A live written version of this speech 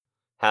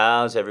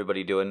How's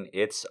everybody doing?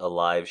 It's a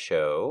live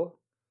show.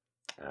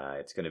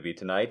 It's going to be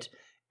tonight.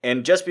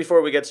 And just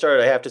before we get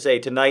started, I have to say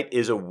tonight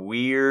is a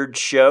weird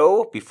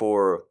show.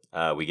 Before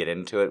we get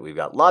into it, we've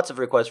got lots of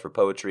requests for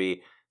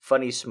poetry,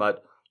 funny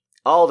smut,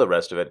 all the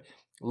rest of it.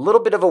 A little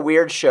bit of a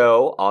weird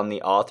show on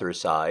the author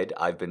side.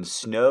 I've been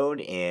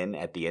snowed in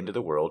at the end of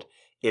the world.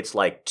 It's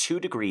like 2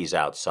 degrees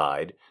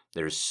outside.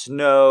 There's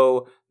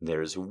snow,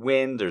 there's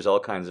wind, there's all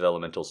kinds of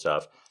elemental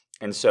stuff.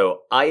 And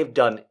so I have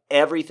done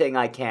everything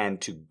I can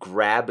to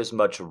grab as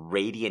much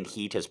radiant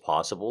heat as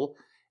possible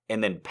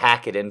and then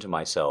pack it into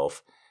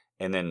myself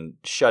and then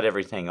shut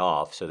everything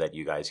off so that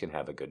you guys can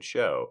have a good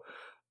show.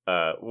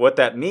 What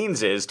that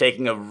means is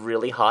taking a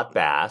really hot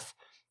bath,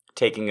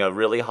 taking a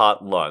really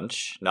hot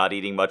lunch, not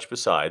eating much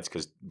besides,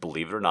 because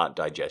believe it or not,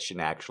 digestion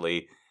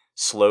actually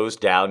slows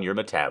down your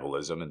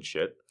metabolism and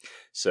shit.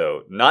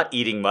 So not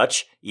eating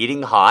much,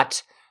 eating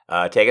hot,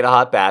 taking a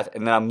hot bath,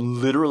 and then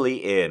I'm literally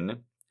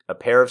in a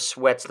pair of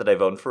sweats that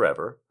I've owned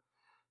forever,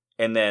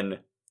 and then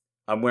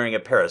I'm wearing a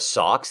pair of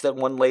socks that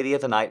one lady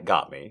of the night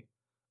got me.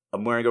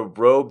 I'm wearing a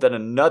robe that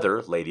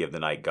another lady of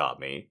the night got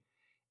me,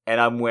 and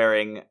I'm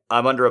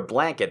under a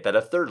blanket that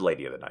a third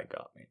lady of the night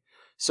got me.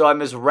 So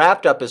I'm as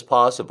wrapped up as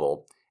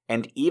possible,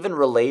 and even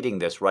relating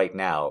this right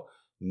now,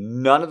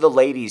 none of the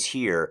ladies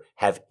here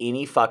have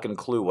any fucking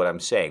clue what I'm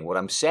saying. What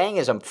I'm saying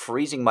is I'm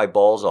freezing my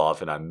balls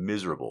off and I'm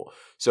miserable.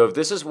 So if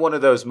this is one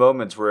of those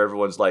moments where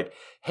everyone's like,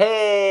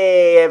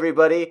 hey,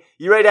 everybody,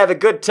 you ready to have a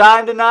good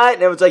time tonight?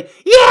 And everyone's like,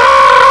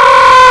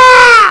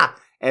 yeah!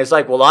 And it's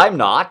like, well, I'm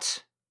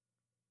not.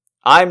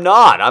 I'm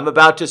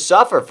about to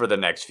suffer for the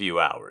next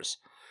few hours.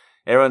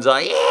 Everyone's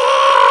like,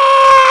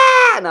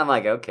 yeah! And I'm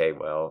like, okay,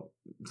 well,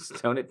 just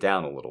tone it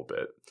down a little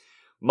bit.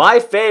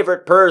 My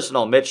favorite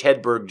personal Mitch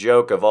Hedberg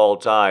joke of all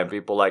time.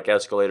 People like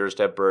escalators,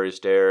 temporary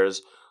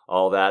stairs,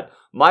 all that.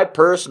 My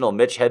personal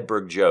Mitch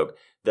Hedberg joke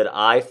that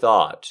I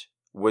thought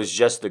was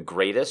just the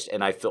greatest,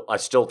 and I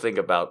still think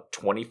about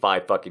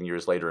 25 fucking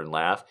years later and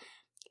laugh.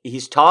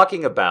 He's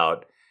talking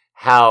about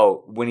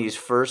how when he's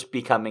first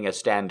becoming a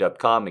stand-up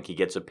comic, he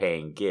gets a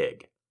paying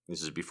gig.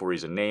 This is before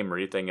he's a name or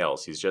anything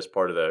else. He's just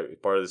part of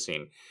the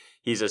scene.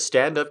 He's a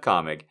stand-up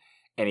comic,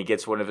 and he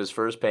gets one of his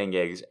first paying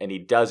gigs, and he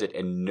does it,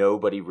 and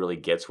nobody really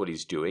gets what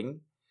he's doing.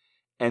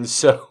 And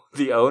so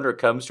the owner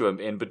comes to him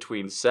in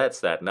between sets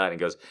that night and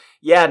goes,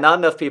 yeah, not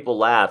enough people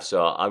laugh,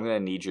 so I'm going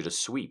to need you to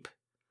sweep.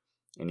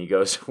 And he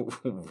goes,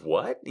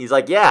 what? He's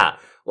like, yeah,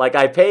 like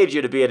I paid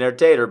you to be an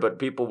entertainer, but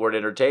people weren't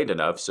entertained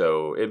enough,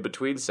 so in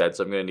between sets,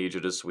 I'm going to need you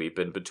to sweep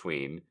in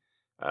between,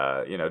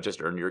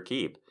 just earn your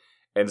keep.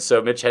 And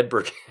so Mitch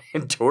Hedberg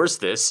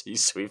endorsed this. He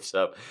sweeps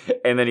up,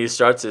 and then he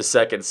starts his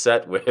second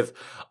set with,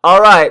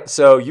 all right,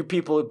 so you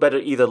people better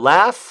either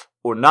laugh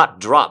or not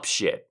drop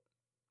shit.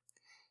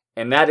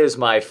 And that is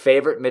my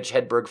favorite Mitch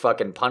Hedberg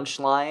fucking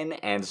punchline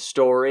and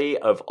story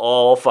of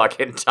all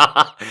fucking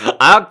time.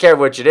 I don't care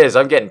which it is.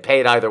 I'm getting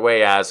paid either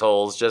way,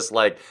 assholes. Just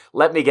like,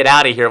 let me get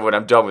out of here when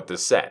I'm done with the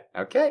set.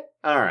 Okay?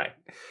 All right.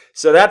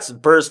 So that's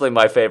personally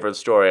my favorite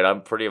story, and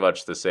I'm pretty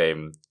much the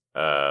same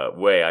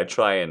way. I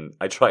try and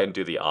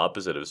do the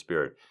opposite of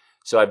Spirit.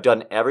 So I've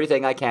done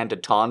everything I can to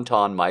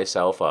tauntaun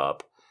myself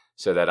up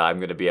so that I'm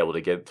going to be able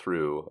to get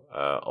through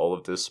all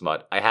of this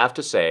smut. I have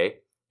to say,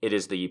 it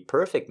is the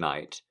perfect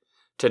night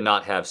to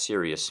not have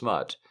serious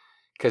smut.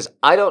 Because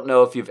I don't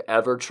know if you've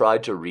ever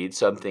tried to read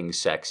something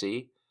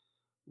sexy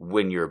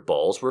when your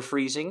balls were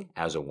freezing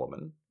as a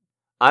woman.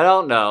 I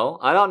don't know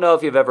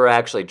if you've ever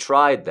actually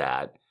tried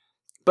that.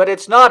 But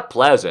it's not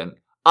pleasant.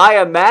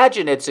 I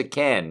imagine it's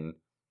akin,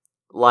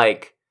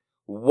 like,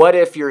 what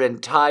if your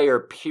entire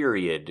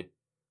period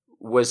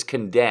was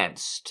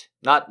condensed?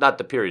 Not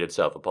the period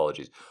itself,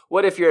 apologies.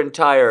 What if your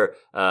entire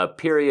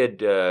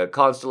period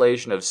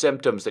constellation of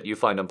symptoms that you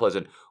find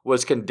unpleasant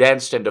was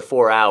condensed into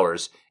 4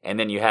 hours, and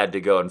then you had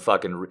to go and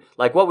fucking...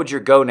 like, what would your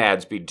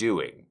gonads be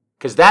doing?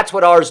 Because that's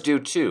what ours do,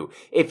 too.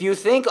 If you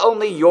think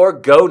only your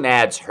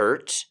gonads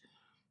hurt,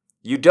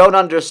 you don't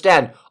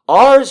understand.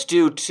 Ours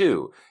do,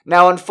 too.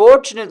 Now,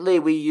 unfortunately,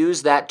 we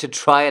use that to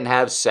try and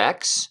have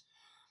sex.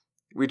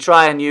 We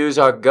try and use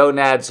our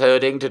gonads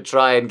hurting to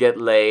try and get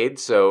laid,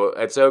 so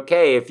it's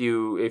okay if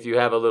you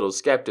have a little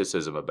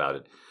skepticism about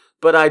it.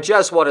 But I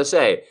just want to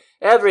say,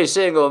 every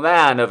single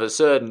man of a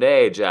certain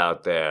age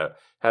out there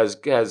has,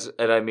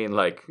 and I mean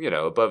like,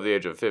 above the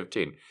age of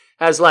 15,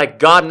 has like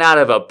gotten out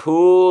of a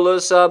pool or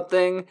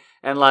something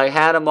and like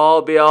had them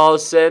all be all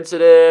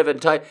sensitive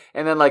and tight,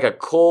 and then like a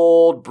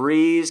cold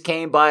breeze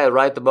came by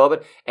right at the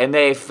moment, and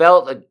they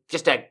felt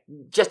just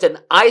an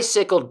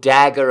icicle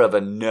dagger of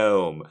a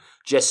gnome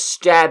just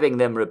stabbing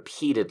them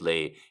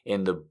repeatedly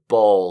in the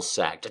ball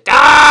sack.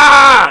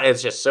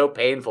 It's just so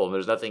painful, and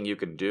there's nothing you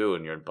can do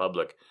when you're in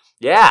public.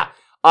 Yeah,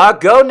 our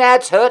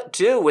gonads hurt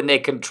too when they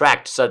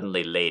contract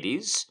suddenly,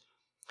 ladies.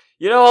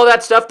 You know all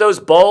that stuff those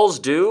balls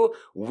do?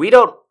 We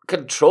don't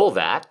control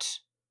that.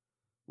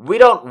 We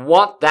don't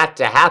want that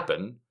to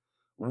happen.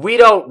 We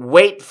don't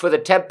wait for the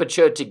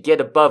temperature to get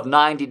above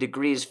 90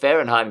 degrees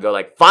Fahrenheit and go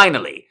like,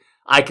 finally,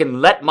 I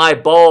can let my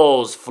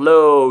balls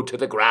flow to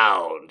the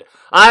ground.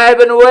 I've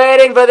been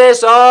waiting for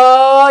this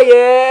all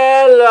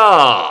year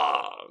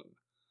long.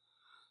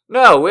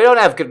 No, we don't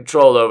have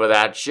control over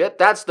that shit.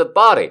 That's the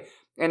body.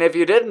 And if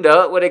you didn't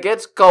know it, when it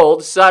gets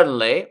cold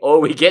suddenly, or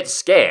we get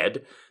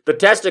scared, the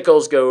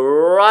testicles go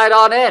right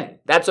on in.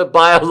 That's a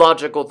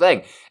biological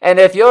thing. And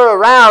if you're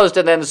aroused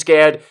and then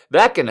scared,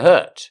 that can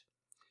hurt.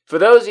 For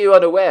those of you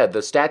unaware,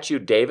 the statue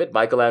David,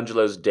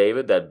 Michelangelo's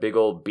David, that big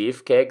old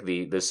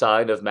beefcake, the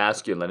sign of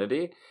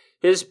masculinity,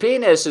 his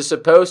penis is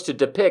supposed to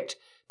depict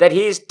that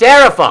he's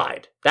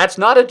terrified. That's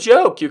not a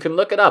joke. You can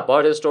look it up.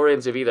 Art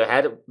historians have either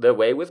had their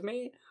way with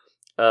me,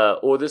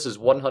 or this is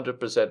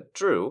 100%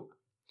 true.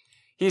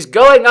 He's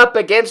going up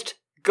against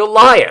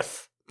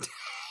Goliath.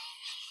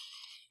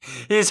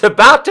 He's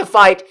about to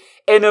fight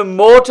an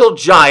immortal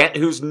giant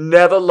who's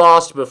never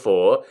lost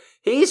before.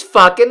 He's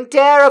fucking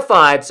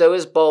terrified, so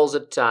his balls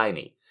are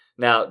tiny.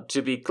 Now,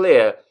 to be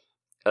clear,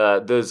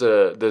 there's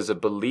a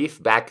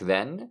belief back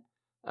then,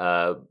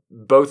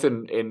 both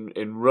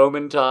in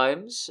Roman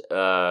times,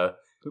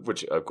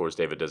 which of course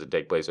David doesn't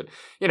take place in.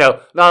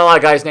 Not a lot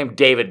of guys named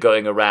David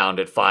going around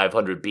at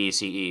 500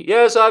 BCE.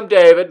 Yes, I'm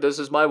David. This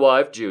is my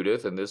wife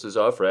Judith, and this is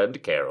our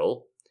friend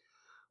Carol.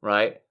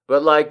 Right?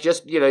 But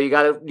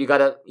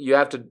you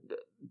have to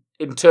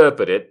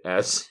interpret it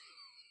as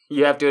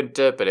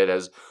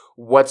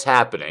what's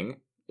happening,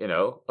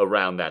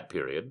 around that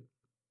period.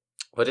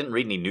 Well, I didn't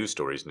read any news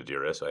stories,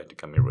 Nadira, so I had to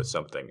come here with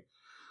something.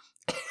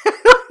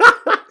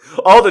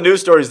 All the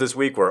news stories this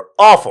week were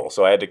awful,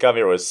 so I had to come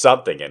here with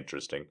something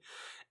interesting.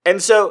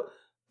 And so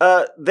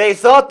they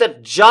thought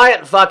that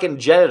giant fucking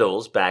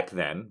genitals back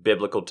then,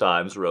 biblical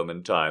times,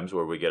 Roman times,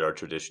 where we get our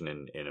tradition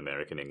in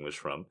American English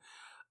from,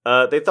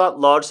 they thought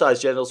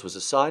large-sized genitals was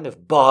a sign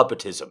of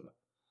barbarism.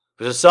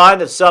 It was a sign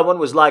that someone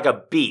was like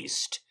a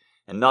beast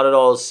and not at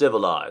all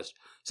civilized.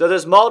 So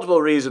there's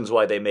multiple reasons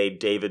why they made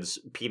David's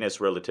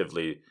penis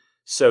relatively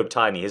so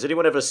tiny. Has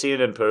anyone ever seen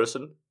it in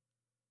person?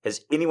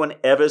 Has anyone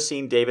ever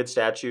seen David's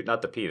statue?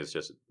 Not the penis.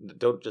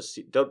 Don't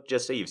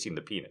just say you've seen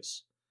the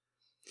penis.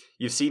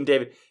 You've seen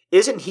David.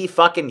 Isn't he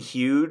fucking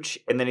huge?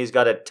 And then he's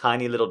got a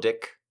tiny little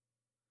dick.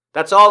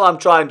 That's all I'm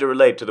trying to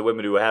relate to the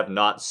women who have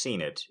not seen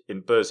it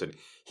in person.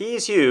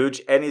 He's huge,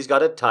 and he's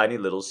got a tiny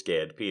little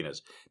scared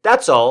penis.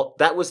 That's all.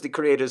 That was the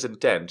creator's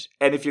intent.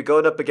 And if you're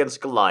going up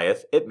against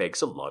Goliath, it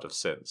makes a lot of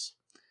sense.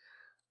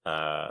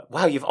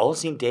 Wow, you've all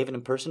seen David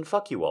in person?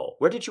 Fuck you all.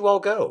 Where did you all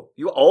go?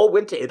 You all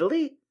went to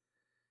Italy?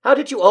 How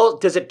did you all...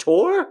 Does it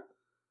tour?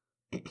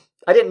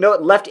 I didn't know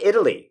it left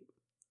Italy.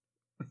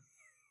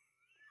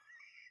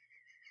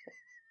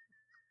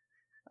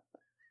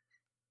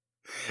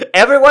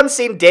 Everyone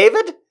seen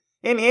David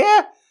in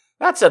here?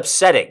 That's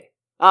upsetting.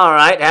 All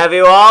right, have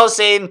you all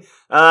seen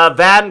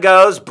Van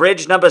Gogh's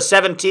Bridge number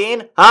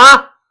 17?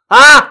 Huh?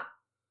 How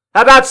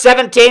about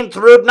 17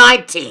 through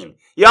 19?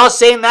 Y'all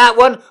seen that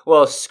one?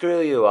 Well,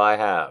 screw you, I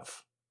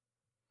have.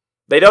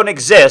 They don't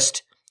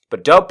exist,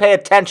 but don't pay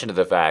attention to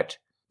the fact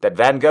that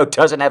Van Gogh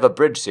doesn't have a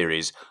bridge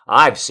series.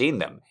 I've seen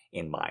them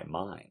in my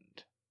mind.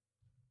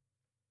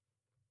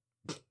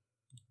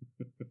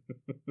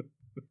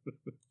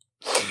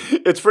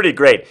 It's pretty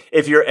great.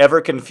 If you're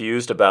ever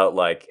confused about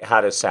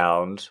how to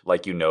sound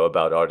like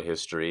about art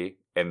history,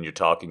 and you're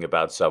talking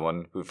about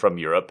someone who from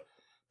Europe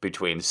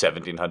between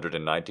 1700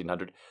 and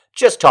 1900,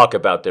 just talk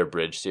about their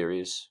bridge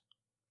series.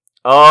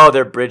 Oh,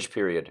 their bridge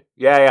period.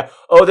 Yeah.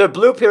 Oh, their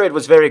blue period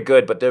was very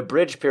good, but their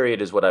bridge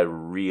period is what I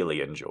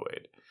really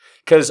enjoyed.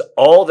 Because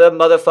all them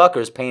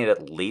motherfuckers painted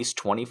at least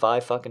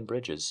 25 fucking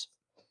bridges.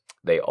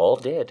 They all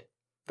did.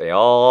 They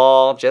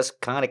all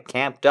just kind of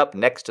camped up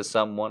next to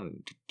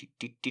someone.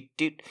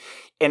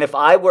 And if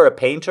I were a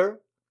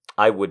painter,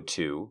 I would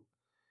too.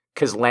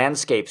 Because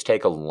landscapes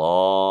take a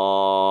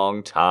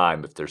long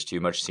time if there's too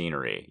much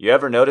scenery. You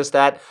ever notice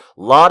that?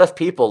 A lot of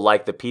people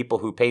like the people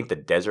who paint the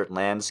desert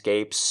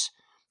landscapes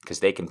because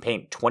they can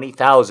paint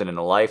 20,000 in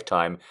a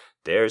lifetime.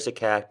 There's a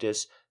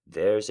cactus,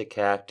 there's a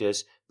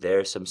cactus,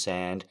 there's some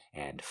sand,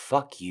 and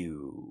fuck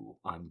you,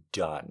 I'm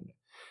done.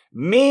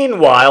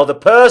 Meanwhile, the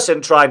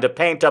person trying to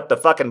paint up the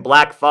fucking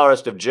Black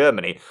Forest of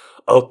Germany,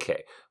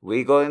 okay,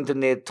 we're going to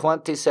need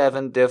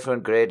 27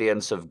 different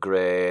gradients of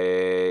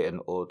gray in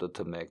order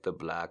to make the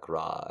black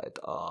right.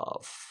 Oh,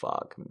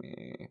 fuck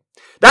me.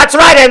 That's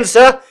right,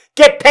 Ensa!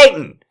 Get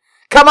painting!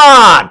 Come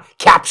on!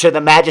 Capture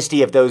the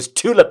majesty of those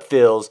tulip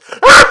fills!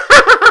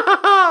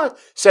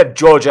 Said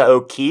Georgia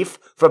O'Keeffe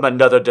from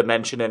another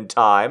dimension in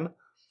time.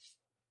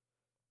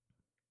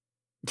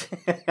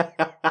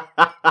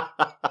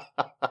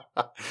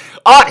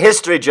 Art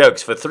history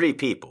jokes for 3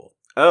 people.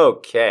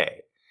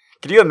 Okay.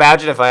 Can you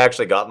imagine if I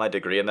actually got my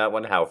degree in that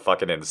one? How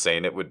fucking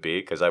insane it would be?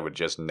 Because I would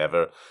just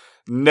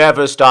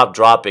never stop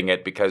dropping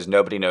it because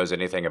nobody knows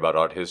anything about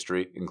art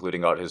history,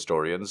 including art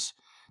historians.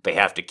 They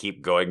have to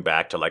keep going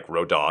back to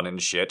Rodin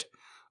and shit.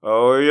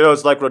 Oh,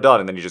 it's like Rodin,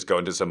 and then you just go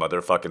into some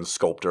other fucking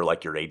sculptor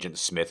like your Agent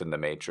Smith in The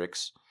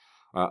Matrix.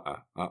 I'm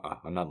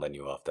not letting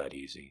you off that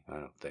easy. I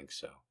don't think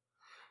so.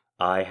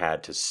 I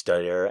had to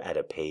stare at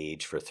a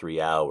page for 3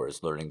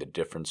 hours learning the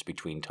difference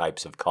between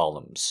types of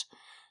columns.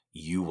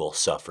 you will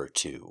suffer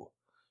too.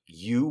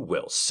 You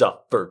will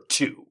suffer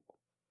too.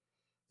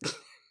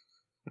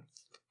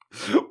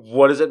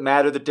 What does it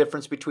matter the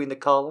difference between the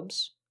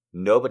columns?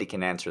 Nobody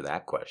can answer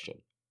that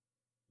question.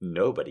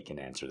 Nobody can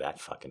answer that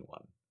fucking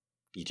one.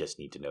 You just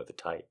need to know the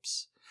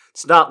types.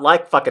 It's not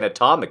like fucking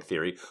atomic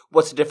theory.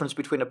 What's the difference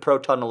between a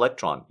proton and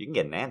electron? You can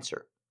get an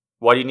answer.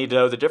 Why do you need to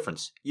know the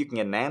difference? You can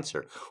get an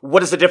answer.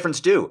 What does the difference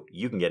do?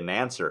 You can get an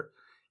answer.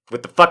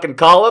 With the fucking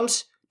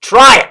columns?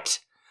 Try it!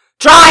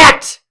 Try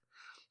it!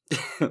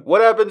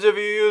 What happens if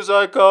you use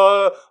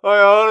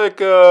ionic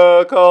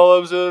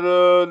columns in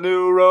a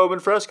new Roman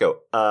fresco?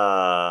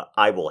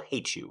 I will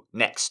hate you.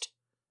 Next.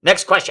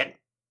 Next question.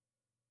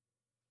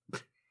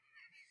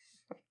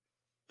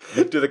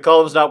 Do the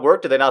columns not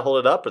work? Do they not hold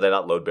it up? Are they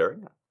not load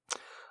bearing?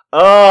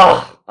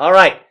 Oh, all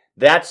right.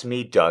 That's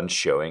me done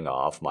showing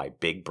off my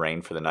big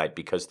brain for the night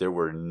because there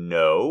were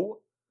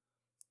no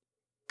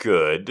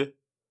good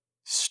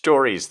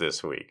stories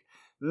this week.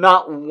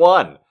 Not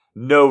one.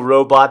 No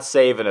robot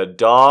saving a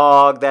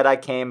dog that I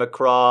came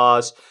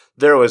across.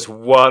 There was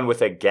one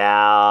with a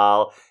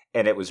gal,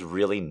 and it was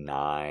really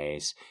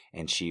nice.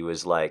 And she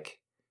was like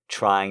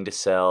trying to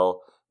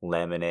sell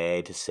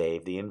lemonade to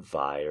save the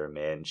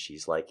environment.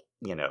 She's like,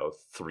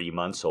 3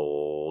 months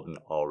old and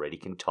already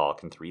can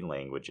talk in 3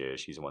 languages.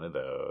 She's one of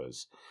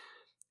those.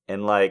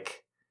 And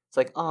it's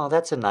like, oh,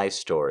 that's a nice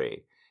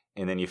story.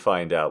 And then you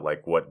find out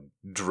what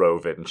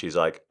drove it, and she's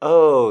like,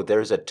 oh,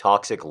 there's a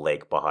toxic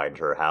lake behind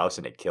her house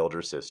and it killed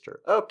her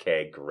sister.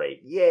 Okay,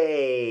 great.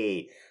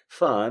 Yay.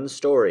 Fun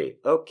story.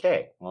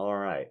 Okay. All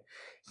right.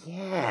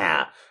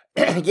 Yeah.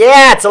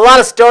 Yeah, it's a lot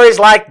of stories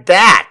like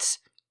that.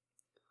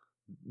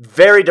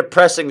 Very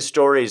depressing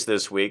stories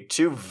this week.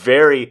 2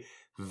 very,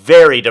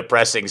 very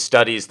depressing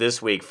studies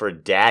this week for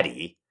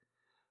Daddy.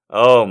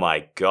 Oh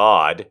my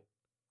God.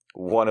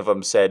 One of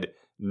them said,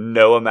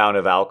 no amount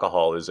of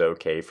alcohol is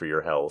okay for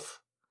your health.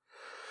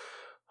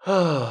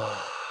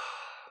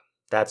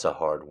 That's a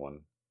hard one.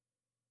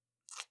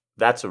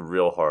 That's a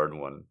real hard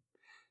one.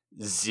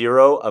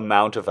 0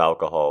 amount of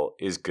alcohol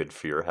is good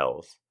for your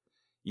health.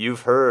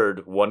 You've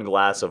heard 1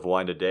 glass of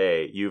wine a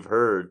day. You've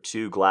heard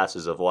 2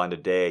 glasses of wine a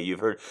day. You've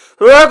heard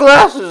 4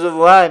 glasses of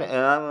wine,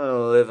 and I'm going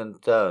to live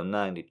until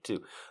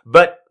 92.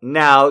 But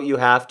now you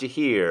have to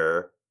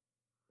hear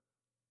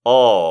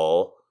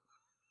all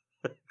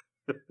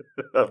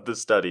of the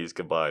studies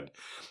combined.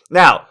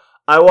 Now,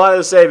 I want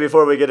to say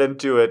before we get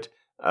into it,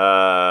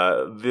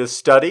 this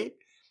study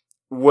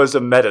was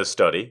a meta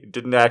study. It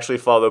didn't actually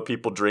follow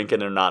people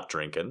drinking or not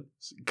drinking,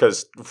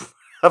 because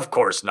of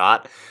course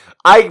not.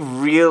 I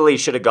really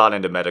should have gone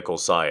into medical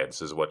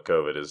science, is what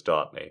COVID has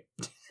taught me.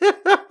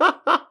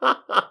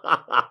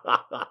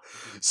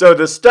 So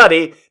the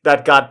study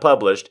that got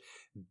published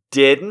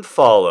didn't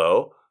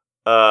follow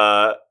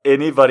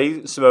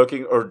anybody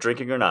smoking or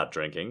drinking or not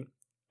drinking.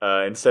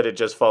 Instead, it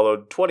just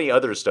followed 20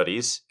 other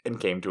studies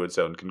and came to its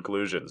own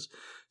conclusions.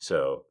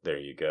 So there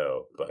you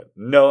go. But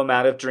no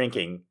amount of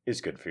drinking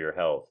is good for your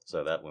health.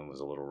 So that one was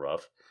a little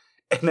rough.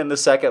 And then the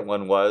second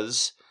one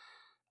was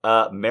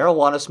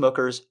marijuana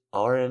smokers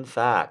are in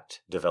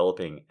fact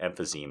developing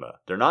emphysema.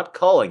 They're not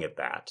calling it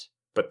that,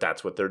 but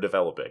that's what they're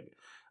developing.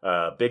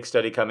 Big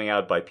study coming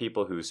out by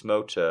people who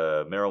smoked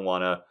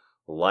marijuana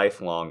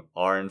lifelong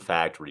are in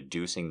fact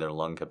reducing their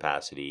lung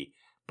capacity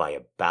by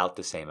about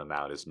the same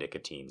amount as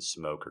nicotine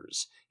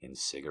smokers in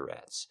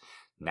cigarettes.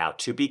 Now,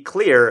 to be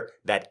clear,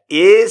 that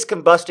is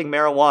combusting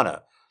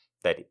marijuana.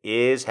 That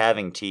is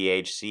having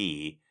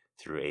THC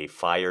through a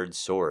fired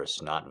source,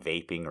 not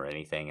vaping or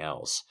anything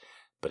else.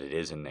 But it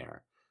is in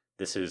there.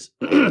 This is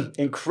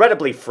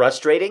incredibly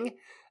frustrating.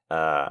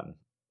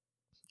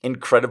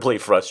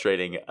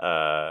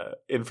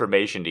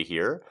 Information to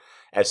hear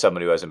as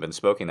someone who hasn't been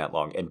smoking that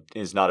long and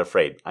is not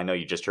afraid. I know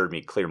you just heard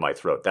me clear my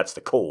throat. That's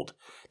the cold.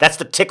 That's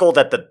the tickle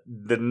that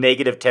the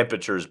negative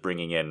temperature is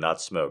bringing in,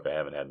 not smoke. I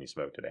haven't had any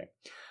smoke today.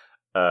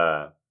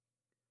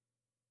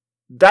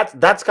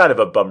 That's kind of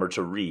a bummer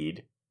to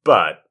read,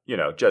 but,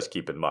 just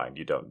keep in mind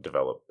you don't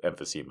develop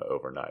emphysema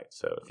overnight.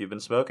 So if you've been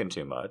smoking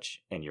too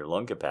much and your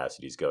lung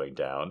capacity is going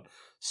down,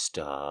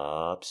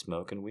 stop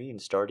smoking weed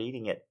and start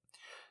eating it.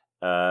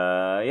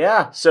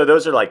 So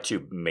those are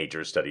 2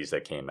 major studies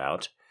that came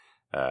out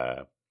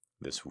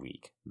this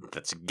week.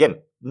 That's,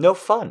 again, no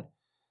fun.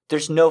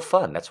 There's no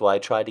fun. That's why I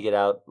tried to get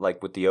out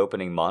with the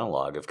opening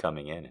monologue of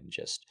coming in and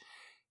just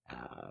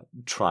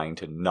trying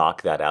to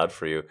knock that out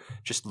for you.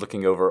 Just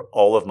looking over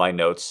all of my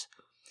notes.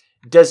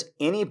 Does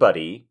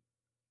anybody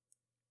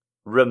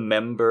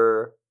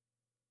remember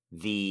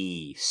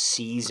the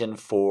season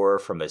 4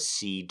 from a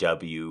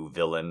CW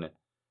villain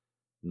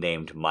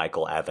named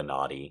Michael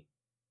Avenatti?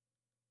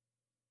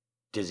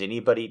 Does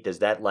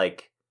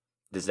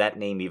that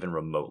name even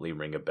remotely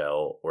ring a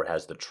bell, or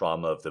has the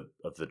trauma of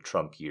the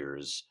Trump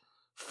years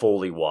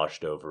fully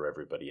washed over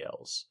everybody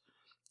else?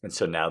 And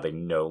so now they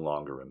no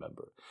longer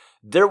remember.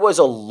 There was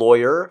a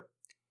lawyer.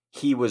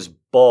 He was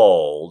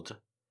bald.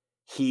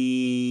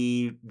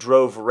 He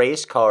drove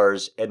race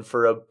cars, and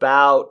for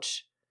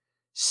about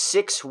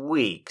 6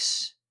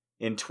 weeks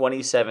in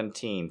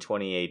 2017,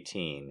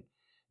 2018,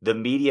 the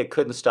media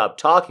couldn't stop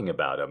talking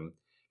about him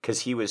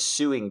because he was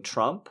suing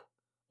Trump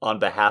on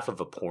behalf of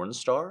a porn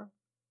star?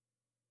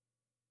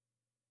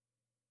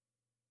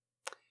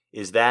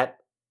 Is that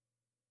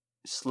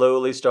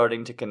slowly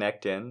starting to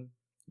connect in?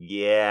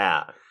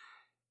 Yeah.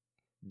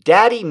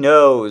 Daddy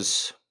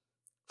knows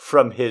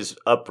from his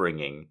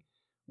upbringing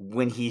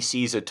when he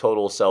sees a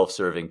total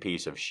self-serving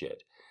piece of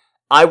shit.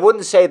 I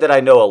wouldn't say that I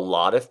know a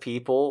lot of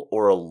people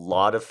or a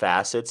lot of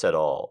facets at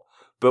all.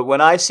 But when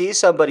I see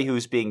somebody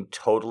who's being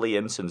totally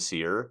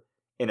insincere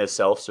in a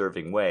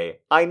self-serving way,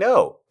 I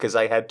know, because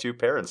I had two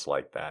parents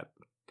like that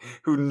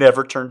who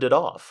never turned it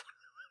off.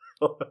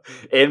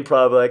 In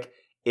public,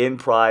 in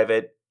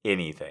private,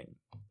 anything.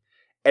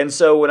 And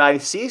so when I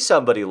see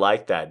somebody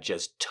like that,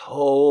 just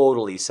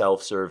totally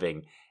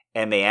self-serving,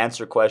 and they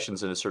answer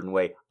questions in a certain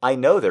way, I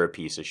know they're a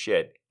piece of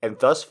shit. And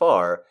thus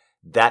far,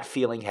 that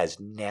feeling has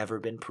never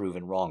been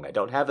proven wrong. I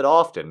don't have it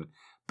often,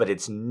 but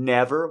it's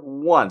never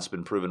once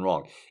been proven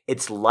wrong.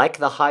 It's like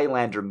the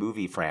Highlander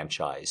movie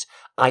franchise.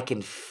 I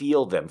can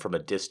feel them from a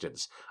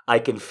distance. I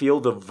can feel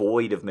the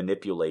void of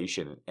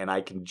manipulation, and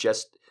I can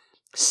just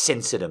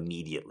sense it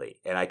immediately,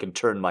 and I can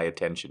turn my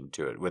attention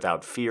to it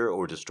without fear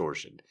or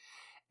distortion.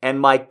 And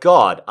my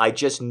God, I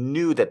just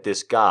knew that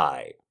this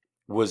guy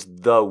was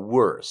the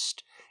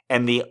worst.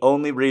 And the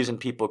only reason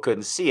people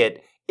couldn't see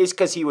it is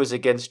because he was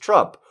against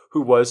Trump,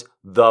 who was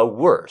the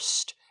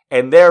worst.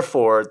 And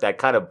therefore, that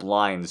kind of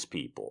blinds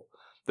people.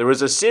 There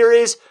was a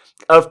series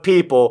of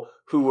people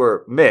who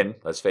were men,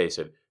 let's face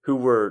it, who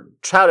were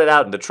touted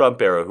out in the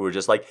Trump era, who were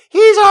just like,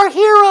 he's our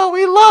hero,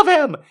 we love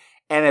him.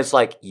 And it's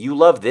like, you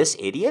love this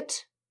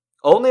idiot?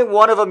 Only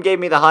one of them gave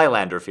me the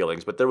Highlander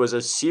feelings, but there was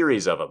a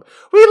series of them.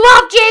 We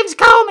love James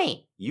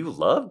Comey! You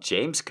love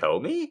James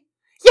Comey?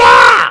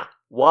 Yeah!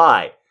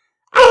 Why?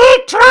 I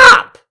hate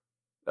Trump!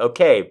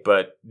 Okay,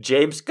 but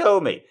James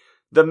Comey,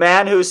 the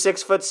man who's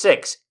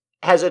 6'6",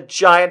 has a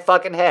giant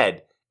fucking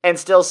head, and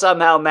still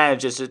somehow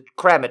manages to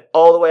cram it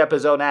all the way up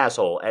his own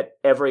asshole at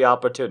every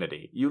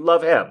opportunity. You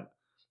love him.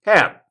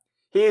 Him.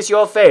 He's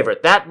your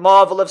favorite. That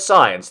marvel of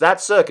science.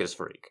 That circus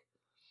freak.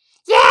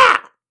 Yeah!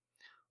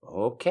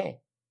 Okay.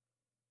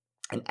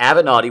 And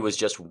Avenatti was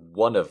just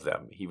one of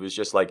them. He was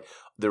just like,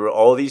 there were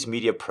all these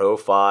media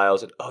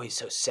profiles, and oh, he's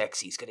so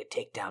sexy, he's going to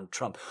take down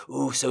Trump.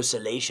 Ooh, so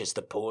salacious,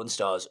 the porn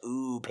stars.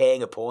 Ooh,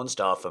 paying a porn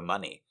star for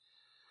money.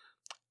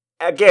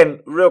 Again,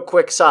 real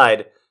quick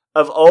side,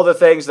 of all the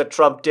things that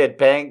Trump did,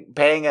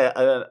 paying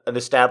an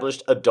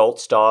established adult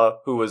star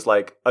who was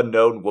like a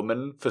known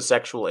woman for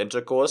sexual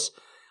intercourse,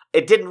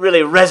 it didn't really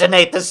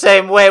resonate the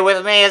same way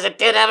with me as it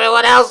did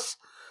everyone else.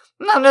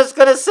 I'm just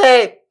going to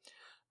say.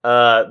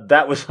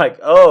 That was like,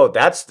 oh,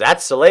 that's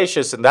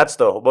salacious, and that's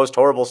the most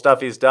horrible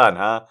stuff he's done,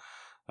 huh?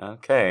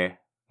 Okay.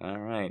 All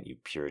right, you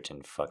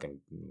Puritan fucking...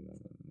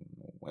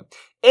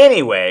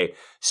 Anyway,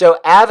 so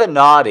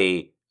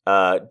Avenatti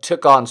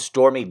took on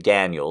Stormy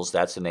Daniels.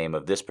 That's the name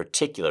of this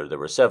particular... There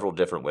were several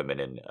different women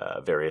in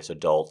various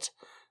adult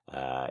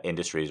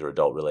industries or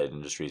adult-related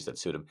industries that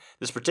sued him.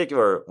 This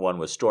particular one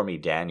was Stormy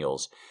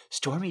Daniels.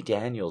 Stormy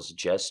Daniels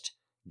just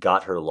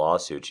got her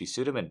lawsuit. She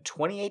sued him in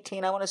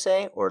 2018, I want to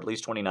say, or at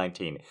least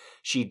 2019.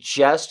 She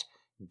just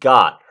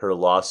got her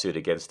lawsuit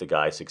against the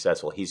guy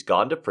successful. He's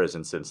gone to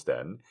prison since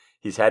then.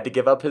 He's had to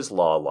give up his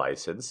law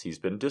license. He's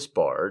been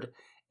disbarred.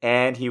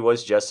 And he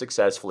was just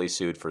successfully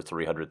sued for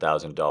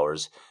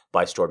 $300,000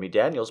 by Stormy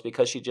Daniels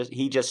because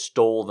he just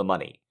stole the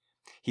money.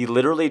 He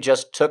literally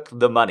just took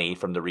the money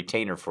from the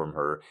retainer from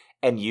her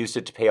and used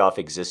it to pay off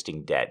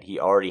existing debt. He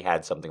already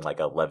had something like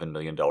 $11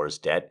 million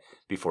debt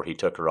before he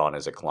took her on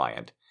as a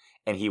client.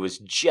 And he was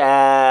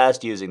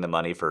just using the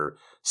money for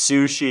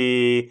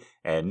sushi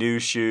and new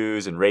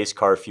shoes and race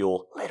car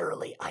fuel.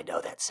 Literally, I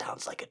know that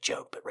sounds like a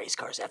joke, but race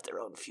cars have their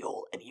own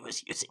fuel, and he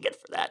was using it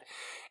for that.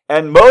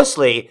 And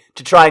mostly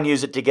to try and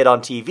use it to get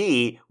on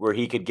TV where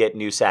he could get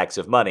new sacks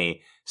of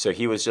money. So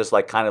he was just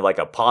like kind of like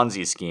a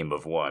Ponzi scheme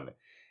of one.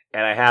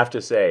 And I have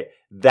to say,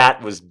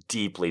 that was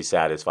deeply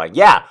satisfying.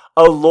 Yeah,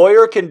 a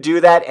lawyer can do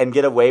that and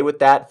get away with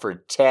that for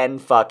 10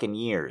 fucking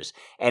years.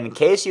 And in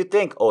case you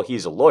think, oh,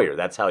 he's a lawyer,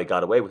 that's how he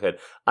got away with it,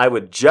 I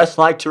would just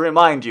like to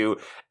remind you,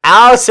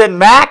 Allison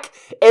Mack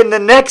in the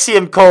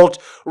NXIVM cult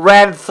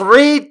ran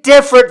 3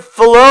 different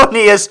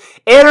felonious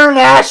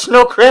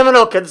international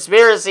criminal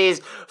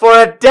conspiracies for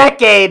a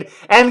decade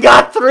and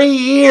got 3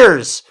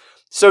 years.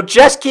 So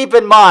just keep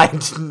in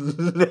mind, you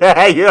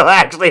don't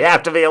actually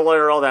have to be a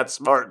lawyer all that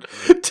smart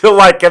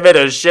to commit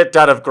a shit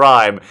ton of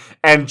crime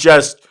and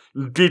just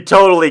be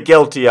totally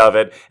guilty of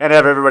it and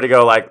have everybody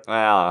go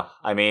well,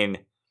 I mean,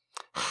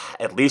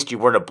 at least you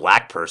weren't a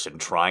black person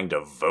trying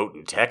to vote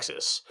in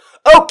Texas.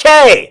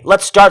 Okay,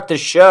 let's start the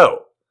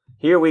show.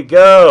 Here we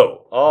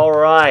go. All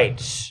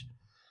right.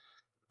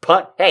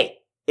 Hey,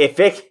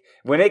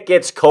 when it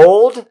gets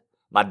cold,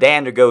 my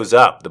dander goes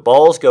up. The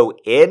balls go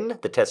in.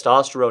 The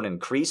testosterone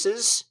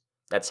increases.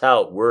 That's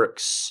how it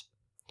works.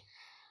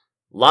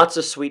 Lots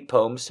of sweet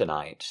poems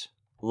tonight.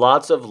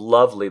 Lots of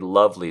lovely,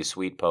 lovely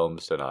sweet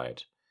poems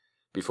tonight.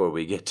 Before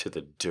we get to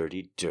the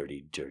dirty,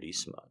 dirty, dirty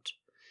smut.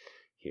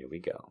 Here we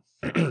go.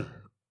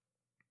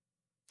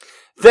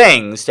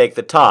 Things take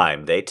the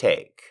time they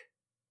take.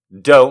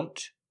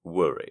 Don't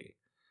worry.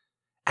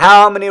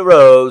 How many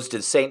roads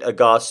did St.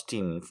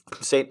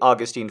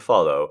 Augustine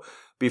follow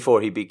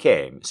before he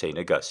became St.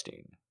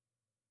 Augustine?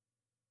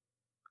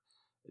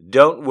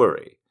 Don't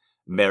worry,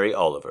 Mary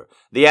Oliver.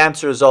 The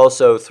answer is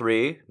also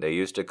 3. They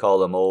used to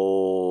call him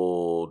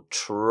old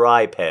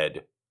Triped.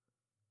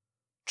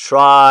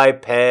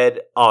 Triped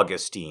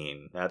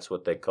Augustine. That's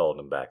what they called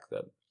him back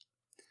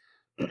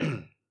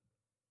then.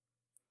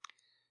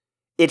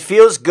 It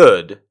feels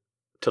good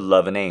to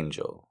love an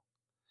angel.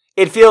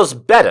 It feels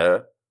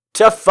better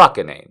to fuck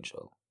an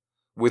angel,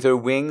 with her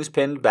wings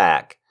pinned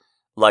back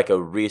like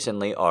a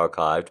recently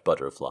archived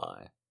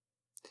butterfly.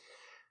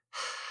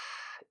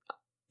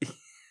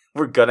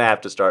 We're gonna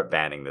have to start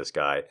banning this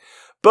guy.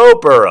 Bo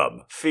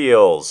Burnham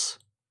feels.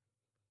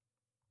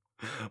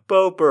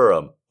 Bo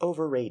Burnham,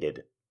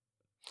 overrated.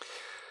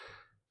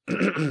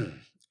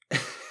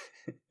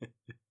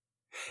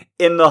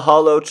 In the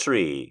hollow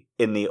tree,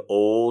 in the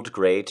old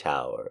grey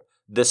tower,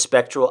 the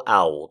spectral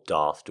owl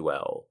doth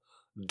dwell,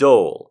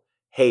 dull,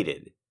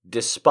 hated,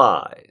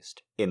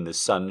 despised, in the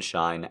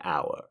sunshine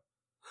hour.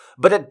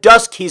 But at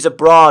dusk he's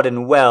abroad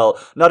and well,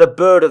 not a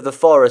bird of the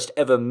forest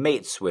ever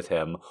mates with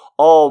him,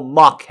 all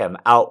mock him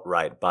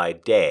outright by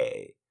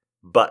day.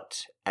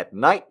 But at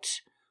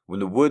night, when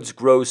the woods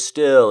grow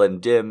still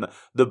and dim,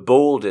 the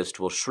boldest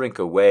will shrink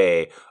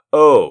away.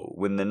 Oh,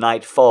 when the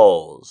night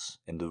falls,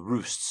 and the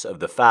roosts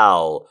of the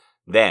fowl,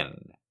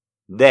 then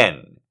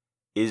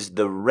is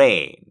the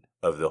reign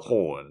of the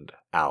horned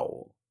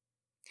owl.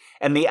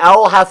 And the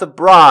owl hath a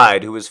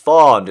bride who is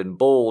fond and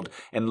bold,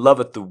 and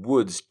loveth the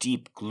wood's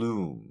deep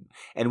gloom,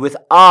 and with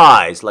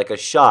eyes like a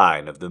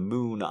shine of the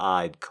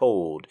moon-eyed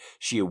cold,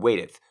 she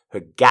awaiteth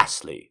her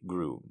ghastly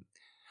groom.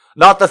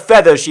 Not the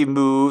feather she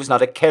moves,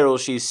 not a carol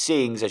she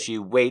sings, as she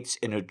waits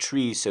in her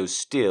tree so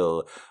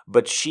still,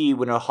 but she,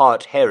 when her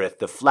heart heareth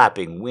the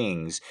flapping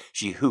wings,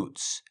 she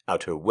hoots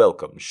out her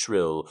welcome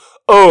shrill.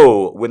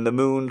 Oh, when the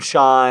moon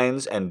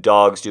shines and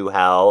dogs do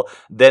howl,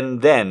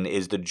 then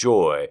is the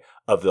joy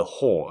of the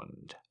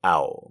horned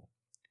owl.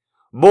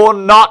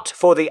 Mourn not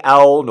for the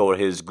owl nor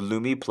his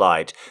gloomy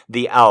plight,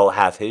 the owl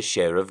hath his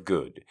share of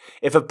good.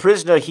 If a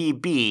prisoner he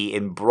be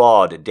in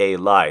broad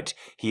daylight,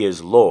 he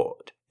is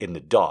lord in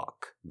the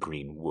dark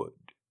green wood.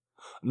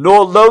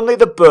 Nor lonely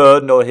the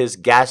bird nor his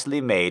ghastly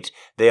mate,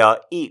 they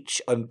are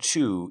each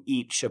unto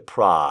each a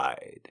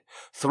pride.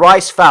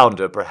 Thrice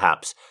founder,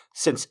 perhaps,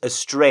 since a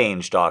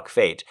strange dark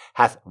fate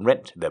hath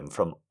rent them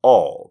from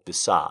all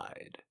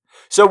beside.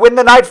 So when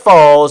the night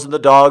falls and the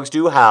dogs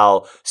do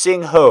howl,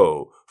 sing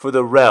ho for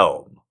the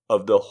realm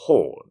of the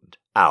horned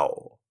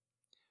owl.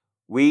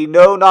 We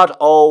know not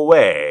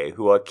alway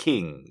who are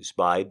kings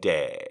by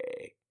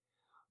day,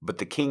 but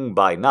the king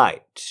by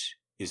night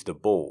is the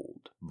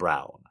bold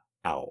brown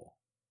owl.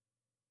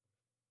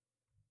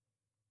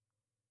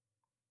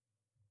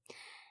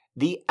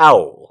 The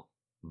Owl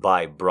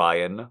by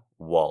Brian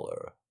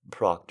Waller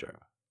Proctor.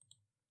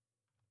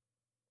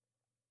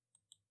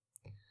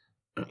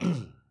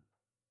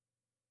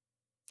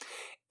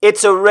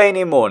 It's a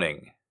rainy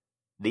morning.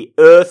 The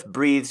earth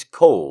breathes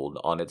cold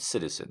on its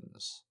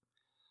citizens.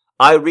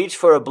 I reach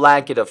for a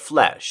blanket of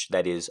flesh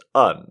that is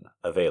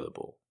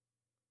unavailable.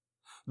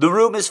 The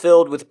room is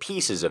filled with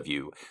pieces of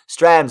you,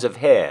 strands of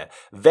hair,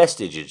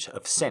 vestiges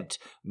of scent,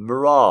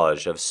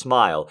 mirage of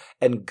smile,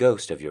 and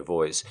ghost of your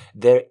voice.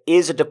 There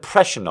is a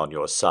depression on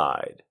your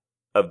side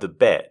of the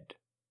bed.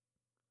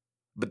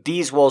 But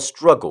these walls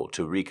struggle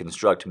to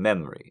reconstruct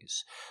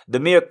memories. The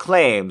mere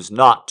claims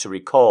not to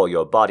recall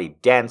your body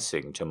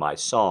dancing to my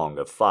song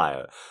of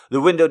fire.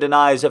 The window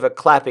denies ever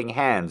clapping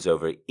hands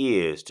over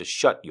ears to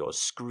shut your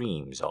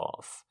screams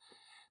off.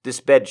 This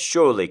bed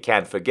surely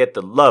can't forget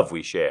the love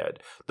we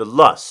shared, the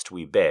lust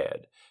we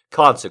bared,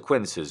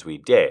 consequences we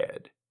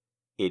dared.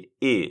 It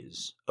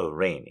is a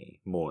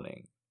rainy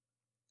morning.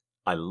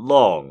 I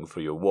long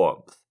for your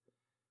warmth,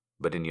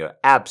 but in your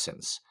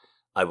absence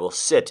I will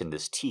sit in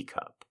this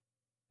teacup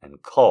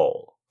and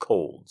call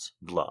cold's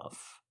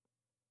bluff.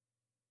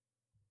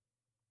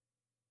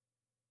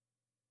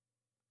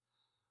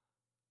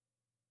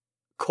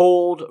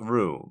 Cold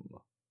Room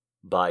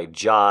by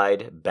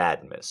Jide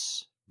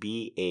Badmus.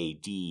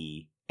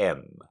 Badmus.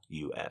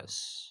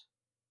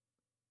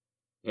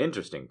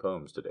 Interesting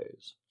poems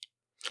today's.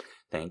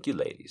 Thank you,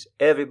 ladies.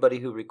 Everybody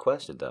who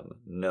requested them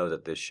know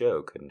that this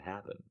show couldn't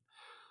happen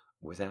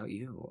without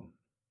you.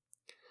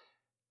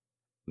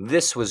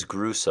 This was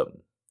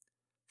gruesome.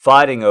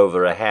 Fighting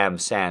over a ham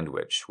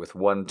sandwich with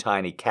one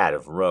tiny cat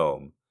of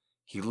Rome,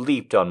 he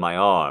leaped on my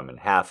arm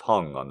and half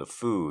hung on the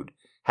food,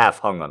 half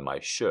hung on my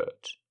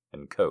shirt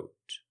and coat.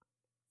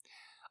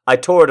 I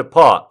tore it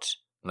apart,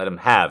 let him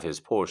have his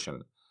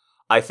portion.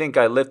 I think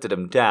I lifted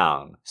him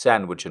down,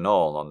 sandwich and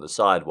all, on the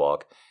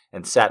sidewalk,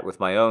 and sat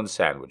with my own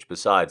sandwich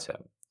beside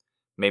him.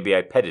 Maybe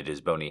I petted his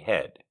bony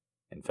head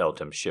and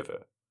felt him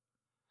shiver.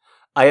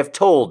 I have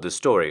told the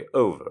story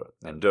over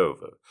and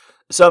over.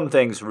 Some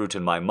things root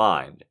in my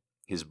mind.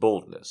 His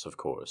boldness, of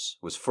course,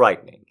 was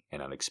frightening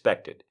and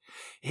unexpected.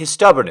 His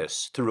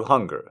stubbornness through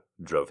hunger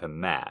drove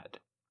him mad.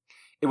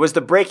 It was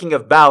the breaking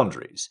of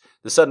boundaries,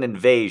 the sudden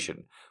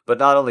invasion, but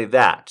not only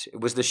that,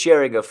 it was the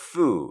sharing of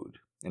food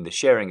and the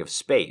sharing of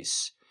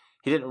space.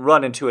 He didn't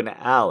run into an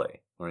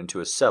alley or into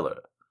a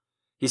cellar.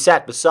 He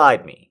sat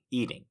beside me,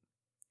 eating,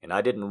 and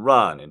I didn't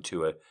run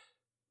into a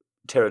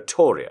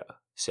territoria,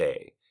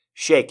 say,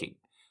 shaking,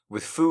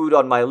 with food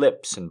on my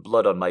lips and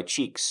blood on my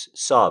cheeks,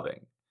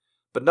 sobbing.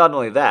 But not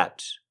only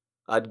that,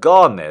 I'd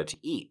gone there to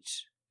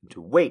eat and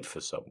to wait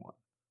for someone.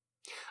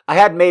 I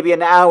had maybe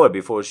an hour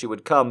before she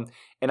would come,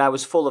 and I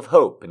was full of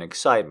hope and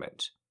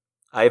excitement.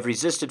 I have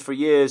resisted for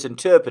years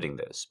interpreting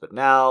this, but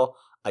now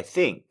I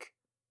think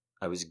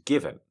I was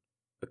given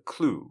a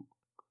clue.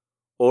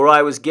 Or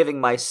I was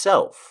giving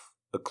myself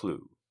a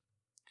clue.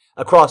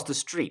 Across the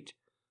street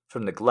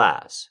from the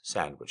glass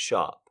sandwich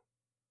shop.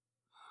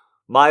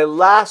 My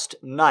last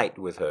night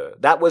with her.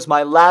 That was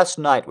my last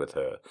night with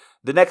her.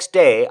 The next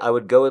day I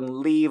would go and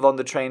leave on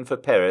the train for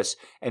Paris,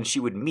 and she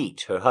would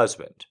meet her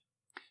husband.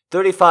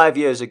 35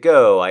 years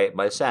ago I ate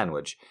my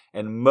sandwich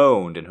and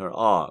moaned in her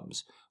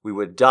arms. We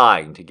were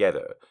dying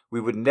together. We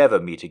would never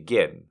meet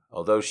again,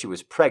 although she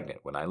was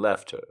pregnant when I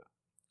left her.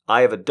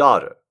 I have a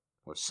daughter,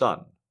 or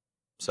son,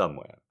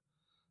 somewhere.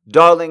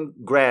 Darling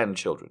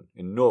grandchildren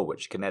in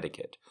Norwich,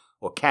 Connecticut,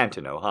 or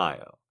Canton,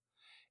 Ohio.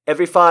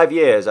 Every 5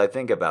 years I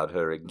think about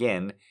her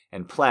again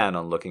and plan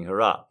on looking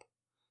her up.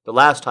 The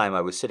last time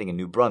I was sitting in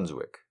New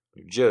Brunswick,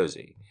 New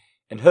Jersey,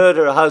 and heard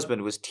her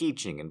husband was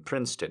teaching in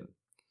Princeton,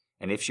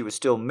 and if she was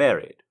still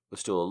married, was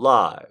still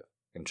alive,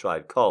 and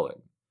tried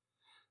calling.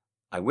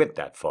 I went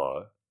that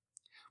far.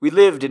 We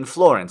lived in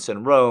Florence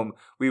and Rome.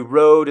 We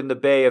rode in the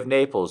Bay of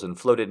Naples and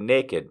floated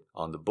naked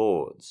on the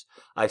boards.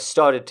 I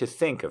started to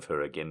think of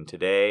her again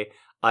today.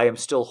 I am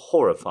still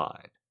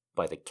horrified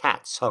by the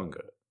cat's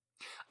hunger.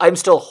 I am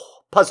still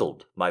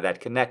puzzled by that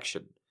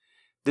connection.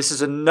 This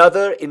is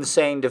another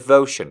insane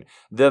devotion.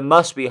 There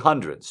must be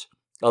hundreds,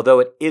 although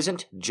it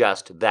isn't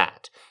just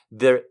that.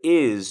 There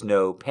is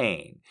no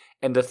pain,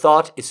 and the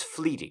thought is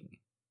fleeting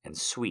and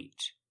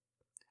sweet.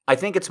 I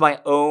think it's my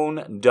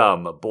own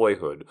dumb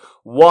boyhood,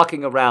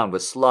 walking around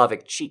with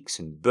Slavic cheeks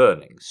and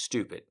burning,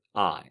 stupid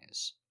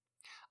eyes.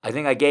 I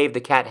think I gave the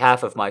cat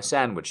half of my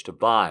sandwich to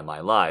buy my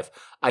life.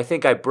 I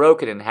think I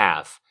broke it in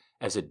half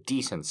as a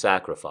decent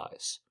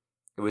sacrifice.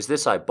 It was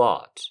this I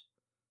bought.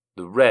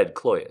 The red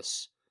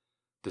Cloyas,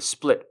 the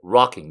split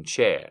rocking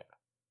chair,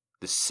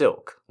 the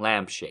silk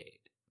lampshade.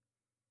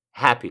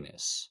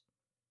 Happiness.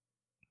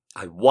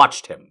 I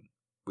watched him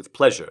with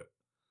pleasure.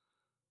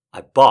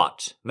 I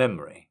bought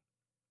memory.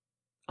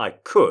 I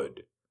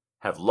could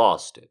have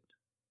lost it.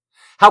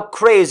 How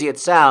crazy it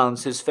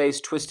sounds, his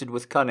face twisted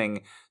with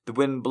cunning, the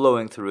wind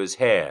blowing through his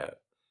hair,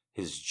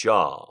 his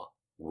jaw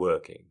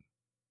working.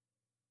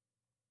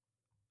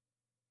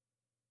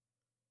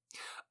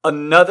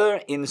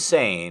 Another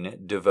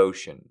Insane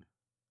Devotion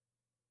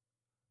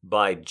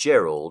by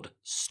Gerald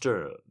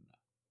Stern.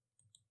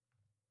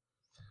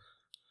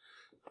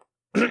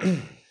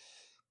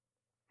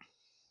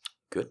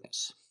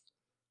 Goodness.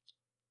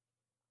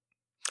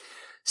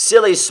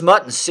 Silly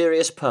smut and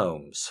serious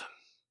poems.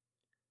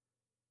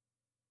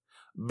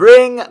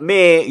 Bring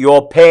me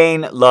your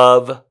pain,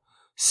 love.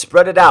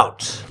 Spread it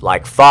out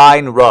like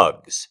fine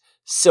rugs.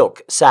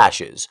 Silk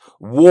sashes,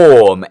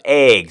 warm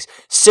eggs,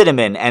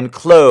 cinnamon and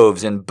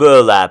cloves in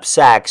burlap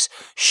sacks.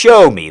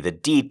 Show me the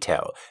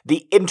detail,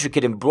 the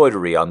intricate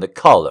embroidery on the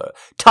collar,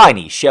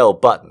 tiny shell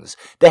buttons,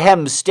 the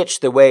hem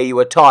stitched the way you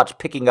were taught,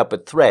 picking up a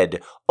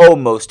thread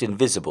almost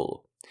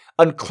invisible.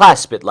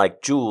 Unclasp it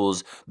like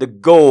jewels, the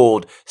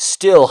gold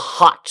still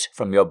hot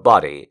from your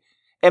body.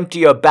 Empty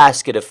your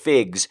basket of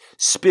figs,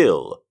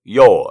 spill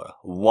your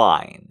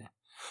wine.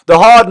 The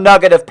hard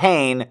nugget of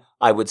pain,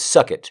 I would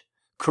suck it,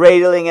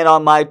 cradling it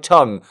on my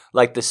tongue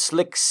like the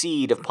slick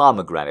seed of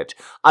pomegranate.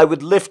 I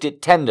would lift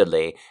it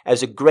tenderly,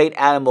 as a great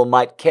animal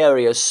might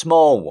carry a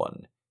small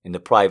one in the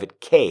private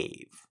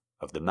cave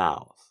of the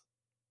mouth.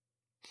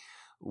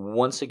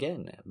 Once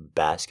again,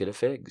 Basket of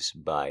Figs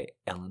by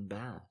Ellen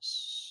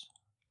Bass.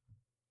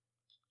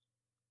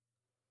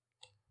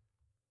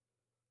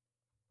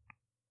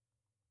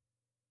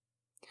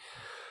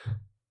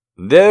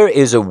 There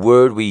is a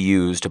word we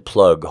use to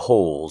plug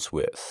holes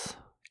with.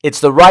 It's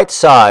the right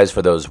size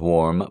for those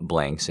warm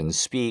blanks in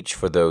speech,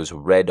 for those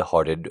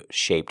red-hearted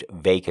shaped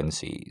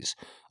vacancies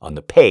on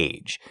the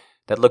page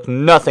that look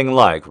nothing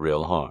like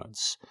real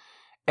hearts.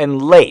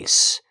 And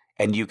lace,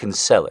 and you can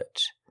sell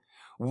it.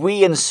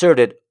 We insert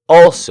it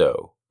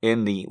also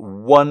in the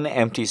one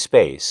empty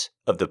space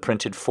of the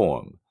printed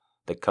form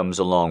that comes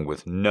along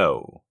with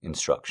no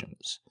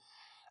instructions.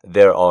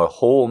 There are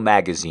whole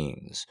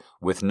magazines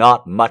with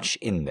not much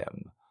in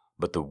them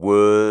but the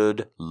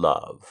word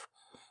love.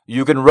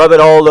 You can rub it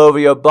all over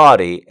your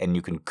body, and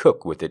you can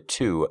cook with it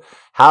too.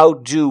 How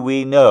do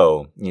we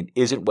know it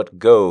isn't what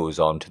goes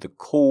onto the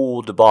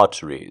cool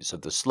debaucheries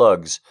of the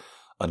slugs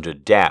under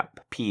damp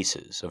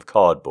pieces of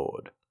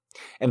cardboard?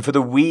 And for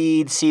the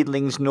weed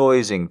seedlings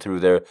noising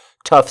through their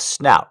tough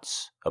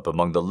snouts up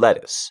among the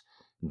lettuce,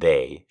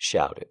 they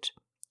shout it.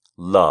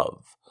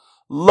 Love,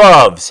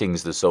 love,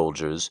 sings the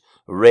soldiers,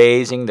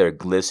 raising their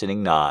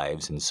glistening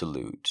knives in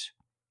salute.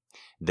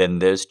 Then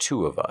there's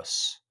 2 of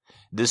us.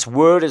 This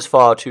word is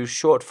far too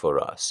short for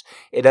us.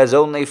 It has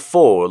only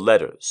 4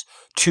 letters,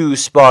 too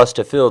sparse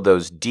to fill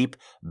those deep,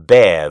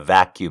 bare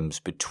vacuums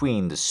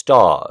between the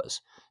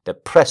stars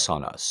that press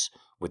on us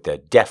with their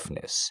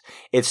deafness.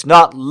 It's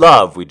not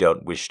love we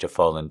don't wish to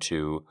fall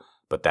into,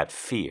 but that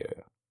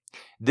fear.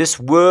 This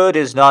word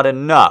is not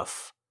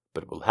enough,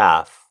 but will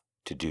have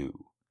to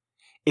do.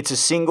 It's a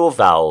single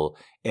vowel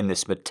in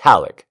this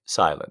metallic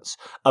silence,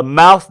 a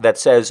mouth that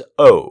says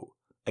 "oh"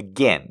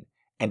 again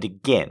and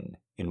again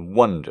in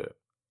wonder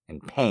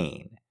and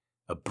pain,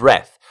 a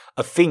breath,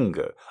 a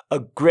finger, a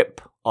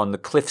grip on the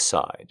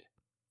cliffside.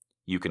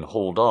 You can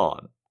hold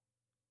on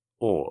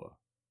or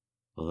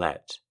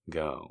let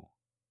go.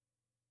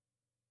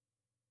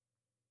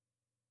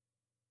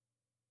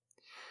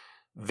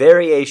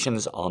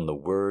 Variations on the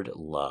Word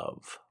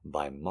Love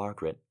by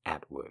Margaret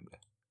Atwood.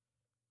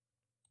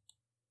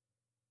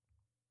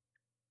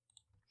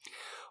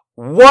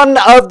 One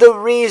of the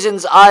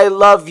reasons I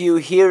love you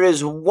here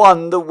is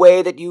one, the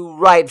way that you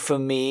write for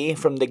me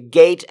from the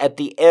gate at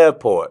the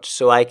airport,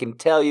 so I can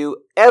tell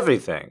you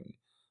everything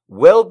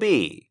will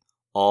be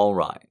all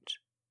right.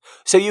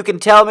 So you can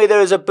tell me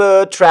there is a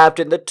bird trapped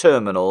in the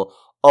terminal,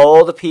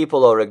 all the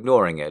people are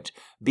ignoring it,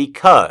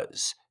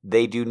 because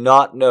they do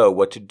not know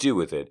what to do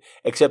with it,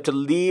 except to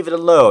leave it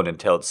alone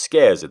until it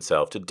scares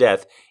itself to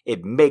death.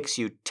 It makes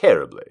you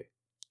terribly,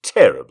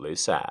 terribly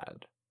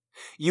sad.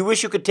 You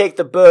wish you could take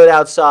the bird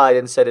outside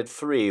and set it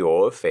free,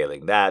 or,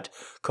 failing that,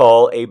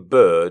 call a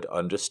bird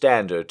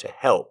understander to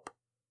help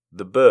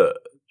the bird.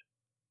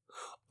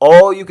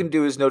 All you can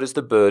do is notice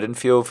the bird and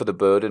feel for the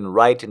bird and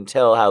write and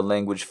tell how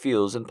language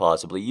feels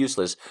impossibly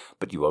useless,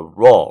 but you are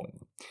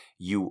wrong.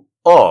 You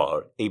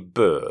are a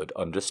bird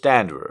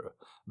understander,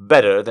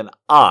 better than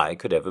I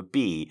could ever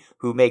be,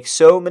 who make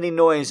so many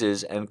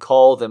noises and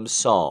call them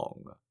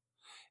song.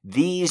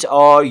 These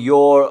are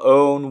your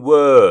own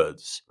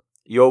words,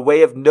 your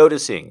way of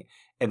noticing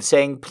and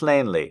saying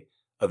plainly,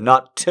 of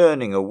not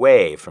turning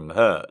away from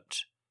hurt.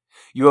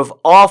 You have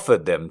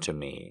offered them to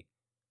me.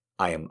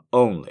 I am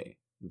only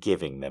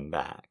giving them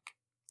back.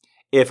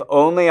 If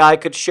only I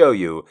could show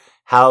you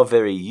how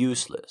very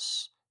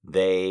useless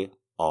they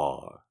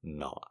are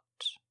not.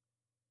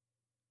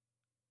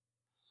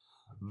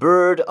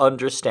 Bird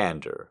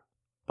Understander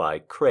by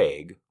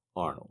Craig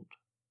Arnold.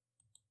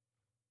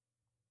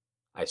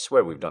 I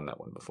swear we've done that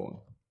one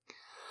before.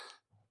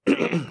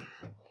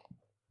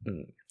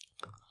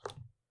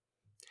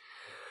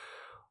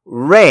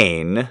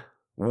 Rain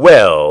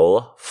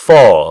will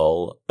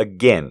fall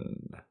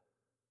again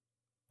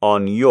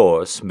on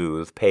your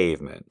smooth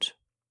pavement.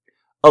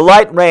 A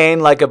light rain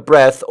like a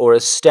breath or a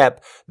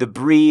step, the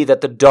breathe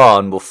at the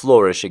dawn will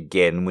flourish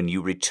again when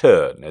you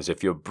return, as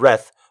if your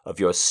breath of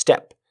your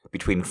step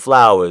between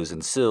flowers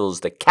and sills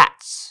the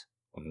cats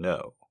will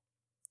know.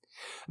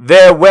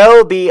 There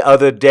will be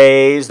other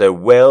days, there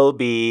will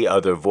be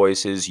other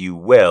voices, you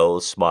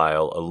will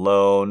smile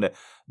alone.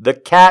 The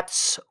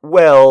cats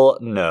will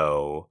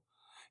know.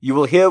 You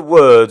will hear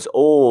words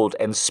old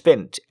and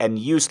spent and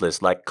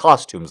useless like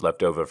costumes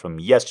left over from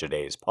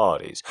yesterday's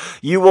parties.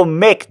 You will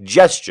make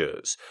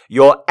gestures,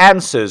 your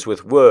answers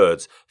with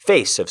words,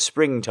 face of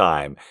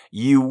springtime.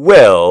 You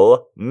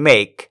will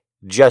make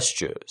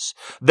gestures.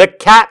 The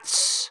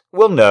cats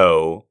will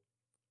know.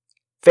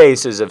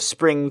 Faces of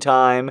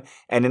springtime,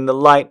 and in the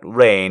light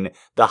rain,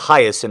 the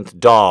hyacinth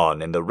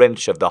dawn in the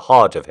wrench of the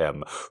heart of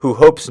him who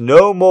hopes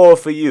no more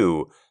for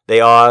you.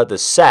 They are the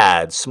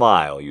sad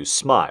smile you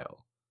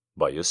smile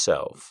by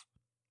yourself.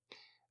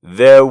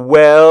 There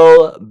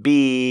will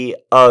be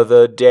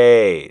other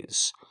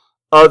days,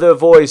 other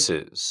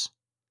voices,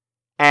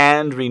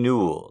 and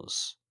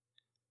renewals.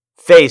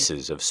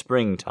 Faces of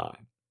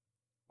springtime.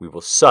 We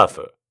will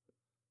suffer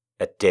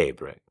at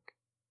daybreak.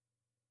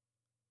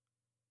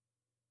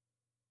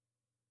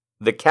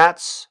 The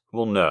cats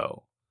will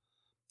know.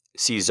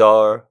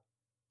 Cesar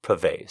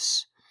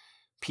Pavese.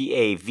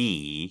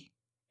 Pavese.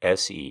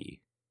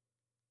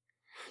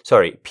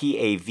 Sorry,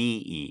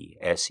 Pavese.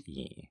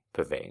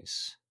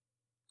 Pavese.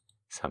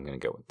 So I'm going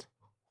to go with.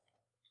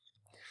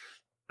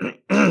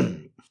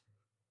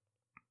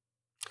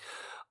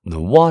 The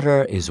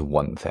water is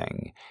one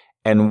thing,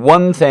 and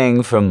one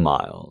thing for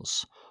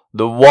miles.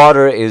 The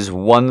water is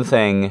one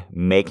thing,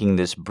 making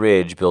this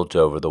bridge built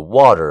over the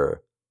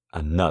water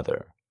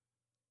another.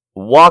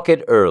 Walk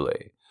it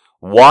early.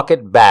 Walk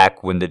it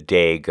back when the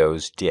day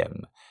goes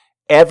dim.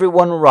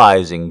 Everyone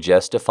rising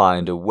just to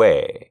find a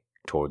way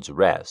towards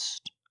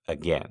rest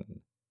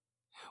again.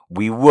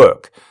 We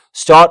work.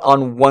 Start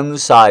on one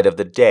side of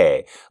the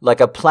day, like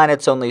a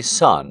planet's only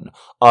sun,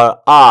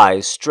 our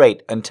eyes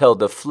straight until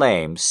the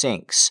flame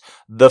sinks.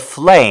 The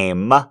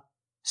flame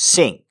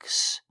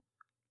sinks.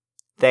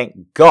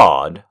 Thank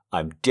God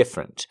I'm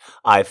different.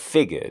 I've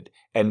figured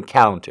and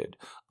counted.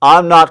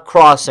 I'm not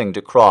crossing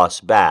to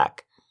cross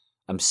back.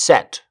 I'm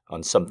set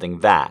on something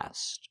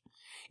vast.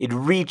 It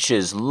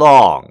reaches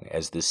long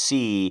as the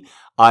sea.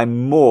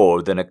 I'm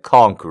more than a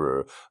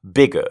conqueror,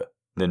 bigger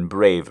than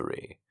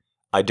bravery.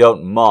 I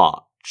don't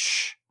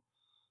march.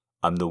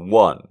 I'm the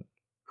one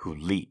who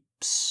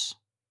leaps.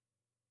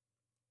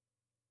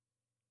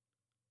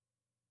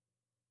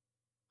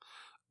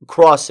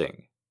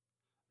 Crossing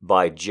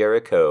by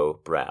Jericho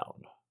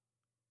Brown.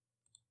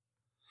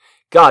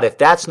 God, if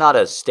that's not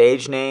a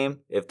stage name,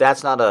 if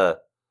that's not a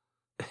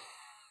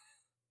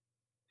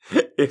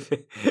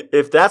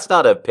if that's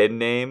not a pen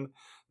name,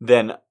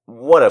 then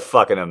what a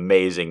fucking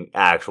amazing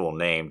actual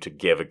name to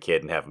give a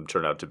kid and have him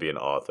turn out to be an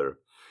author.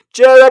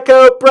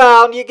 Jericho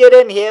Brown, you get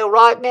in here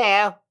right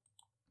now.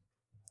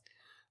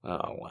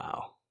 Oh,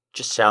 wow.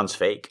 Just sounds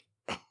fake.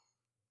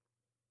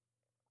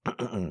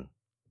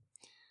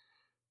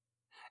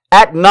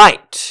 At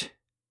night,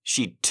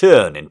 she'd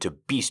turn into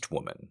Beast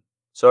Woman.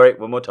 Sorry,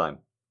 one more time.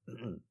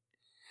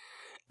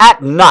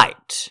 At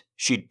night,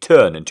 she'd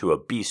turn into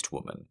a Beast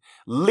Woman,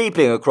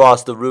 leaping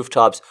across the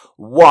rooftops,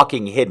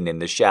 walking hidden in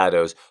the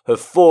shadows, her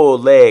 4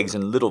 legs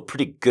and little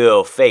pretty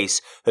girl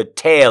face, her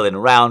tail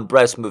and round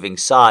breast moving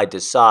side to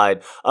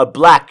side, a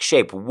black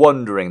shape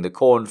wandering the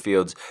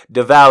cornfields,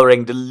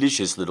 devouring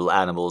delicious little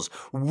animals,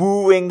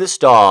 wooing the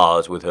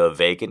stars with her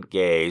vacant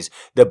gaze.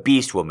 The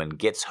Beast Woman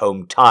gets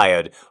home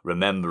tired,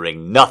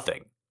 remembering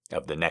nothing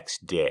of the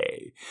next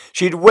day.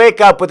 She'd wake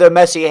up with her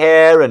messy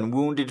hair and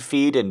wounded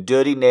feet and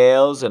dirty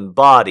nails and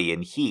body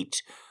in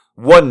heat.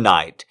 One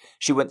night,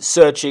 she went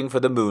searching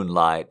for the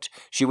moonlight.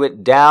 She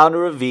went down a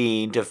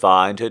ravine to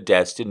find her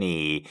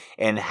destiny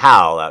and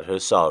howl out her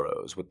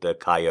sorrows with the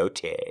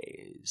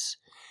coyotes.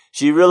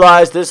 She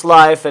realized this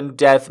life and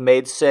death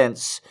made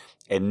sense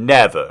and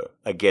never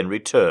again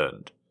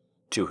returned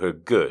to her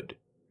good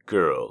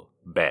girl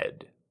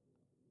bed.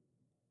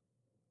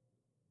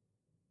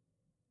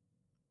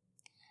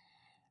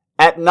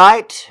 At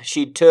night,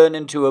 she'd turn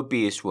into a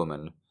Beast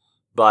Woman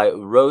by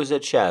Rosa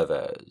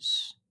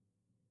Chavez.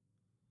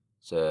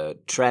 It's a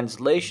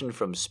translation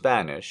from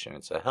Spanish, and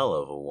it's a hell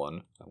of a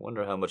one. I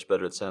wonder how much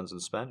better it sounds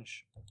in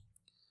Spanish.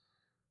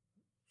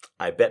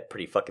 I bet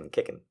pretty fucking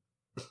kicking.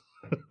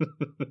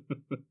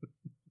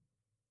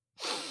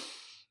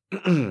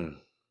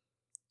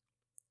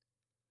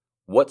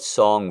 What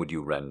song would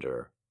you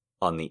render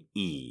on the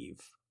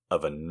eve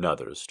of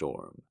another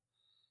storm?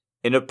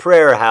 In a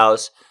prayer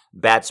house,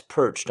 bats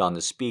perched on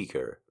the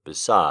speaker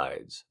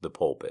besides the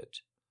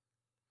pulpit.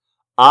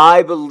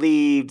 I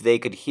believed they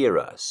could hear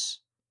us,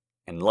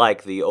 and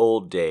like the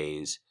old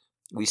days,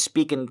 we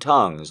speak in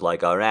tongues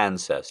like our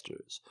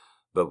ancestors,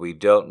 but we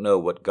don't know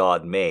what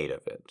God made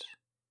of it.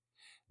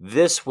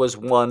 This was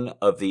one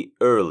of the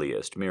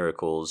earliest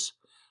miracles.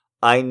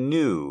 I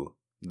knew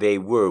they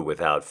were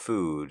without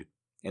food,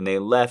 and they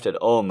left at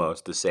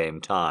almost the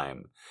same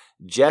time,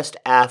 just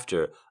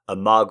after a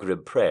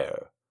Maghrib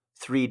prayer,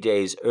 3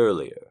 days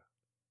earlier.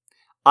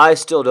 I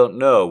still don't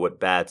know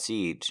what bats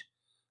eat.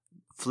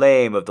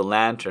 Flame of the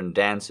lantern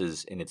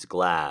dances in its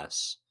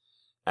glass.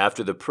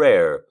 After the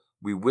prayer,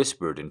 we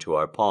whispered into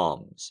our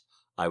palms.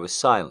 I was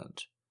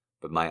silent,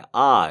 but my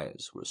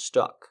eyes were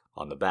stuck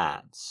on the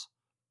bats.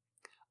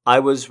 I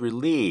was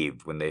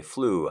relieved when they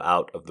flew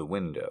out of the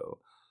window,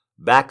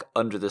 back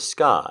under the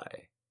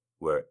sky,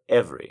 where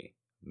every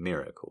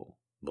miracle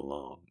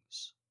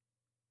belongs.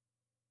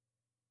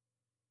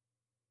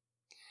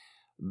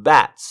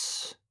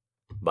 Bats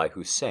by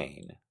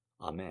Hussein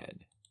Ahmed.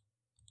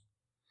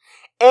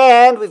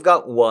 And we've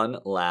got one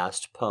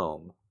last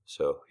poem.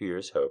 So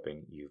here's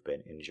hoping you've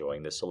been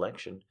enjoying the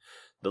selection.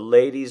 The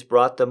ladies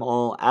brought them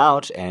all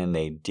out, and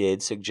they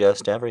did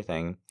suggest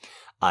everything.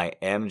 I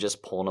am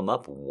just pulling them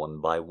up one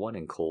by one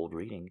in cold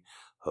reading.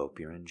 Hope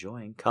you're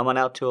enjoying. Come on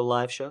out to a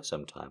live show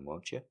sometime,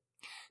 won't you?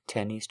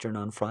 10 Eastern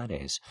on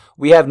Fridays.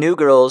 We have new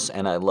girls,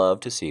 and I love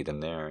to see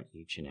them there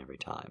each and every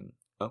time.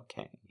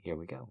 Okay, here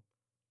we go.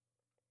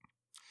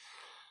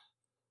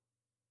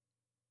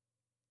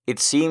 It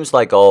seems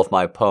like all of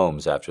my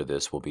poems after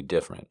this will be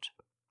different.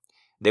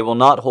 They will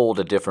not hold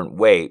a different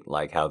weight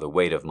like how the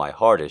weight of my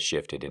heart is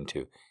shifted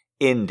into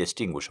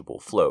indistinguishable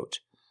float,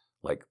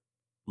 like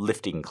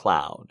lifting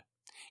cloud,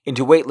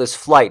 into weightless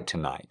flight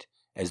tonight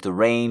as the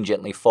rain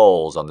gently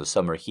falls on the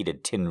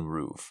summer-heated tin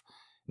roof,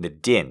 and the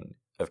din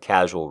of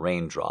casual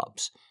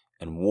raindrops,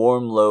 and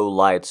warm low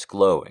lights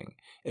glowing,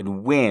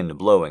 and wind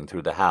blowing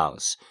through the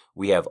house.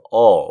 We have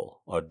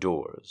all our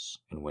doors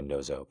and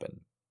windows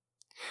open.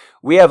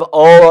 We have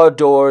all our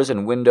doors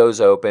and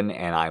windows open,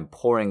 and I'm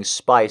pouring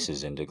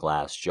spices into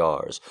glass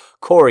jars.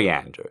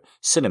 Coriander,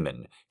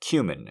 cinnamon,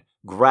 cumin,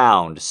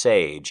 ground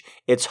sage.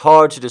 It's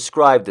hard to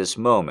describe this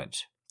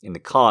moment in the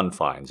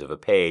confines of a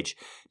page.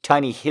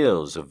 Tiny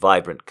hills of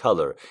vibrant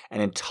color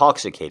and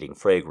intoxicating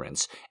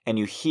fragrance, and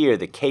you hear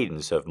the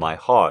cadence of my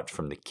heart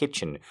from the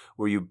kitchen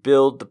where you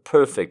build the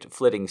perfect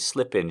flitting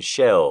slip-in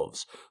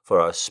shelves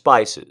for our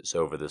spices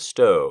over the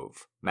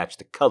stove. Match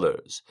the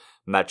colors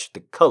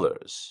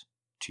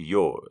to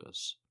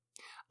yours.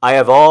 I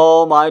have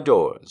all my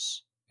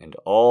doors and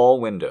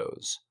all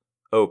windows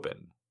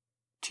open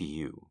to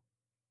you.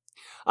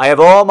 I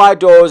have all my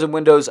doors and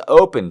windows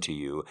open to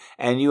you,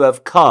 and you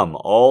have come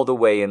all the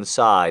way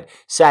inside,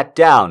 sat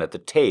down at the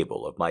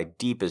table of my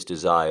deepest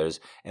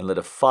desires, and lit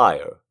a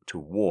fire to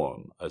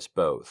warm us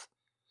both.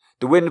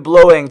 The wind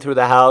blowing through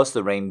the house,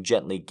 the rain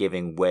gently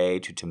giving way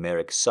to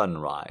turmeric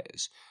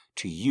sunrise.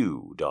 To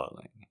you,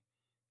 darling,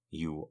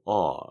 you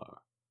are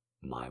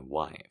my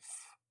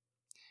wife.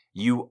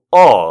 You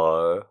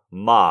are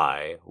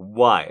my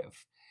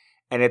wife.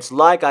 And it's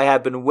like I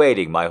have been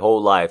waiting my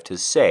whole life to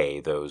say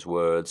those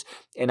words,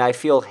 and I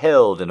feel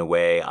held in a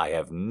way I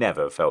have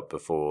never felt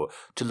before,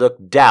 to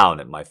look down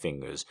at my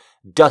fingers,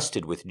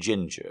 dusted with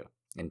ginger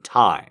and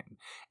thyme,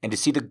 and to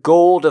see the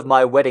gold of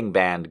my wedding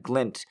band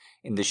glint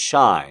in the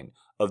shine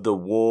of the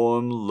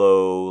warm,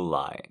 low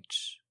light.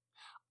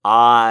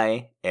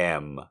 I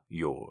am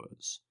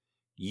yours.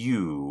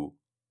 You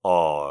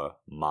are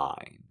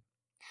mine.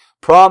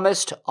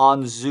 Promised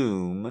on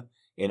Zoom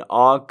in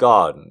our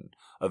garden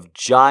of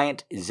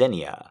giant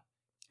zinnia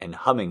and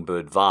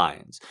hummingbird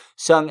vines,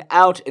 sung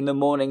out in the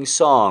morning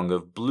song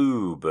of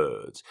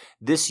bluebirds,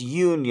 this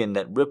union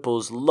that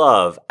ripples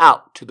love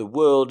out to the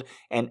world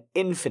and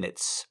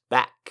infinites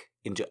back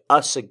into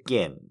us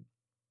again.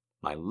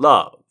 My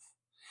love.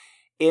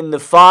 In the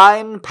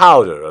fine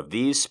powder of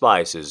these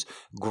spices,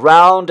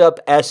 ground up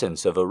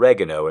essence of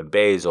oregano and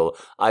basil,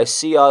 I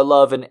see our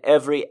love in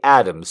every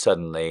atom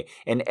suddenly,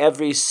 in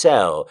every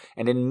cell,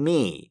 and in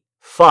me,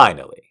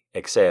 finally,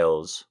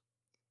 exhales.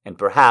 And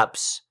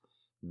perhaps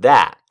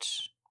that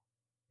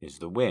is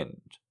the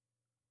wind.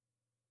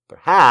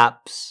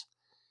 Perhaps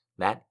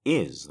that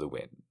is the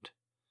wind.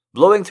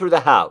 Blowing through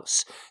the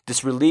house,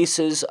 this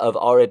releases of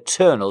our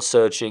eternal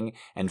searching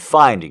and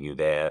finding you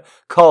there,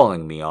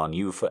 calling me on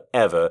you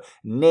forever,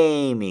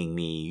 naming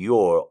me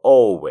your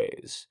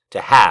always,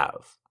 to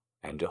have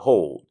and to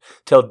hold,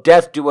 till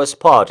death do us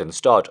part and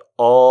start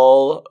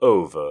all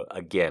over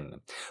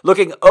again,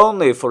 looking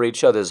only for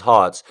each other's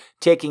hearts,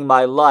 taking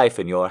my life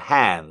in your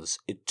hands,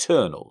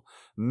 eternal,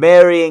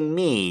 marrying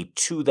me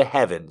to the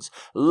heavens,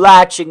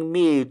 latching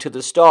me to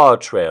the star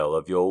trail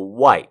of your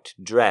white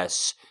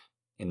dress,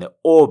 in the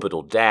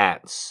orbital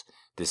dance,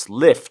 this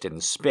lift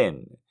and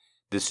spin,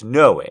 this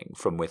knowing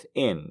from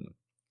within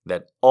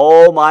that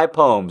all my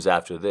poems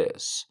after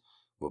this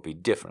will be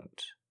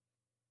different,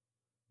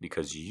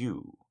 because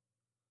you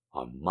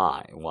are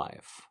my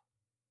wife.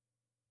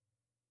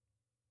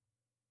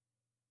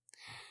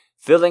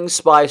 Filling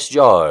Spice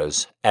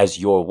Jars as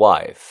Your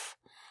Wife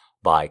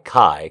by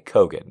Kai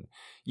Kogan.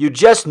 You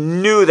just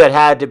knew that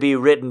had to be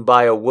written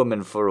by a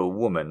woman for a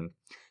woman.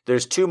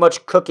 There's too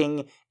much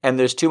cooking and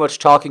there's too much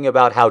talking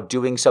about how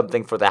doing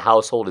something for the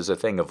household is a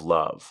thing of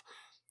love.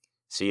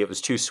 See, it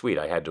was too sweet.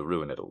 I had to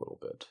ruin it a little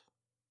bit.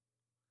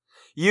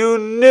 You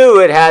knew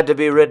it had to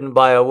be written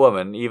by a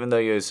woman, even though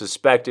you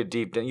suspected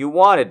deep down. You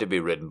wanted to be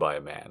written by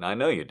a man. I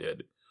know you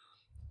did.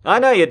 I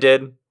know you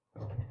did.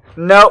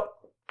 Nope.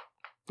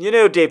 You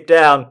knew deep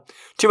down.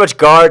 Too much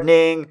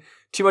gardening,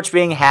 too much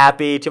being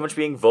happy, too much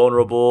being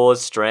vulnerable,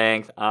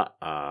 strength.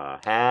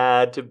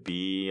 Had to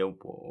be a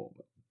woman.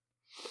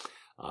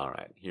 All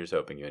right, here's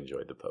hoping you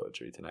enjoyed the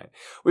poetry tonight.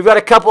 We've got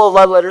a couple of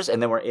love letters, and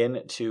then we're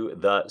into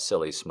the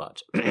silly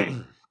smut.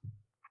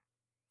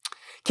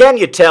 Can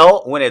you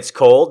tell when it's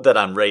cold that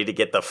I'm ready to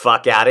get the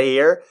fuck out of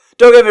here?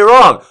 Don't get me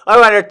wrong. I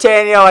want to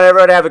entertain you and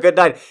everyone have a good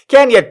night.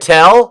 Can you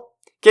tell?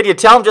 Can you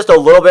tell I'm just a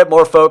little bit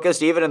more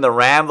focused, even in the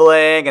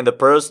rambling and the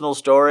personal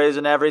stories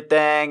and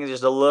everything?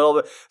 Just a little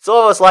bit. It's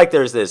almost like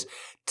there's this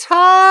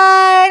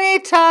tiny,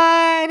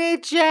 tiny,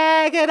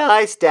 jagged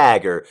ice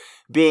dagger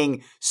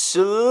being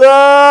slowly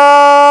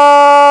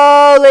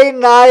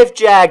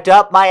knife-jagged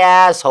up my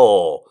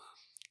asshole.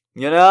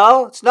 You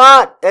know, it's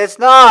not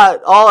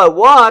all at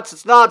once.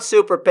 It's not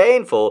super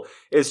painful.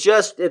 It's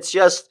just,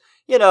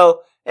 you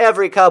know,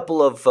 every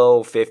couple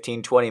of,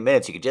 15, 20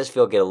 minutes, you can just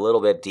get a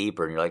little bit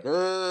deeper and you're like,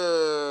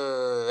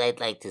 I'd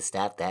like to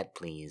stop that,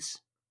 please.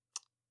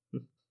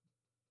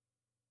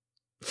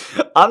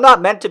 I'm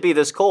not meant to be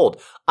this cold.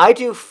 I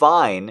do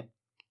fine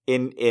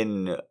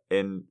in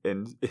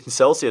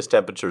Celsius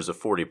temperatures of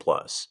 40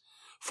 plus.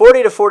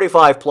 40 to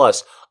 45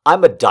 plus,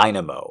 I'm a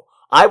dynamo.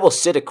 I will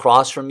sit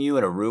across from you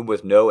in a room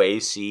with no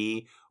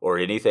AC or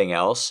anything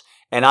else,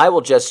 and I will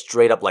just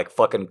straight up like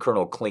fucking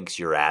Colonel Clinks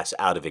your ass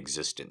out of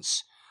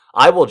existence.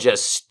 I will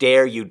just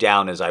stare you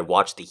down as I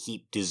watch the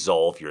heat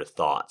dissolve your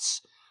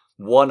thoughts.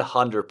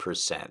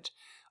 100%.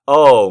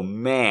 Oh,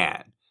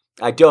 man.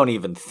 I don't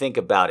even think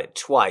about it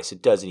twice.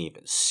 It doesn't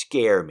even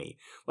scare me.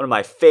 One of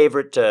my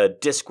favorite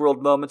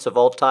Discworld moments of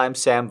all time,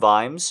 Sam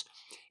Vimes.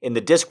 In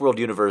the Discworld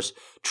universe,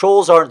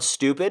 trolls aren't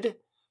stupid.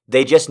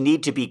 They just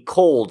need to be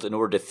cold in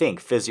order to think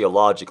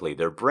physiologically.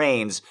 Their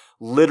brains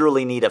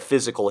literally need a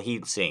physical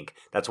heat sink.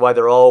 That's why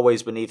they're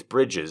always beneath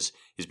bridges,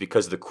 is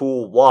because the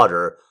cool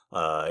water,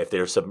 if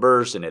they're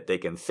submerged in it, they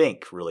can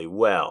think really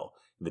well.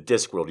 In the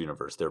Discworld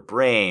universe, their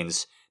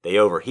brains, they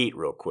overheat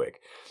real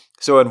quick.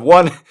 So in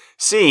one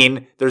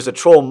scene, there's a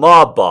troll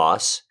mob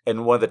boss,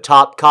 and one of the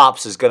top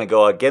cops is going to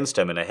go against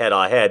him in a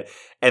head-on-head,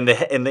 and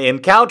the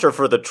encounter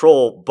for the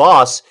troll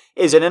boss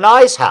is in an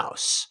ice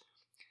house.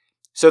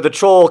 So the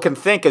troll can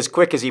think as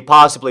quick as he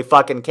possibly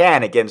fucking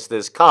can against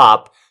this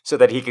cop so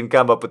that he can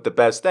come up with the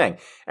best thing.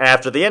 And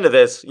after the end of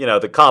this, you know,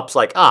 the cop's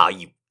like,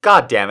 you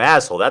goddamn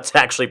asshole, that's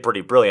actually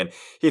pretty brilliant.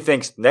 He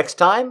thinks, next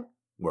time,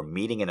 we're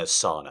meeting in a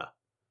sauna.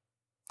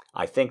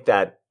 I think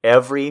that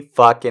every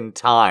fucking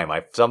time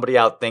somebody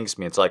outthinks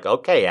me, it's like,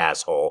 okay,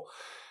 asshole.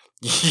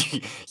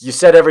 You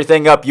set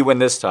everything up, you win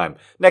this time.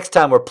 Next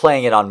time we're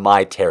playing it on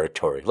my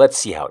territory. Let's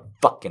see how it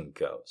fucking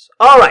goes.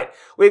 All right,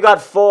 we've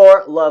got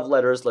 4 love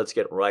letters. Let's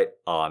get right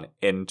on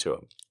into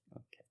them.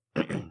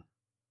 Okay.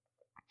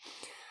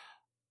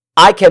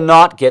 I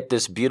cannot get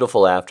this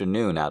beautiful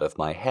afternoon out of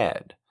my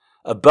head.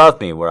 Above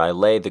me where I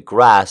lay, the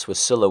grass was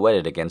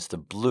silhouetted against the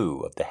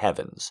blue of the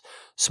heavens.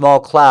 Small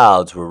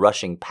clouds were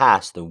rushing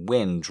past, the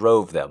wind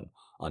drove them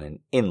on an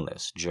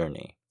endless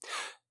journey.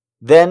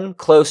 Then,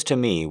 close to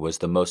me, was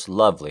the most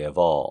lovely of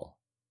all.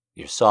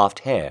 Your soft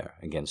hair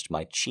against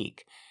my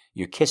cheek,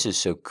 your kisses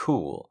so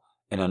cool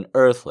and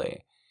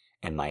unearthly,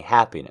 and my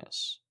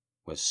happiness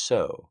was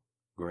so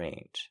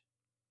great.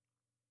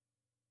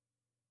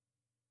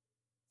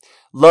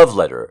 Love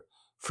letter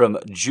from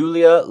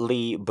Julia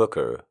Lee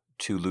Booker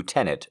to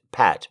Lieutenant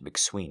Pat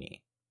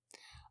McSweeney.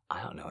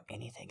 I don't know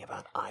anything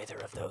about either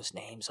of those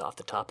names off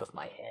the top of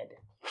my head.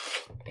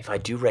 If I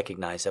do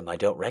recognize them, I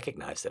don't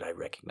recognize that I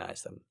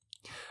recognize them.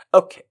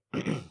 Okay.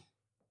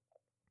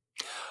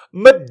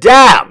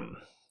 Madame,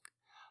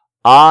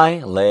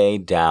 I lay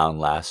down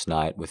last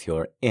night with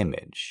your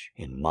image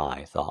in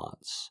my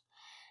thoughts,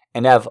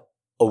 and have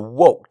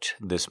awoked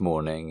this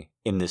morning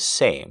in the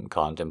same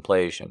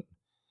contemplation.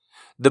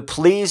 The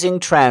pleasing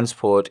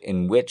transport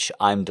in which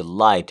I'm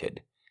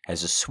delighted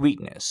has a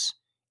sweetness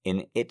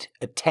in it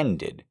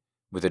attended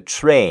with a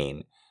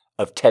train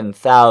of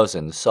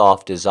 10,000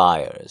 soft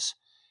desires,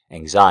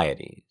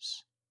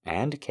 anxieties,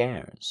 and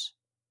cares.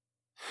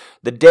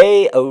 The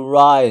day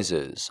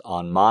arises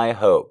on my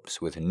hopes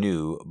with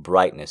new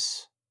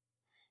brightness.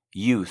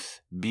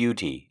 Youth,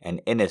 beauty,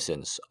 and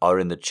innocence are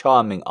in the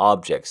charming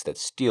objects that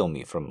steal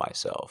me from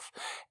myself,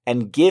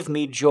 and give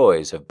me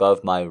joys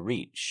above my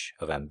reach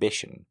of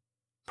ambition,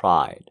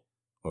 pride,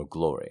 or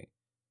glory.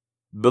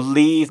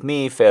 Believe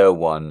me, fair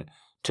one,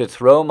 to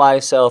throw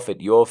myself at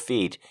your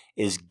feet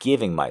is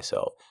giving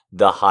myself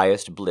the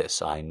highest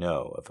bliss I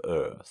know of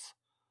earth.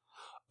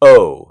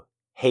 Oh,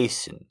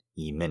 hasten,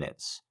 ye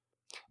minutes.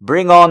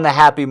 Bring on the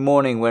happy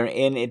morning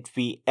wherein it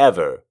be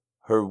ever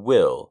her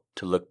will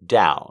to look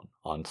down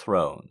on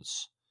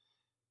thrones.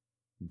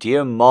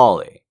 Dear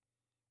Molly,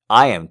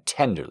 I am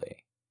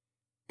tenderly,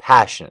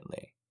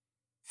 passionately,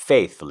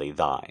 faithfully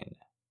thine.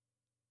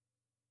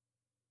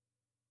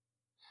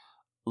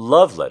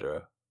 Love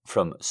letter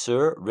from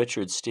Sir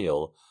Richard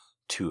Steele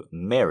to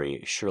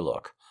Mary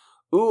Sherlock.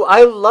 Ooh,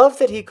 I love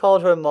that he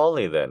called her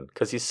Molly then,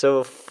 because he's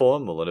so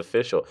formal and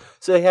official.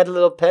 So he had a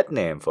little pet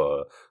name for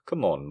her.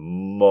 Come on,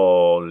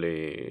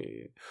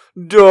 Molly.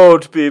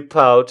 Don't be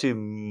pouty,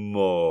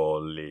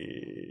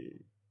 Molly.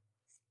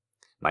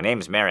 My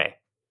name's Mary.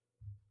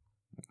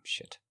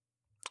 Shit.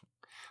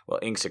 Well,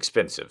 ink's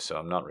expensive, so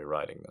I'm not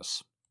rewriting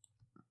this.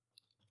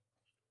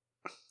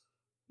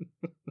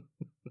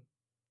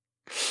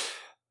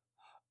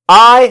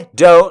 I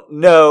don't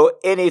know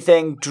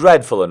anything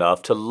dreadful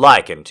enough to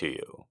liken to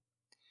you.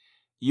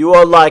 You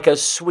are like a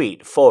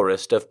sweet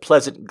forest of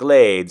pleasant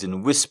glades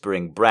and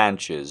whispering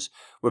branches,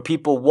 where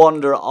people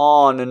wander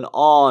on in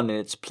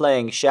its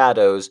playing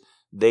shadows,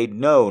 they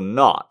know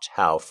not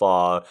how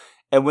far,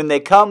 and when they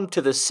come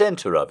to the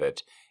center of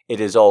it, it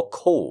is all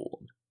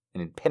cold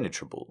and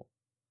impenetrable.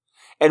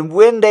 And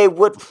when they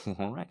would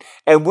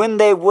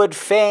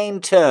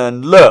fain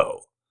turn,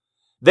 lo,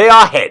 they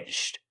are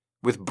hedged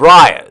with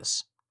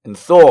briars and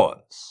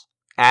thorns,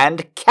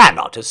 and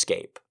cannot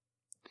escape.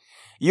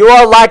 You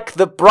are like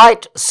the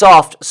bright,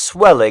 soft,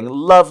 swelling,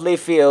 lovely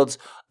fields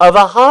of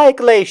a high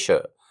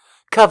glacier,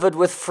 covered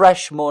with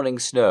fresh morning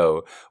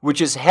snow, which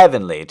is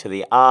heavenly to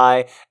the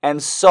eye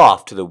and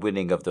soft to the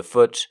winning of the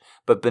foot,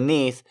 but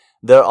beneath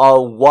there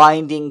are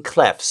winding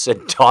clefts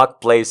and dark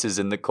places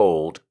in the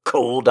cold,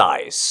 cold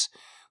ice,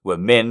 where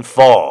men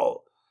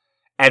fall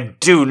and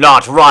do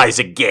not rise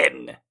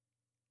again.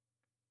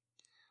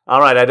 All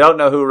right, I don't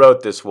know who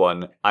wrote this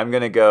one. I'm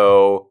going to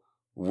go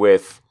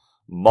with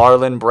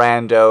Marlon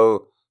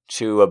Brando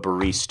to a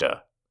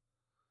barista.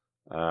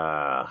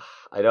 I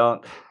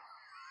don't...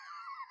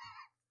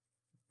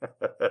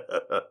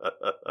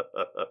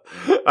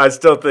 I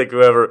still think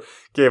whoever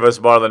gave us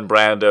Marlon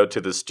Brando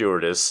to the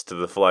stewardess, to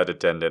the flight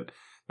attendant,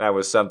 that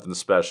was something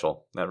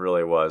special. That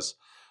really was.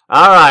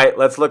 All right,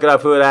 let's look it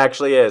up who it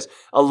actually is.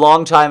 A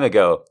long time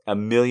ago, a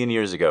million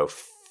years ago,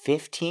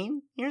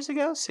 15 years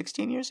ago,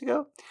 16 years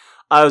ago,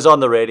 I was on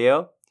the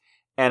radio,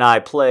 and I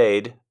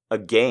played a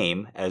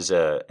game as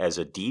a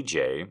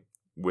DJ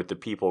with the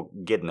people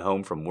getting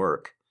home from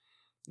work.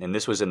 And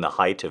this was in the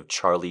height of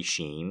Charlie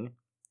Sheen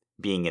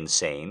being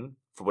insane.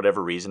 For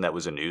whatever reason, that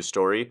was a news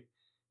story.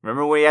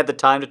 Remember when we had the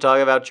time to talk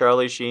about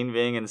Charlie Sheen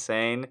being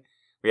insane?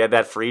 We had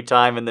that free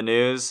time in the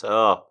news.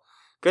 Oh,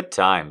 good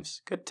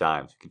times. Good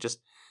times.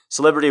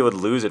 Celebrity would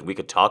lose it. We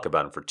could talk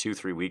about him for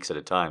 2-3 weeks at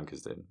a time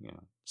because then,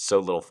 so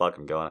little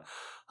fucking going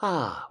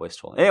on.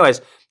 Wasteful.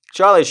 Anyways,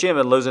 Charlie Sheen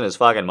had been losing his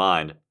fucking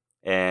mind.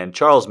 And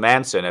Charles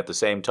Manson at the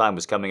same time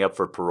was coming up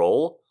for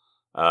parole.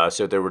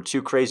 So there were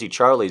 2 crazy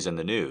Charlies in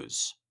the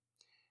news.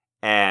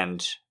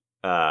 and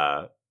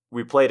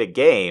we played a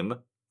game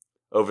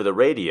over the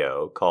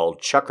radio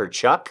called Chuck or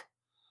Chuck,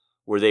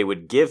 where they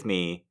would give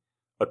me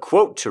a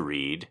quote to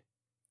read,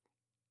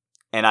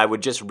 and I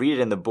would just read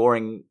it in the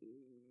boring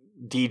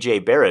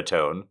DJ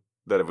baritone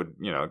that I would,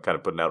 kind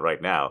of putting out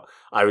right now.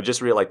 I would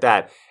just read it like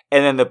that,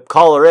 and then the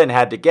caller in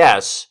had to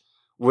guess,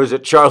 was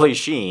it Charlie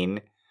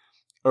Sheen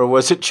or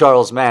was it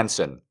Charles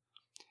Manson?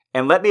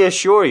 And let me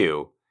assure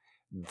you,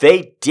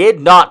 they did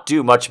not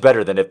do much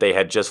better than if they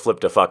had just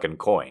flipped a fucking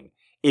coin.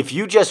 If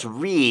you just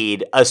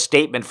read a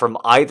statement from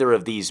either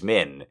of these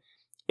men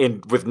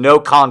with no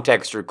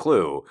context or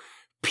clue,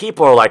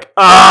 people are like,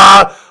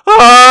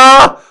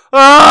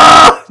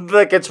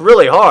 like, it's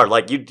really hard.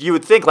 Like, you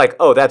would think, like,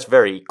 oh, that's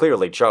very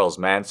clearly Charles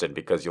Manson,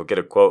 because you'll get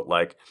a quote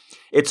like,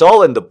 it's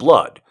all in the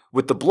blood.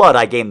 With the blood,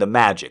 I gain the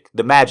magic.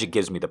 The magic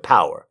gives me the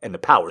power, and the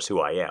power's who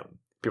I am.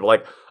 People are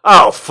like,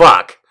 oh,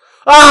 fuck.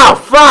 Oh,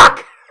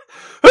 fuck!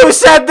 Who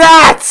said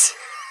that?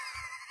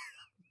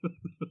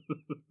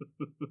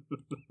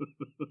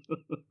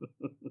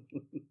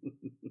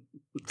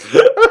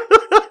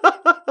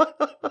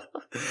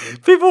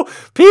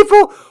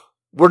 People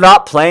were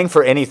not playing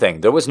for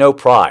anything. There was no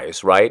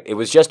prize, right? It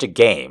was just a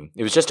game.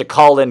 It was just a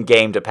call-in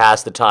game to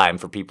pass the time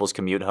for people's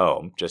commute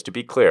home. Just to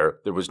be clear,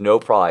 there was no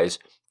prize,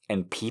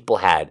 and people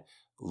had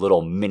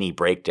little mini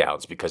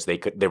breakdowns because they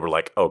were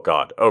like, oh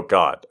God, oh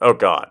God, oh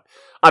God.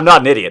 I'm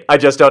not an idiot. I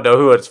just don't know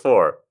who it's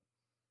for.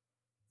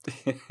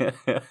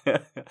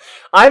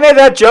 I made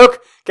that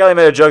joke. Kelly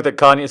made a joke that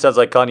Kanye sounds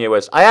like Kanye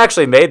West. I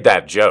actually made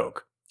that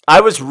joke.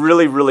 I was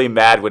really, really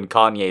mad when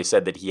Kanye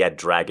said that he had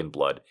dragon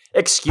blood.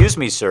 Excuse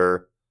me,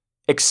 sir.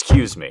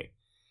 Excuse me.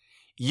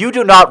 You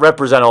do not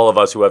represent all of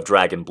us who have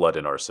dragon blood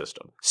in our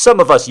system. Some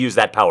of us use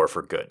that power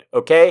for good,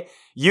 okay?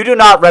 You do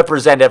not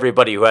represent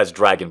everybody who has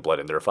dragon blood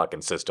in their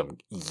fucking system.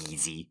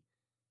 Easy.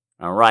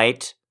 All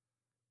right?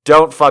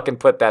 Don't fucking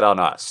put that on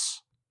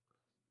us.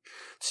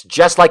 It's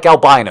just like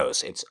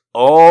albinos. It's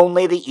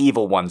only the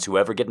evil ones who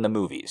ever get in the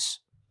movies.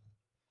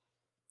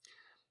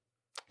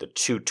 The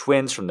two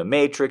twins from the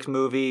Matrix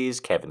movies,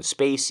 Kevin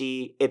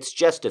Spacey. It's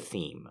just a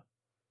theme.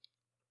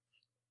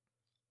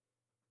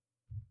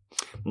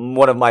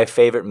 One of my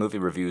favorite movie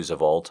reviews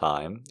of all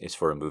time is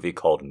for a movie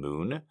called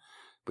Moon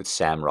with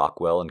Sam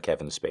Rockwell and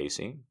Kevin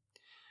Spacey.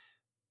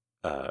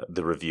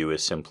 The review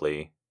is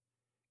simply,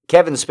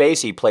 Kevin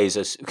Spacey plays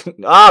a...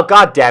 Oh,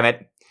 God damn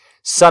it.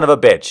 Son of a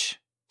bitch.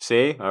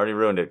 See? I already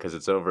ruined it because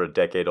it's over a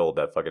decade old,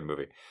 that fucking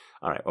movie.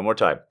 All right, one more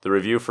time. The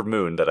review for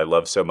Moon that I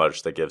love so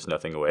much that gives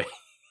nothing away.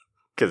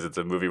 Because it's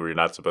a movie where you're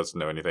not supposed to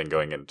know anything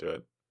going into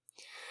it.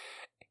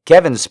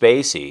 Kevin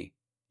Spacey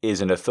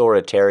is an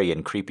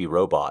authoritarian, creepy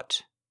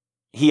robot.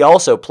 He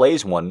also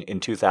plays one in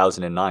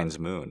 2009's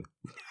Moon.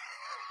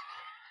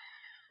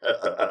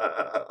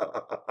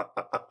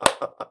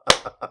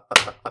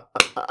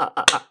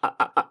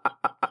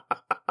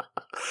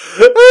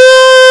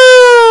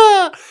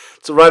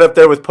 It's right up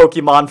there with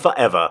Pokemon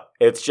Forever.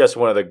 It's just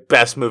one of the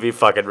best movie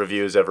fucking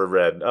reviews ever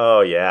read.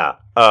 Oh, yeah.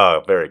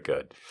 Oh, very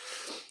good.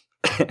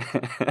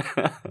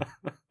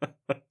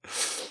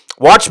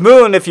 Watch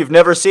Moon if you've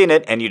never seen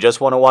it and you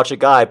just want to watch a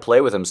guy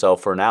play with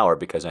himself for an hour,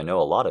 because I know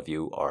a lot of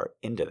you are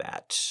into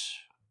that.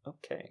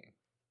 Okay.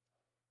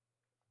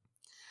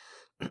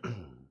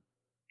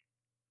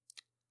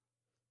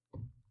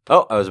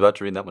 Oh, I was about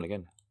to read that one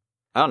again.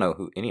 I don't know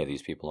who any of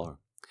these people are.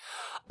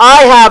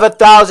 I have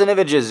 1,000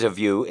 images of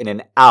you in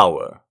an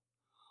hour,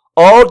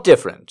 all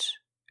different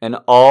and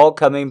all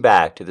coming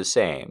back to the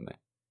same.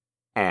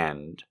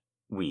 And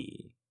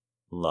we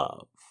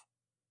love.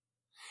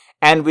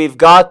 And we've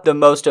got the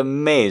most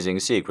amazing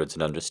secrets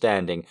and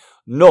understanding.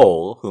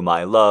 Noel, whom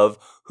I love,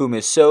 whom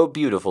is so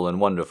beautiful and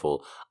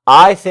wonderful,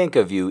 I think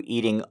of you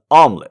eating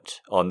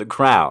omelet on the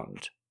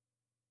ground.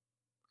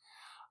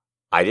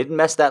 I didn't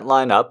mess that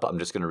line up. I'm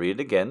just going to read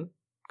it again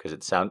because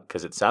it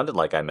sounded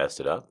like I messed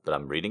it up, but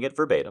I'm reading it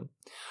verbatim.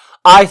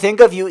 I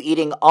think of you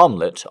eating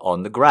omelet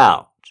on the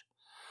ground.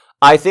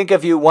 I think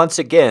of you once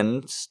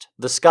against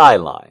the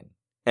skyline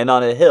and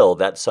on a hill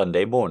that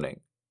Sunday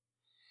morning.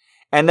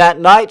 And that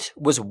night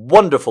was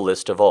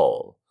wonderfulest of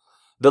all.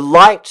 The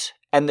light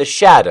and the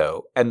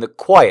shadow and the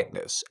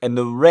quietness and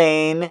the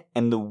rain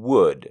and the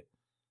wood.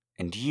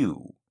 And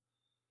you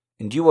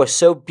are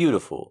so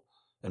beautiful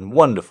and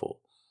wonderful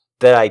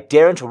that I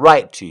daren't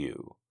write to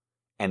you,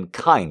 and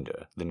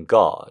kinder than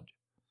God.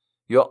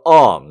 Your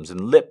arms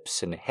and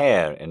lips and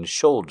hair and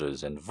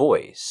shoulders and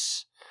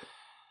voice.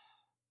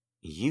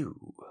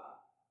 You.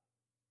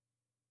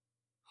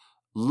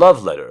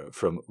 Love letter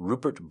from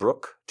Rupert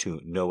Brooke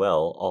to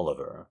Noel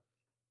Oliver.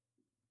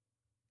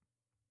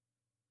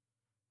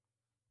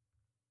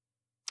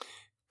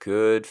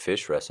 Good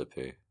fish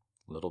recipe.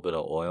 A little bit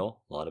of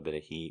oil, a lot of bit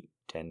of heat,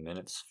 10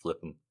 minutes, flip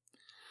them.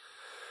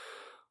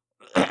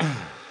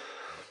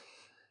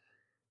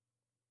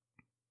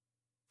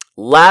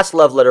 Last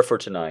love letter for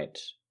tonight,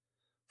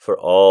 for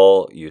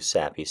all you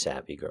sappy,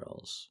 sappy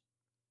girls.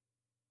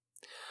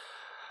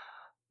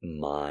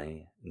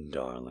 My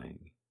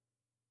darling,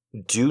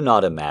 Do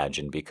not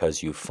imagine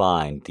because you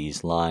find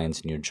these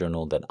lines in your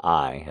journal that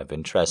I have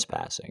been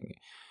trespassing.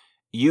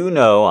 You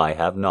know I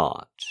have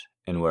not,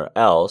 and where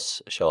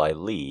else shall I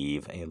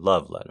leave a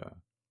love letter?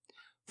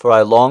 For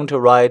I long to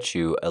write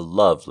you a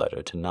love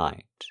letter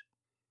tonight.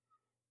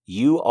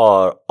 You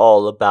are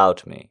all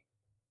about me.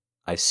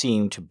 I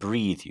seem to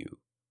breathe you,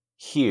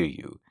 hear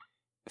you,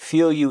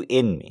 feel you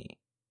in me,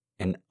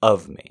 and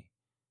of me.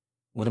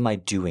 What am I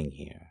doing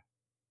here?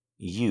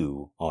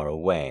 You are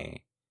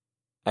away.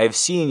 I have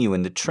seen you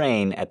in the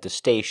train at the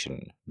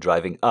station,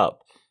 driving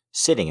up,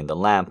 sitting in the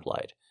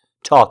lamplight,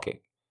 talking,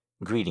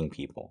 greeting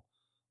people,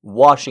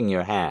 washing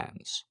your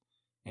hands,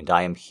 and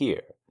I am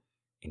here,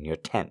 in your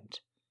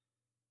tent,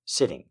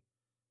 sitting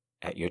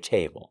at your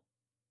table.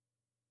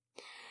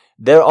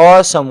 There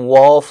are some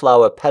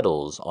wallflower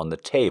petals on the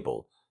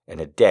table, and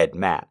a dead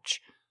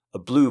match, a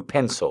blue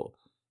pencil,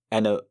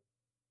 and a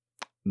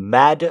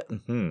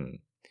Magdeburgisch,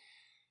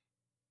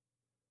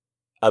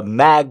 a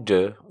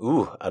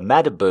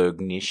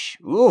Magdeburgisch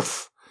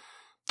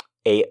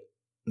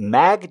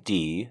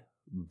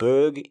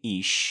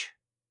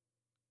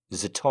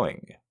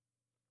Zeitung.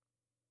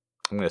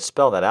 I'm going to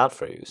spell that out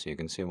for you so you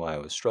can see why I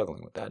was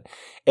struggling with that.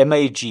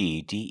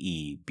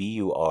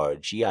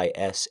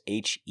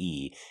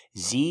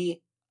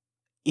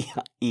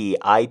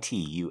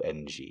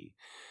 Magdeburgischeitung.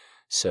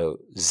 So,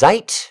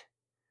 Zeit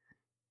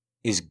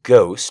is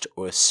ghost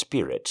or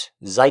spirit.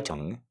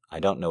 Zeitung, I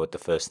don't know what the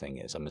first thing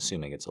is. I'm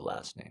assuming it's a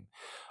last name.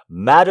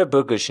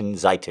 Magdeburgischen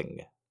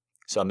Zeitung.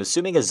 So I'm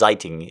assuming a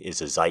Zeitung is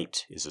a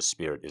Zeit, is a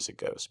spirit, is a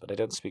ghost, but I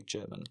don't speak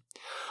German.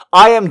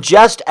 I am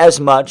just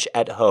as much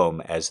at home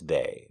as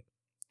they.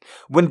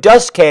 When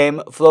dusk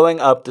came, flowing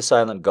up the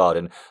silent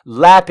garden,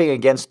 lapping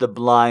against the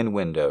blind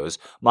windows,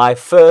 my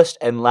first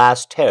and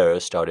last terror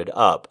started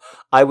up.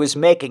 I was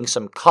making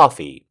some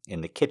coffee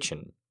in the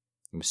kitchen.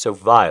 It was so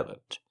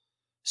violent,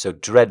 so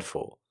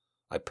dreadful.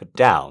 I put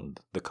down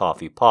the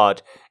coffee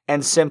pot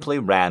and simply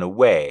ran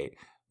away.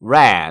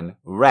 Ran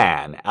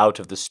out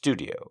of the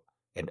studio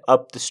and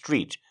up the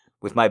street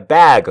with my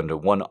bag under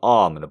one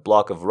arm and a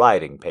block of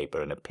writing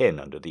paper and a pin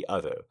under the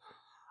other.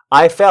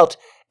 I felt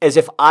as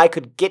if I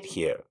could get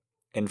here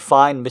and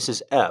find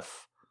Mrs.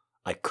 F.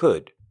 I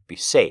could be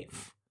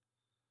safe.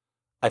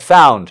 I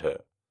found her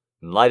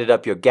and lighted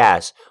up your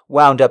gas,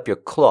 wound up your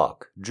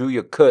clock, drew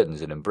your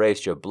curtains, and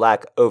embraced your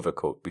black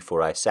overcoat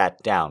before I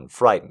sat down,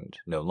 frightened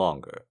no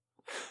longer.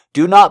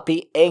 Do not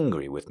be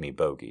angry with me,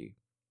 Bogey.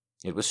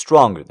 It was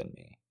stronger than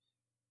me.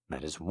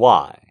 That is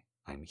why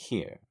I'm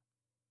here.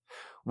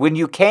 When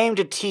you came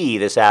to tea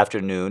this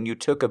afternoon, you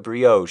took a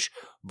brioche,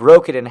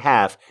 broke it in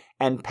half,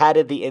 and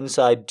patted the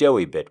inside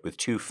doughy bit with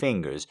 2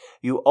 fingers.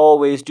 You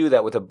always do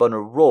that with a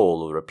butter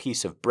roll or a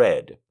piece of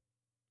bread.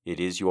 It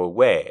is your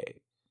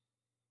way.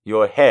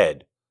 Your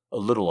head a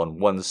little on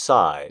one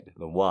side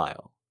the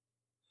while.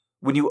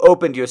 When you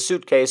opened your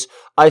suitcase,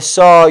 I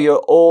saw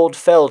your old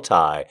fell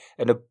tie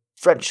and a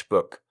French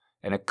book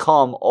and a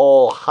comb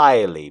all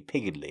highly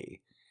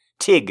piggedly.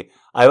 Tig,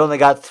 I've only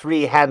got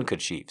 3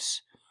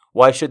 handkerchiefs.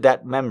 Why should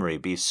that memory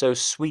be so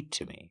sweet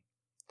to me?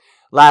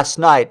 Last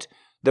night,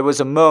 there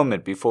was a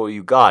moment before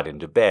you got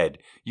into bed.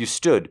 You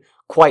stood,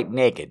 quite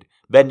naked,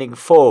 bending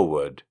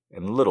forward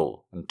and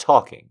little and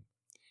talking.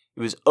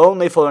 It was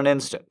only for an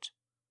instant.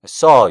 I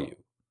saw you.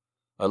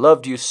 I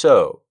loved you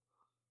so.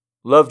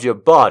 Loved your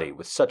body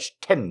with such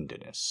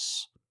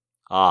tenderness.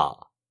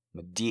 Ah,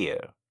 my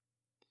dear.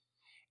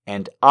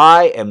 And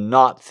I am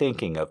not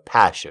thinking of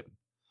passion.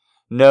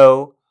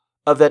 No,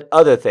 of that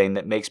other thing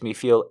that makes me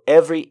feel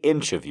every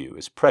inch of you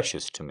is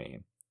precious to me.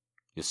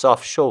 Your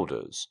soft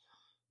shoulders,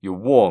 your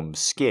warm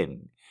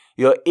skin,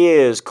 your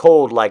ears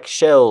cold like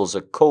shells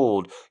are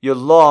cold, your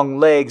long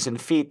legs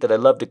and feet that I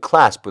love to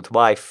clasp with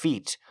my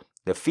feet,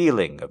 the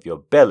feeling of your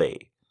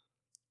belly,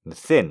 the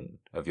thin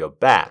of your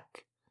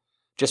back,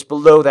 just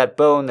below that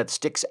bone that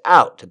sticks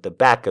out at the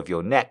back of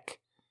your neck,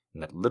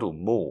 and that little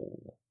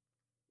mole.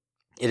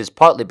 It is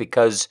partly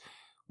because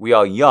we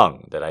are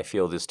young that I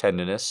feel this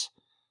tenderness.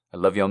 I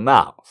love your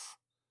mouth.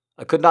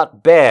 I could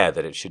not bear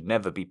that it should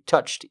never be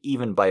touched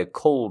even by a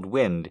cold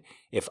wind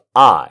if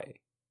I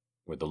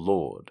were the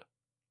Lord.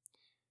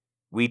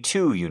 We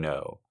too, you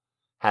know,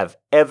 have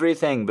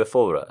everything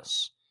before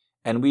us,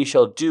 and we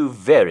shall do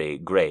very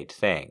great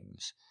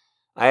things.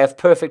 I have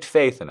perfect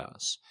faith in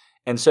us,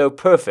 and so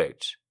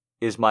perfect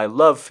is my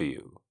love for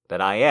you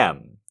that I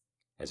am,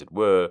 as it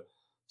were,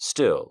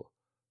 still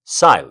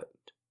silent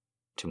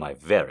to my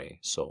very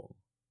soul.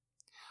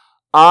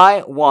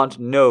 I want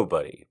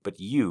nobody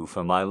but you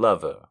for my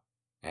lover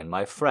and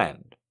my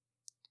friend,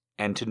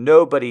 and to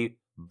nobody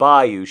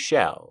by you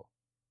shall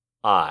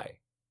I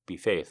be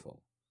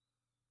faithful.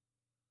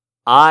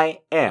 I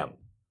am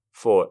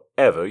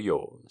forever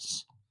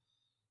yours.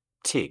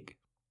 Tig.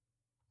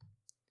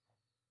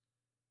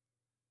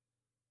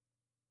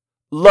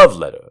 Love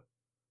Letter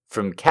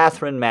from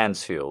Catherine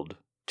Mansfield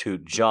to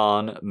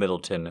John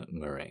Middleton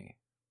Murray.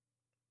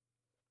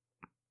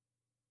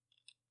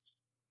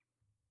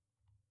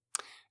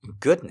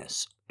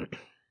 Goodness.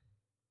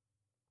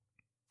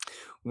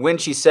 When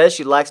she says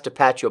she likes to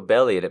pat your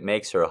belly and it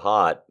makes her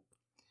hot,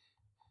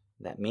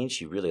 that means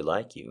she really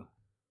like you.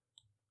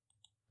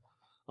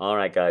 All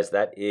right, guys,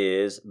 that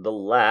is the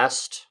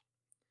last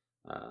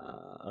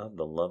of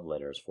the love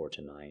letters for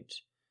tonight.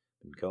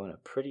 Been going a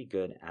pretty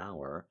good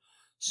hour,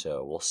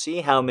 so we'll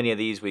see how many of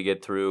these we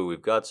get through.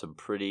 We've got some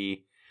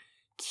pretty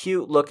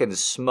cute-looking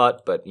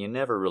smut, but you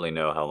never really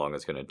know how long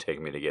it's going to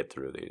take me to get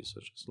through these.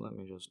 So let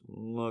me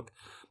look.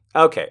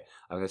 Okay,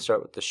 I'm going to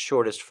start with the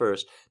shortest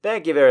first.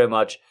 Thank you very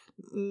much.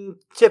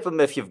 Tip them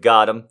if you've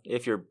got them.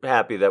 If you're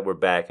happy that we're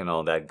back and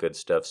all that good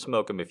stuff,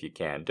 smoke them if you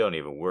can. Don't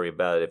even worry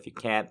about it if you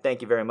can't.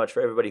 Thank you very much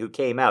for everybody who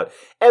came out.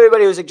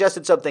 Everybody who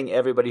suggested something.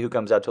 Everybody who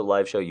comes out to a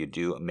live show. You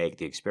do make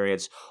the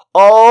experience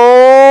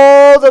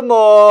all the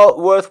more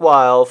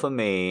worthwhile for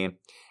me.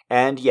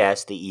 And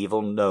yes, the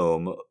evil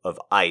gnome of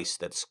ice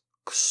that's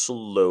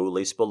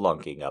slowly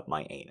spelunking up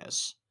my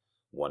anus.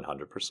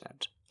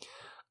 100%.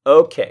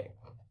 Okay.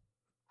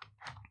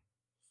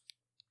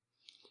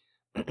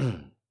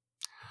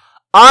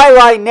 I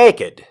lie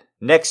naked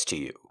next to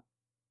you.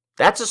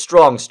 That's a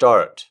strong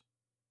start.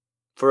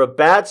 For a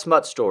bad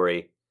smut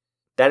story,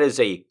 that is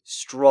a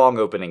strong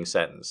opening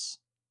sentence.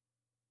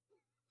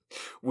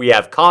 We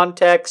have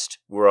context.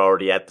 We're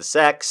already at the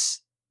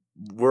sex.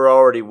 We're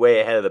already way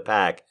ahead of the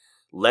pack.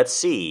 Let's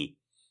see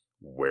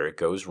where it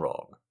goes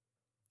wrong.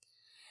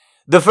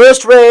 The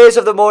first rays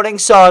of the morning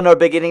sun are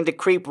beginning to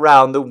creep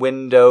round the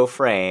window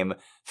frame,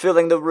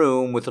 filling the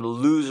room with an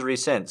illusory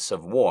sense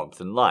of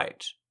warmth and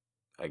light.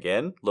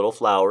 Again, little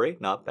flowery,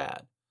 not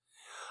bad.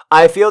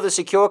 I feel the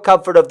secure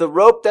comfort of the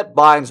rope that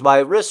binds my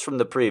wrists from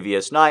the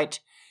previous night,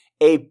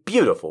 a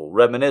beautiful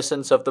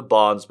reminiscence of the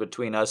bonds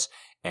between us,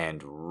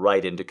 and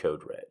right into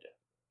code red.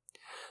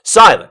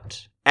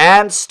 Silent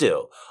and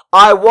still,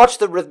 I watch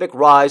the rhythmic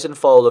rise and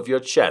fall of your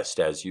chest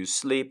as you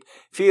sleep,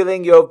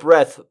 feeling your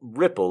breath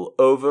ripple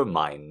over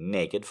my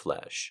naked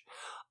flesh.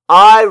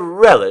 I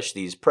relish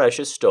these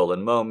precious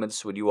stolen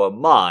moments when you are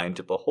mine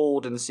to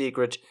behold in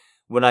secret,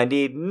 when I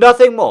need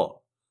nothing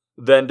more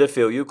than to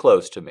feel you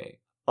close to me.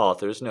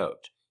 Author's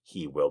note,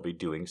 he will be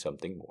doing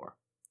something more.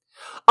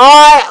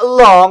 I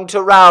long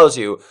to rouse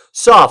you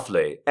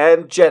softly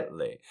and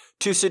gently,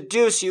 to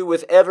seduce you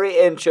with every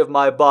inch of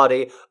my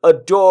body,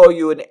 adore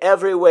you in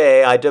every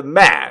way I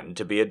demand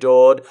to be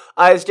adored.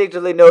 I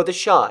instinctively know the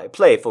shy,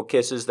 playful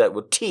kisses that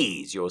will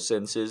tease your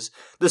senses,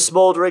 the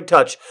smoldering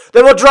touch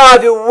that will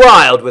drive you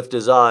wild with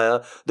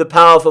desire, the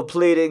powerful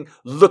pleading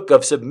look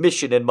of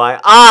submission in my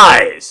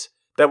eyes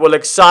that will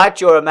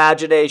excite your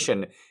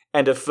imagination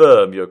and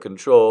affirm your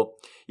control.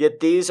 Yet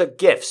these are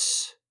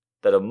gifts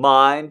that are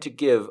mine to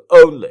give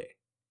only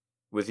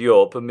with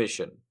your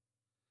permission.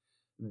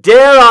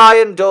 Dare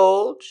I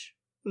indulge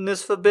in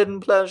this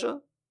forbidden pleasure?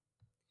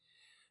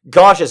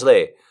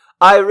 Cautiously,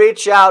 I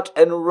reach out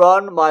and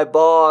run my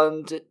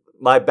bound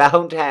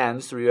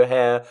hands through your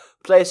hair,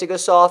 placing a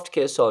soft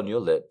kiss on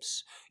your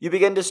lips. You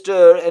begin to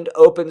stir and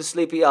open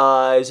sleepy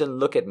eyes and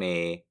look at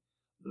me.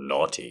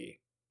 Naughty.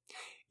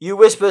 You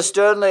whisper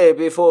sternly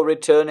before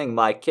returning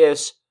my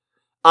kiss.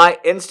 I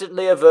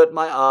instantly avert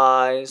my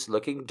eyes,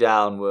 looking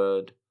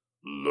downward.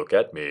 Look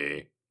at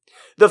me.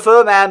 The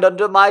firm hand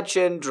under my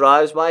chin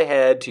drives my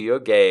head to your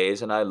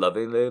gaze, and I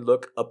lovingly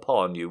look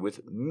upon you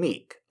with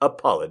meek,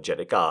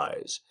 apologetic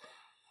eyes.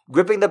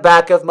 Gripping the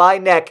back of my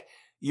neck,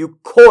 you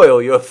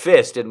coil your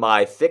fist in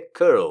my thick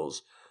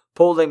curls,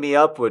 pulling me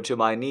upward to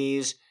my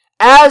knees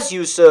as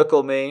you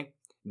circle me,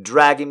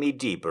 dragging me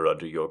deeper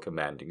under your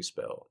commanding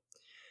spell.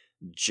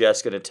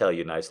 Just gonna tell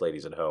you, nice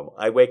ladies at home,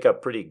 I wake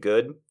up pretty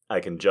good. I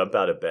can jump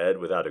out of bed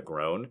without a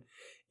groan.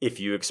 If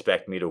you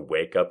expect me to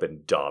wake up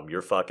and dom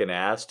your fucking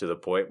ass to the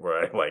point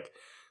where I,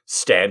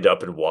 stand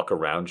up and walk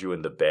around you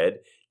in the bed,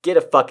 get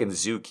a fucking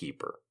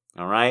zookeeper,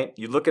 all right?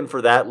 You looking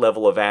for that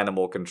level of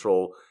animal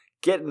control,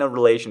 get in a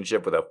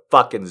relationship with a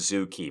fucking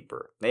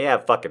zookeeper. They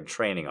have fucking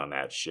training on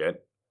that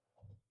shit.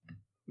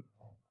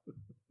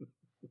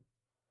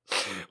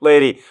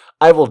 Lady,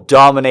 I will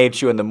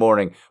dominate you in the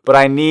morning, but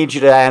I need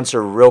you to answer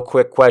a real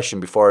quick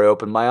question before I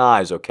open my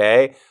eyes,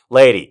 okay?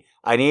 Lady,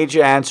 I need you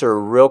to answer a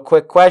real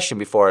quick question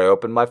before I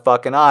open my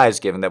fucking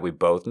eyes, given that we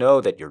both know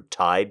that you're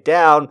tied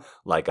down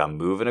like I'm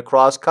moving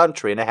across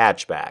country in a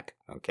hatchback,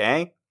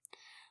 okay?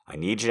 I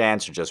need you to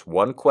answer just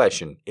one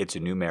question. It's a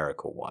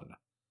numerical one.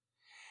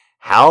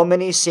 How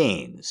many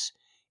scenes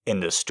in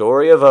the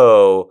story of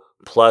O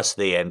plus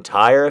the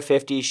entire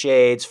 50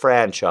 Shades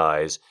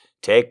franchise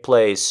take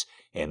place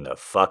in the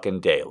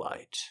fucking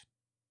daylight?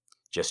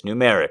 Just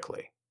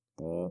numerically.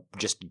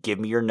 Just give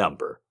me your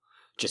number.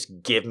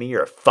 Just give me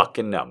your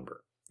fucking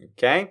number.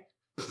 Okay?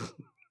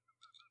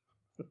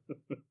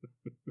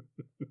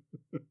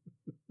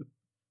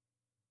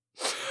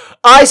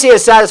 I see a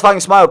satisfying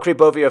smile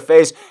creep over your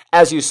face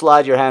as you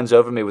slide your hands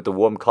over me with the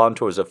warm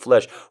contours of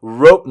flesh,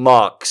 rope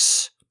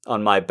marks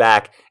on my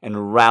back,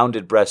 and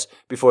rounded breasts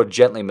before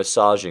gently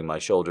massaging my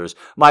shoulders.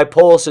 My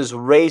pulse is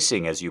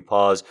racing as you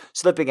pause,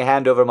 slipping a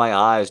hand over my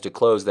eyes to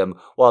close them,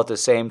 while at the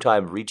same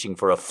time reaching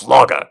for a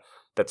flogger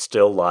that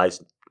still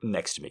lies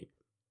next to me.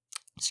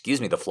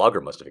 Excuse me, the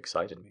flogger must have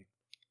excited me.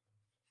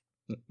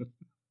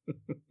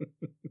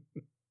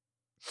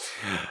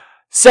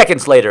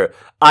 Seconds later,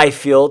 I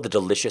feel the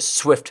delicious,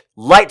 swift,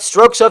 light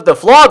strokes of the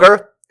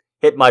flogger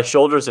hit my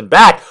shoulders and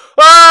back.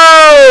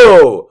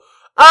 Oh!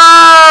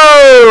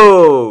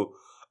 Oh!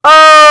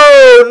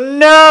 Oh,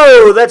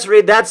 no! Let's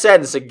read that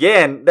sentence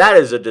again. That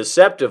is a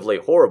deceptively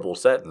horrible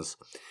sentence.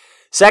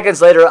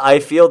 Seconds later, I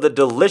feel the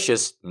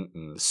delicious,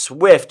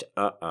 swift,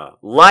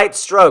 light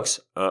strokes,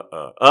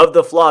 of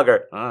the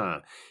flogger,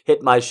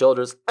 hit my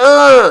shoulders,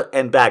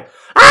 and back.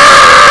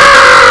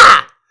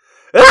 Ah!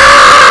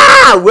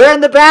 Ah! Where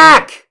in the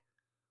back?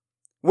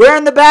 Where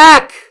in the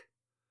back?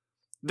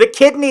 The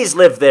kidneys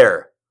live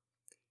there.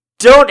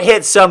 Don't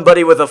hit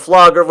somebody with a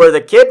flogger where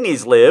the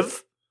kidneys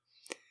live.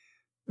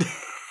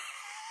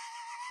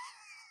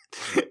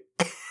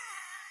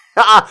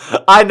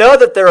 I know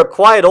that they're a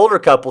quiet older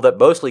couple that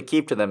mostly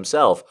keep to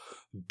themselves.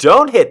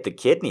 Don't hit the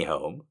kidney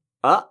home.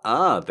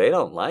 They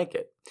don't like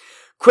it.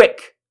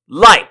 Quick,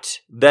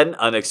 light, then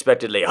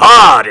unexpectedly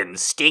hard and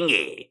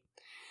stingy.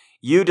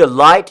 You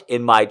delight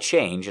in my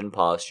change in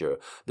posture,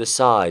 the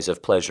sighs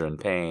of pleasure and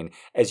pain,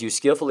 as you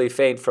skillfully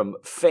switch from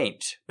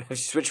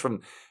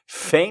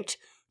faint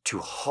to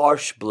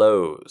harsh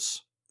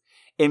blows.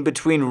 In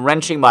between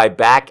wrenching my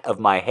back of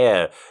my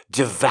hair,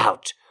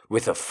 devout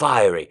with the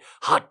fiery,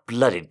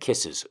 hot-blooded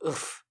kisses.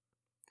 Oof.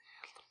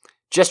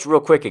 Just real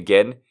quick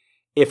again,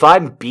 if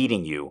I'm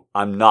beating you,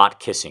 I'm not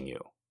kissing you.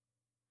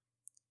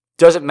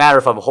 Doesn't matter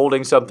if I'm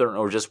holding something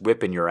or just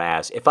whipping your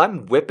ass. If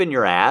I'm whipping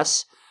your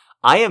ass,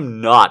 I am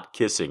not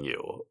kissing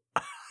you.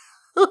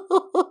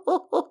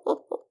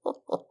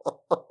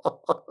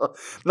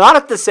 Not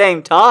at the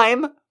same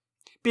time.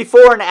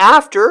 Before and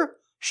after,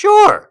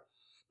 sure.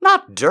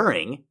 Not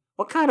during.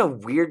 What kind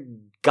of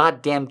weird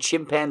goddamn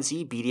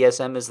chimpanzee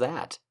BDSM is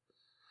that?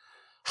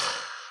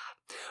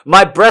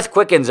 My breath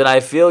quickens and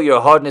I feel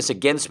your hardness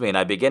against me and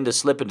I begin to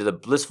slip into the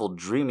blissful,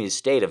 dreamy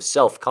state of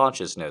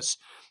self-consciousness.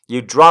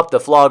 You drop the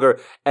flogger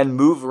and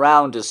move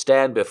round to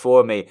stand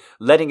before me,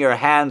 letting your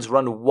hands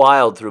run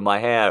wild through my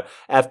hair.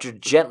 After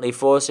gently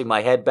forcing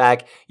my head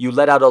back, you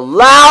let out a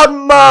loud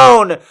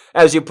moan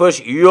as you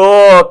push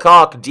your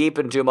cock deep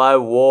into my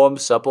warm,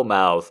 supple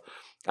mouth.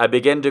 I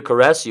begin to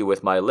caress you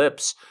with my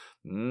lips.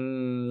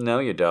 No,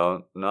 you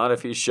don't. Not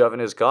if he's shoving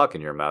his cock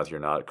in your mouth.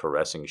 You're not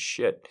caressing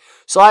shit.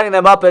 Sliding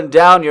them up and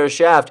down your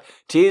shaft,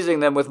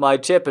 teasing them with my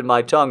tip and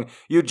my tongue,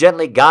 you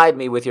gently guide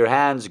me with your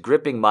hands,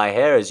 gripping my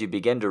hair as you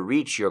begin to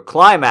reach your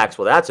climax.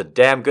 Well, that's a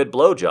damn good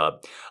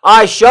blowjob.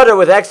 I shudder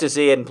with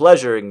ecstasy in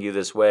pleasuring you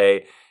this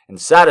way and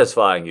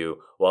satisfying you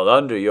while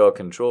under your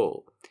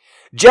control.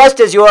 Just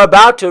as you are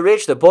about to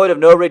reach the point of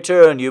no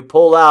return, you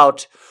pull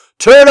out.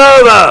 Turn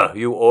over,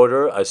 you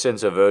order, a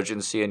sense of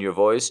urgency in your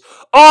voice.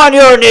 On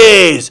your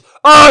knees!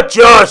 At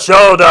your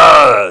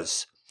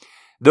shoulders!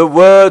 The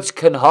words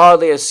can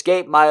hardly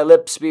escape my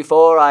lips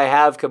before I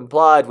have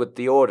complied with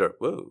the order.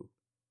 Woo.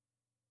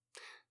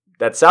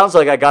 That sounds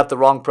like I got the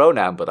wrong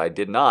pronoun, but I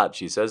did not.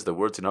 She says the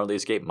words can hardly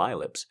escape my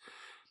lips.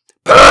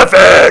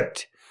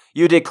 Perfect!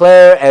 You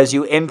declare as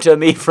you enter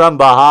me from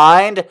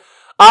behind.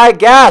 I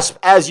gasp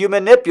as you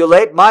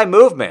manipulate my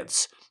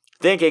movements,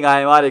 thinking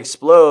I might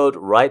explode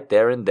right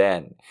there and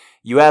then.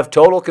 You have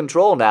total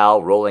control now,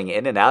 rolling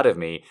in and out of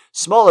me,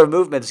 smaller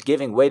movements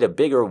giving way to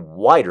bigger,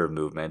 wider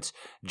movements.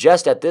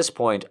 Just at this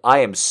point, I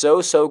am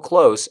so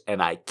close,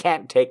 and I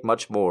can't take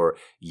much more.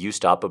 You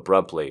stop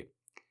abruptly.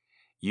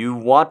 You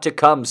want to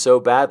come so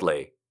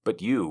badly,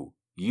 but you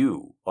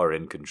are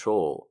in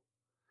control.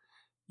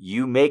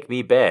 You make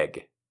me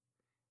beg.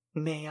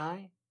 May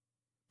I?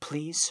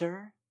 Please,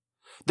 sir?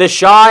 The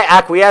shy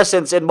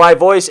acquiescence in my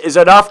voice is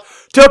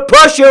enough to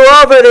push you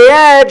over the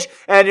edge,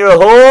 and your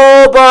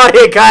whole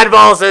body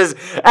convulses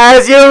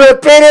as you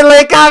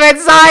repeatedly come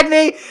inside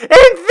me in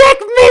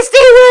thick, misty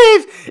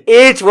waves,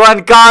 each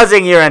one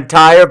causing your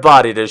entire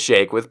body to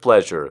shake with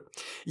pleasure.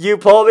 You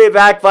pull me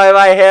back by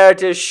my hair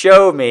to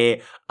show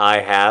me I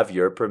have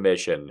your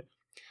permission.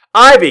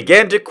 I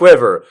begin to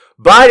quiver,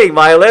 biting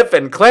my lip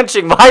and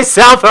clenching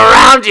myself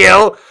around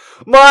you.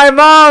 My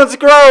moans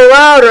grow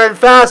louder and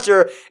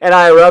faster, and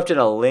I erupt in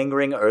a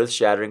lingering,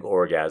 earth-shattering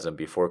orgasm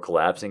before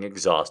collapsing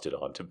exhausted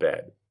onto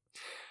bed.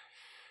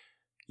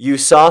 You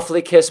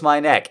softly kiss my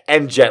neck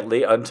and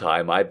gently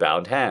untie my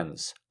bound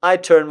hands. I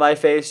turn my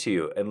face to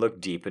you and look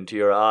deep into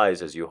your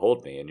eyes as you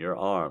hold me in your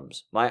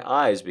arms. My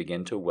eyes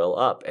begin to well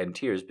up, and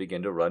tears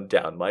begin to run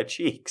down my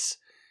cheeks.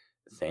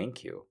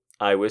 Thank you,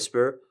 I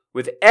whisper,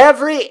 with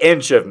every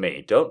inch of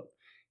me.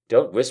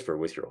 Don't whisper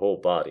with your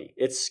whole body.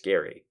 It's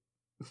scary.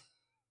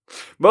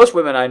 Most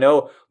women I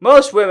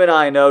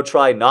know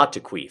try not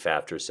to queef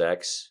after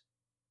sex.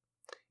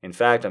 In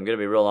fact, I'm going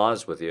to be real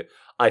honest with you.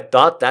 I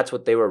thought that's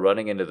what they were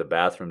running into the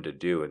bathroom to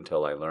do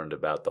until I learned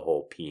about the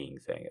whole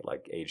peeing thing at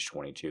like age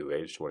 22,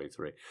 age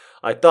 23.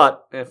 I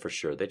thought, for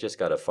sure, they just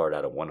got to fart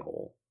out of one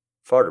hole.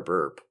 Fart or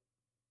burp.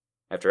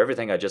 After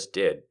everything I just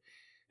did,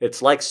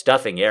 it's like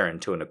stuffing air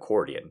into an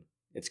accordion.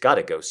 It's got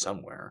to go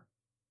somewhere.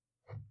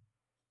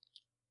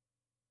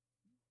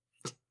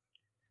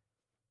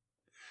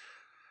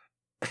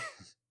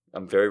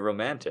 I'm very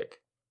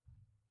romantic.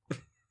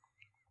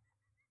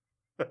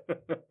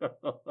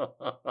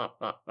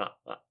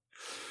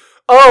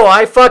 Oh,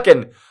 I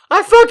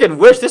fucking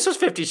wish this was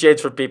 50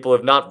 Shades for people who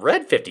have not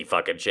read 50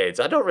 fucking Shades.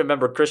 I don't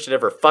remember Christian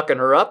ever fucking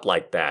her up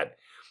like that.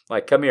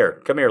 Like, come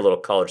here, little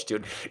college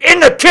student.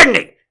 In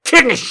the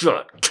kidney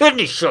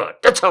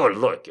shot. That's how I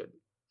like it.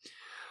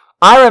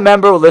 I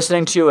remember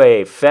listening to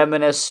a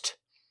feminist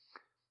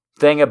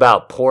thing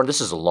about porn. This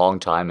is a long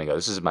time ago.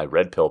 This is my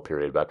red pill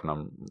period, back when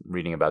I'm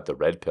reading about the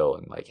red pill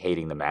and like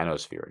hating the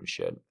manosphere and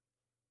shit.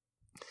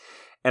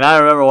 And I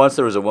remember once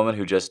there was a woman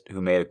who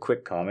made a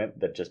quick comment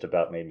that just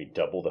about made me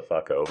double the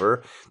fuck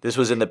over. This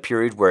was in the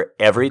period where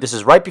this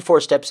is right before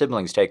step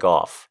siblings take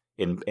off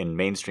in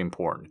mainstream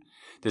porn.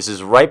 This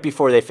is right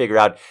before they figure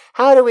out,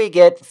 how do we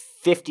get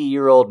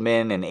 50-year-old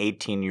men and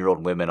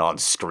 18-year-old women on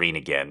screen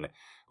again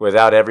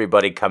without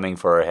everybody coming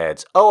for our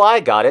heads? Oh, I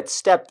got it.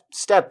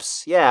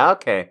 Steps. Yeah,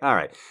 okay. All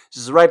right.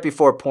 This is right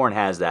before porn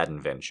has that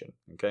invention.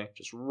 Okay?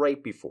 Just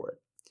right before it.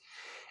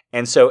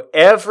 And so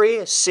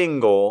every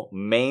single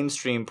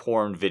mainstream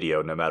porn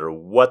video, no matter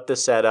what the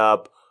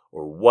setup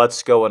or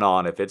what's going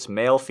on, if it's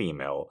male,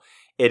 female,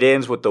 it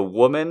ends with the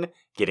woman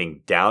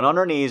getting down on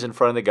her knees in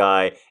front of the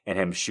guy and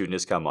him shooting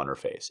his cum on her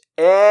face.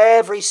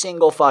 Every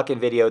single fucking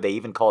video, they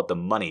even call it the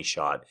money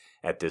shot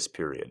at this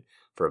period.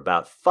 For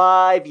about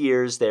 5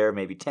 years there,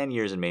 maybe 10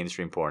 years in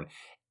mainstream porn,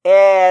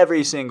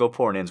 every single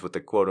porn ends with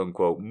the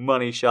quote-unquote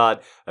money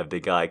shot of the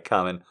guy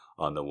coming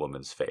on the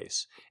woman's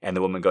face. And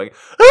the woman going,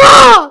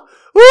 ah!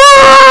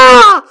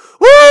 Ah!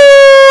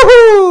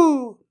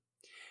 Woo!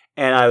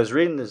 And I was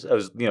reading this, I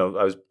was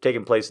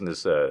taking place in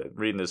this,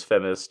 reading this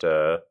feminist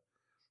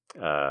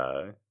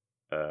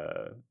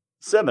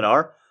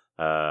seminar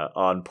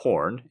on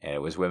porn, and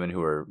it was women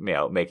who were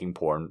making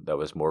porn that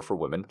was more for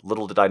women.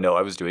 Little did I know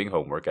I was doing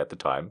homework at the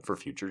time for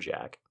future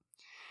Jack.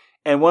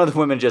 And one of the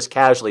women just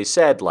casually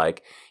said,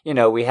 like,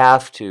 we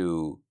have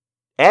to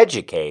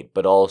educate,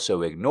 but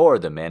also ignore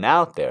the men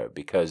out there,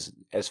 because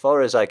as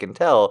far as I can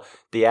tell,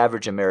 the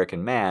average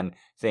American man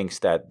thinks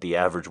that the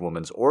average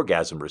woman's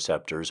orgasm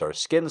receptors are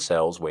skin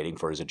cells waiting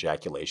for his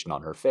ejaculation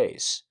on her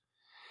face.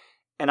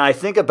 And I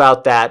think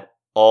about that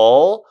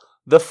all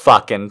the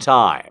fucking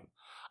time.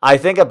 I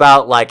think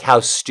about like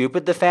how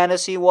stupid the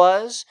fantasy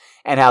was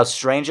and how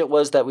strange it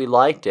was that we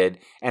liked it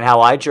and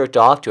how I jerked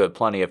off to it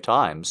plenty of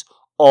times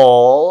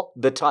all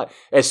the time.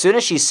 As soon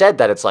as she said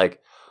that, it's like,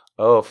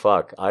 oh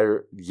fuck,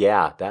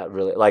 that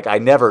really, like, I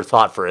never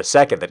thought for a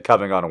second that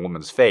coming on a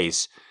woman's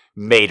face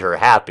made her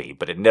happy,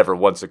 but it never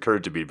once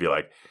occurred to me to be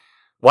like,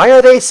 why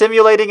are they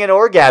simulating an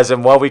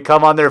orgasm while we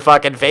come on their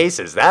fucking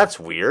faces? That's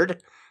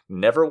weird.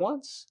 Never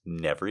once.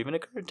 Never even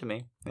occurred to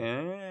me.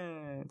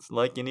 It's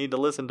like you need to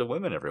listen to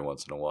women every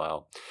once in a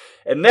while.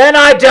 And then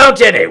I don't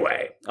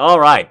anyway. All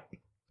right.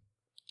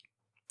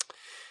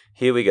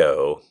 Here we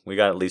go. We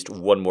got at least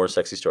one more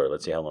sexy story.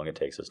 Let's see how long it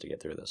takes us to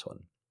get through this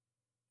one.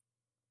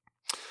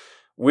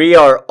 We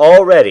are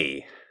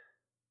already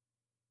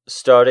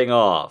starting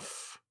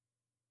off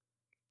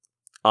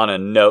on a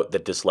note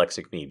that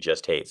dyslexic me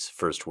just hates.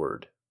 First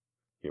word.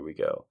 Here we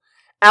go.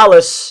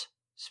 Alice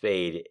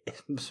Spade,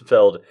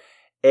 spelled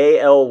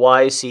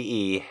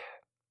AlYce.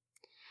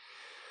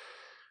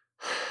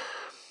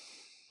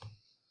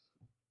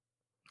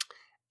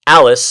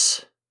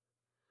 Alice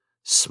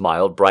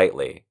smiled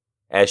brightly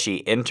as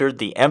she entered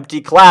the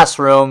empty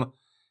classroom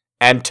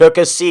and took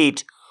a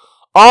seat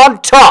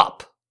on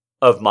top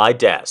of my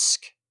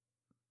desk.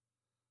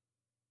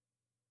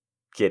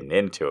 Getting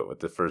into it with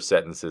the first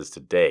sentences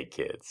today,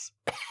 kids.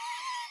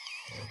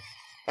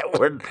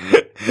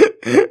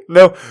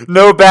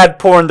 No bad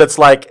porn that's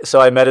like,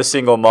 so I met a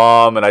single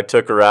mom and I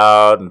took her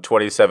out and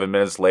 27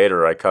 minutes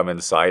later I come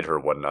inside her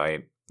one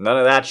night. None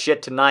of that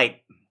shit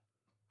tonight.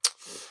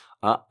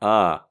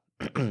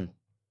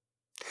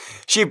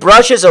 She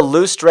brushes a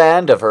loose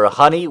strand of her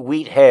honey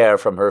wheat hair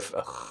from her...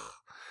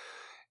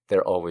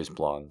 They're always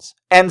blondes.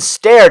 And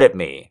stared at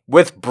me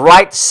with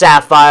bright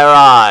sapphire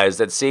eyes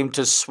that seemed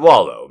to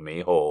swallow me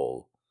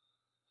whole.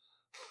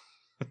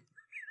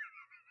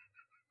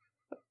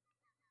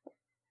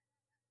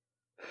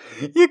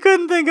 You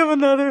couldn't think of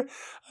another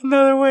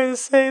way to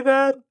say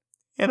that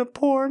in a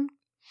porn?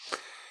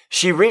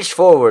 She reached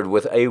forward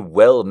with a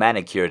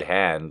well-manicured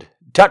hand,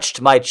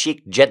 touched my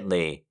cheek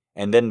gently,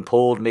 and then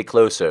pulled me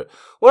closer.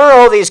 Where are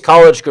all these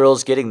college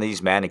girls getting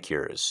these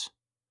manicures?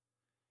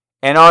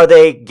 And are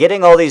they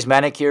getting all these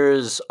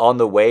manicures on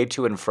the way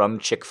to and from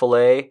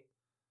Chick-fil-A?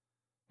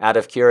 Out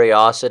of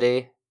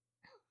curiosity?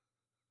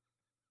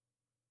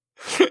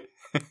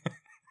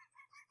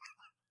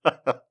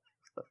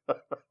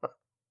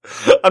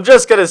 I'm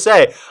just going to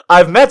say,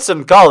 I've met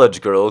some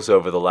college girls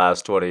over the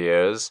last 20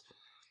 years.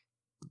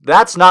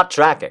 That's not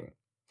tracking.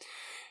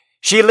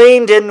 She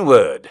leaned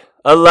inward,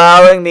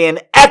 allowing me an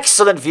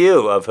excellent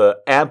view of her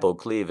ample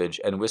cleavage,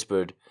 and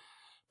whispered,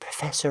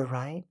 Professor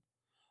Wright,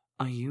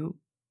 are you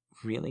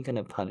really going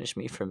to punish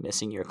me for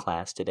missing your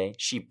class today?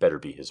 She better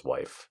be his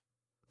wife.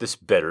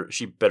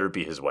 She better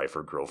be his wife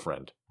or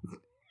girlfriend.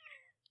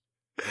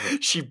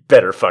 She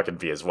better fucking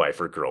be his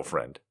wife or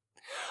girlfriend.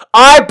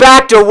 I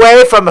backed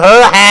away from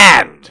her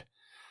hand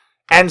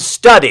and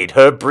studied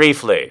her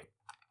briefly.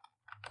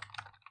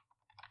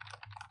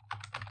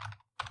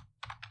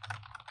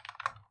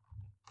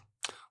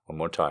 One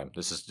more time.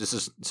 This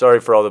is sorry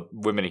for all the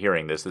women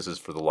hearing this. This is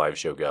for the live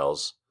show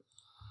gals.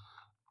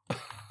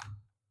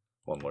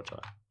 One more time.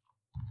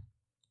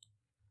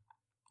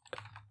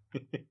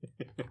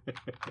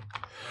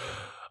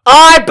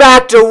 I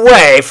backed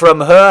away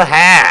from her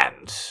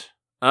hand.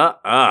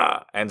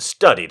 And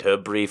studied her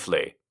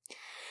briefly.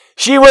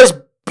 She was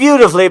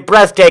beautifully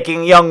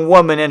breathtaking young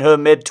woman in her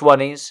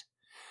mid-20s,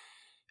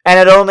 and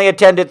had only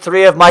attended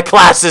 3 of my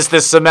classes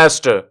this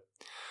semester.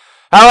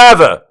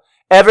 However,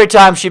 every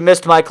time she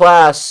missed my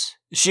class,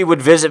 she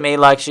would visit me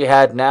like she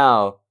had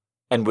now,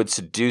 and would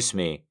seduce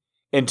me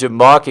into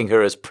marking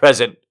her as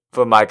present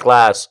for my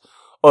class,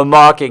 or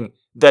marking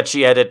that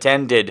she had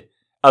attended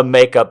a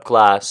makeup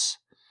class.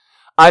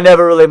 I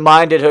never really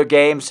minded her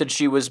game, since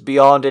she was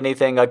beyond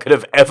anything I could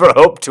have ever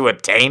hoped to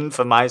attain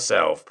for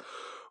myself.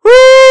 Woo!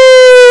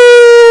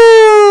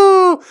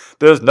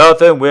 There's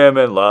nothing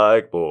women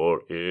like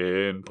more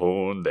in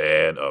porn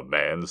than a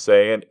man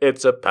saying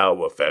it's a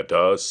power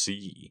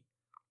fantasy.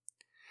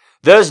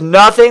 There's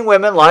nothing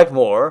women like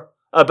more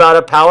about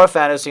a power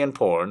fantasy in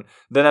porn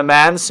than a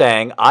man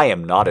saying, I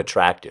am not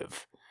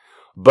attractive.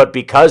 But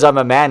because I'm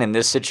a man in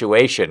this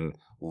situation,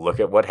 look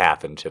at what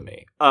happened to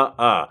me.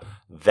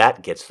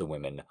 That gets the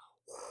women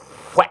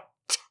wet.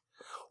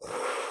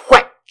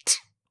 Wet.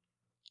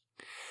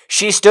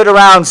 She stood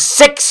around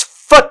 6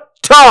 foot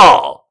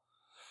tall,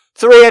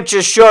 3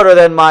 inches shorter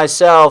than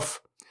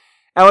myself,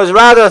 and was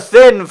rather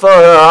thin for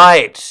her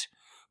height,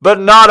 but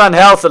not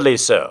unhealthily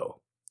so.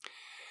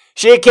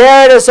 She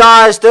carried a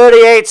size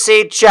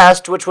 38C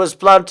chest, which was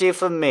plenty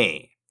for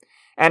me,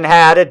 and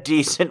had a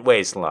decent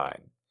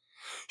waistline.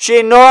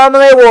 She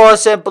normally wore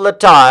simple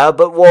attire,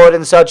 but wore it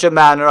in such a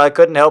manner I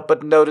couldn't help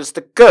but notice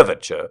the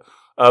curvature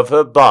of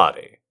her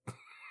body.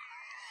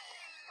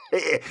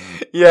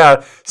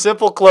 Yeah,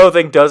 simple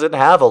clothing doesn't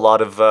have a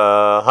lot of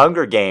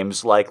Hunger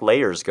Games-like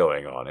layers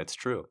going on, it's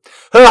true.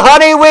 Her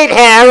honey wheat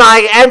hair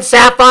and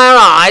sapphire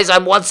eyes,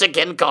 I'm once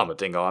again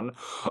commenting on,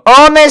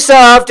 only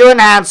served to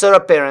enhance her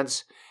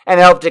appearance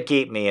and help to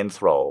keep me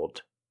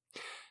enthralled.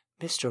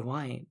 Mr.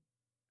 White,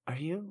 are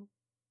you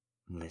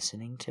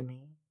listening to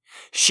me?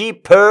 She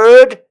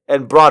purred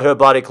and brought her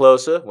body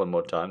closer. One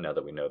more time, now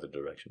that we know the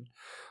direction.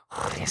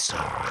 It's all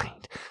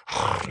right.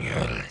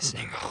 You're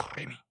listening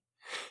to me.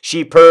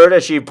 She purred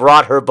as she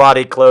brought her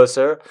body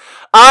closer.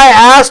 I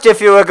asked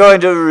if you were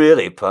going to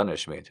really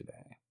punish me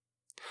today.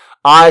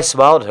 I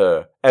smiled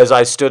her as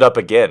I stood up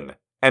again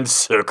and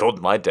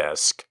circled my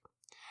desk.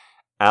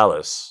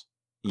 Alice,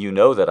 you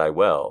know that I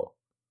will.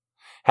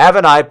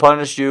 Haven't I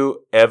punished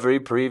you every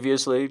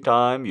previously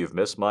time you've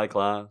missed my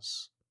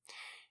class?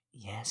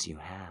 Yes, you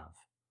have.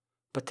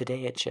 But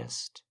today it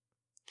just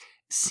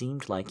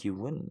seemed like you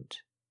wouldn't.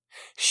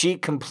 She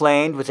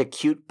complained with a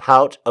cute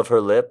pout of her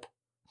lip.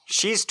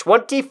 She's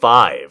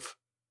 25.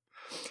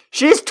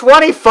 She's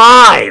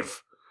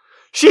 25!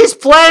 She's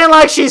playing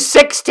like she's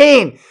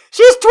 16.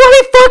 She's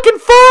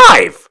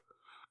 20-fucking-5!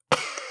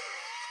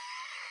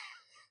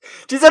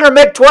 She's in her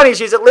mid-20s.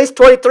 She's at least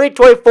 23,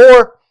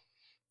 24.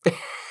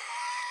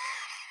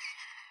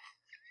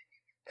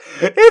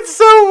 It's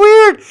so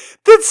weird.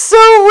 That's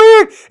so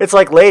weird. It's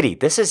like, lady,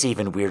 this is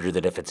even weirder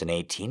than if it's an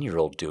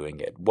 18-year-old doing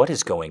it. What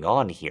is going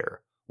on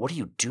here? What are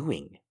you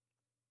doing?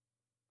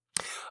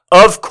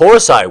 Of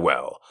course I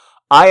will.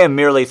 I am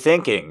merely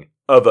thinking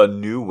of a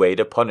new way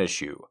to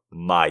punish you,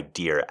 my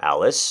dear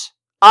Alice.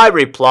 I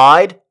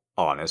replied,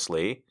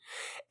 honestly.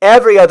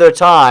 Every other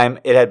time,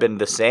 it had been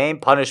the same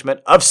punishment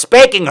of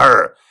spanking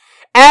her,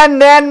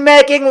 and then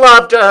making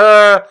love to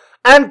her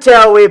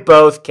until we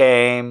both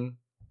came.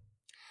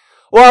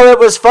 While it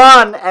was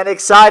fun and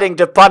exciting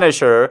to punish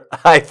her,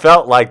 I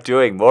felt like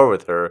doing more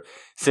with her,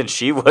 since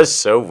she was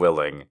so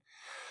willing.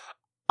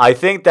 I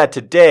think that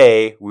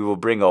today we will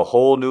bring a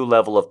whole new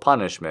level of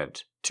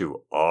punishment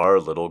to our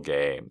little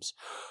games.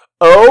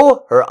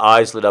 Oh, her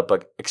eyes lit up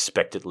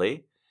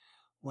expectantly.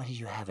 What do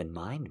you have in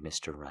mind,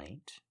 Mr.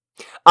 Wright?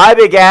 I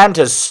began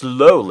to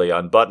slowly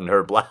unbutton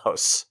her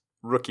blouse.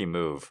 Rookie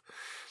move.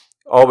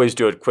 Always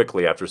do it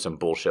quickly after some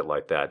bullshit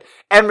like that.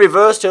 And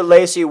reversed her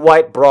lacy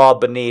white bra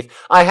beneath.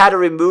 I had to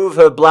remove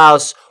her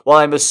blouse while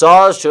I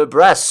massaged her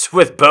breasts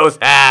with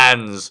both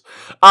hands.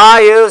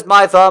 I used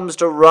my thumbs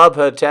to rub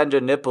her tender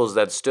nipples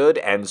that stood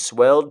and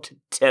swelled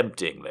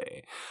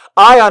temptingly.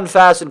 I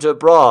unfastened her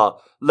bra,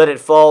 let it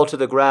fall to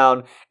the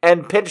ground,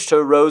 and pinched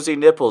her rosy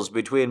nipples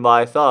between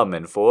my thumb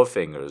and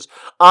forefingers.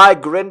 I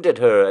grinned at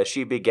her as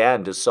she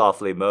began to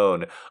softly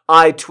moan.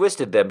 I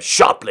twisted them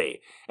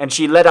sharply, and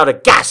she let out a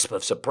gasp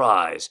of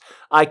surprise.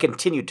 I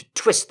continued to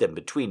twist them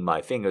between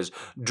my fingers,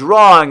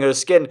 drawing her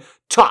skin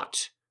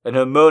taut, and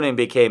her moaning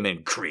became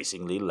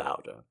increasingly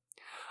louder.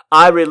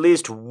 I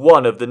released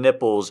one of the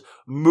nipples,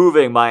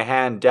 moving my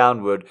hand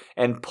downward,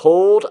 and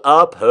pulled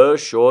up her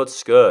short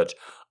skirt.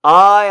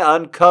 I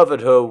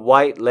uncovered her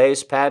white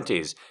lace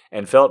panties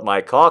and felt my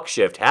cock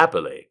shift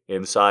happily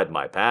inside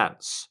my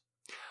pants.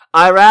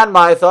 I ran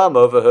my thumb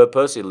over her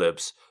pussy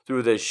lips,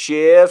 through the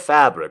sheer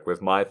fabric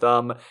with my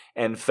thumb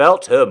and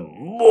felt her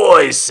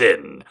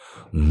moisten.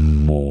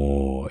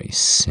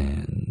 Moisten.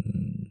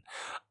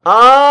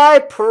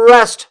 I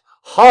pressed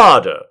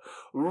harder,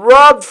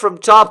 rubbed from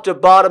top to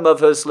bottom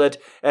of her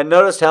slit, and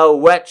noticed how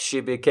wet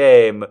she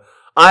became.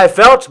 I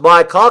felt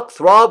my cock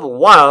throb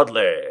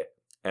wildly,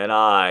 and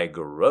I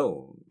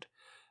groaned.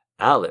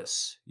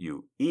 Alice,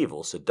 you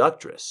evil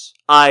seductress,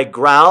 I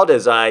growled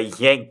as I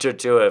yanked her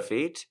to her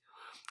feet.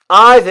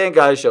 I think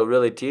I shall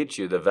really teach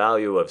you the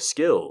value of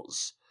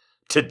skills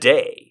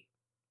today.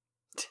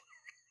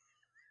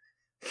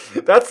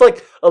 That's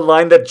like a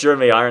line that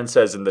Jeremy Irons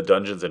says in the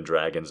Dungeons and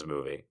Dragons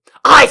movie.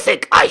 I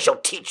think I shall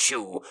teach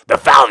you the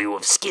value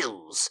of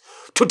skills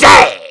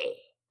today.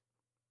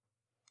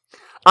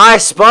 I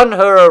spun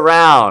her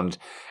around,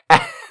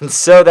 and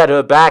so that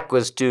her back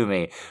was to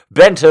me,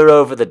 bent her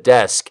over the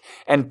desk,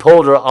 and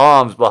pulled her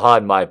arms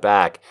behind my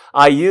back.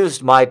 I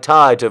used my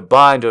tie to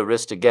bind her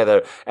wrists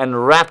together,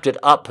 and wrapped it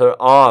up her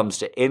arms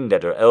to end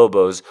at her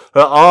elbows.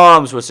 Her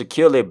arms were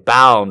securely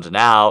bound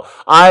now.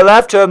 I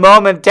left her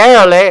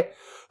momentarily,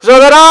 so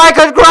that I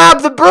could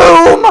grab the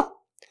broom.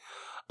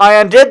 I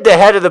undid the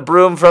head of the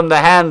broom from the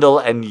handle,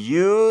 and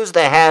used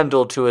the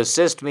handle to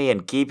assist me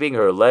in keeping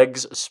her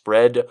legs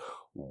spread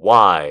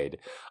wide.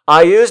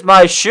 I used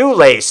my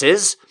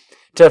shoelaces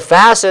to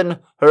fasten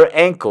her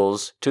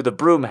ankles to the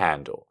broom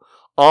handle.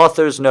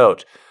 Author's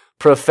note: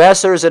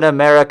 professors in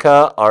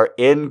America are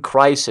in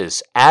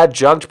crisis.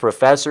 Adjunct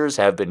professors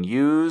have been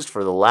used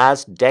for the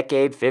last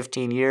decade,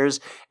 15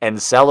 years,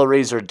 and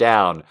salaries are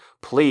down.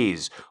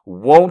 Please,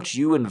 won't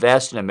you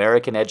invest in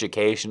American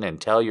education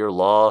and tell your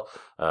law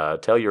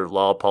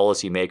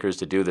policymakers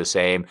to do the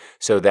same,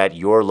 so that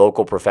your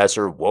local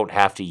professor won't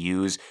have to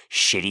use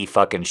shitty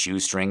fucking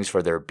shoestrings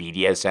for their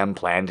BDSM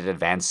planned and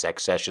advanced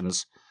sex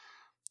sessions?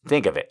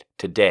 Think of it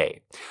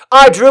today.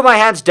 I drew my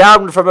hands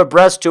down from her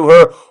breast to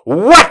her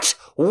wet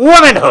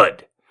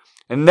womanhood,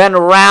 and then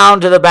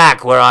round to the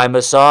back where I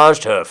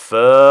massaged her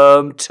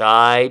firm,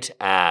 tight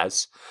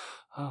ass.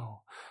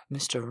 Oh,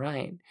 Mr.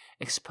 Wright,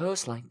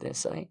 exposed like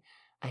this,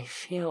 I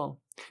feel...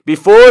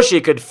 Before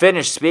she could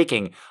finish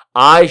speaking,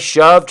 I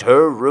shoved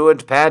her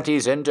ruined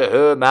panties into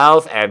her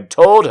mouth and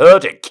told her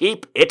to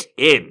keep it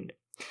in.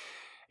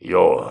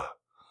 You're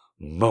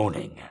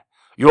moaning.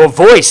 Your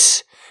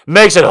voice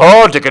makes it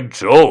hard to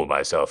control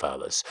myself,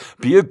 Alice.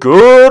 Be a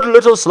good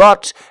little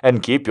slut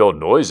and keep your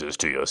noises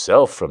to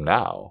yourself from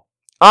now.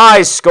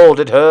 I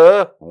scolded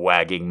her,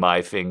 wagging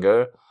my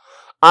finger.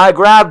 I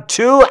grabbed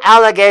 2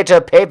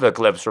 alligator paper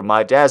clips from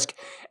my desk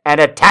and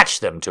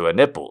attached them to her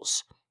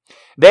nipples.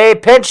 They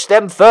pinched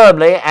them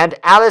firmly, and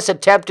Alice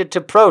attempted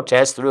to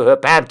protest through her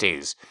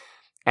panties,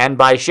 and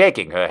by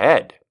shaking her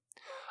head.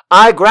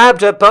 I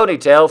grabbed her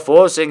ponytail,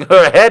 forcing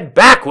her head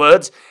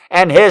backwards,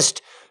 and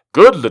hissed,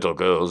 "Good little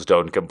girls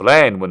don't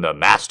complain when their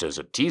masters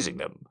are teasing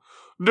them.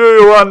 Do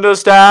you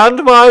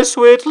understand, my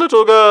sweet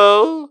little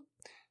girl?"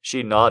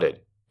 She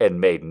nodded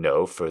and made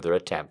no further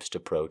attempts to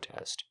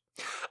protest.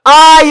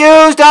 I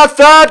used a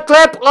 3rd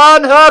clip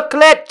on her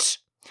clit,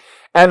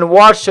 and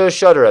watched her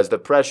shudder as the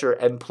pressure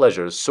and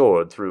pleasure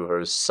soared through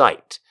her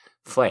slight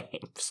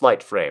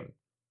frame.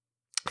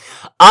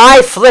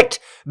 I flicked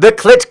the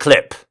clit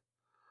clip.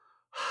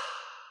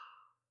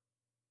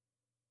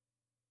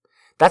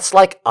 That's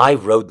like I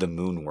rode the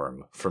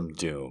moonworm from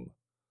Doom.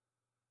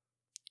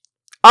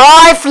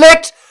 I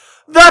flicked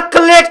the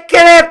clit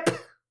clip!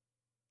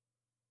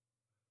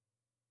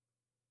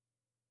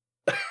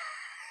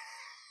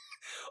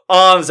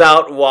 Arms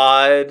out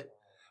wide.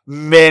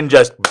 Men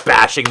just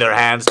bashing their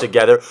hands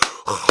together.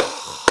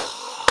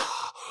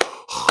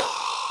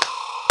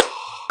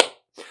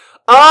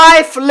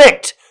 I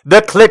flicked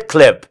the clit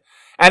clip,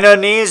 and her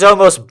knees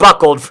almost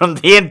buckled from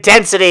the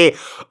intensity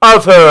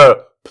of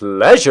her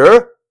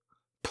pleasure.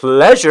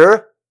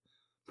 Pleasure?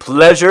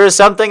 Pleasure is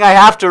something I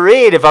have to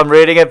read if I'm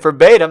reading it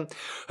verbatim.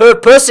 Her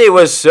pussy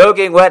was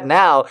soaking wet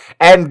now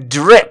and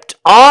dripped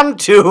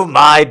onto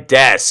my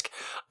desk.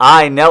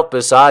 I knelt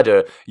beside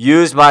her,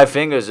 used my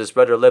fingers to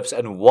spread her lips,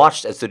 and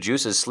watched as the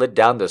juices slid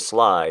down the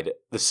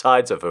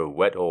sides of her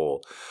wet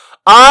hole.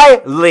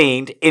 I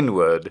leaned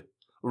inward,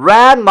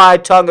 ran my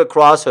tongue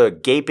across her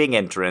gaping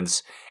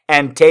entrance,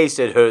 and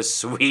tasted her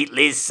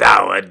sweetly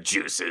sour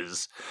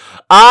juices.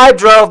 I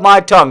drove my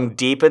tongue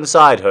deep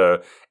inside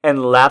her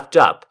and lapped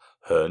up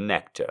her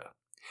nectar.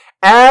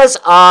 As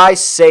I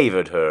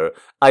savored her,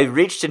 I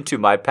reached into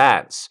my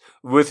pants,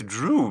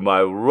 withdrew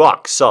my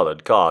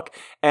rock-solid cock,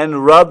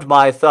 and rubbed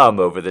my thumb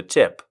over the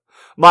tip.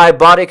 My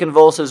body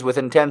convulses with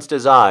intense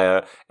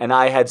desire, and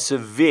I had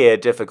severe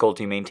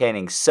difficulty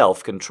maintaining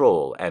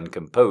self-control and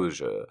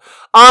composure.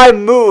 I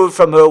moved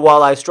from her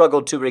while I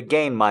struggled to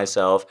regain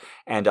myself,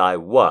 and I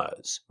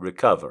was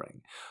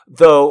recovering,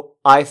 though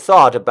I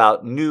thought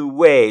about new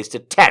ways to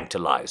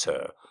tantalize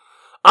her.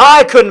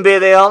 I couldn't be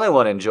the only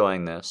one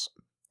enjoying this.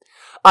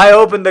 I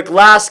opened the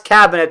glass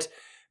cabinet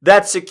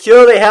that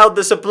securely held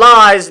the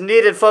supplies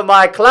needed for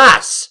my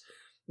class.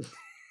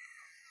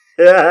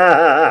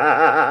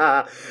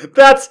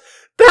 That's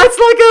That's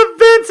like a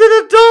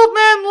Vincent Adult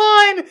Man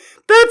line.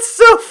 That's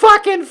so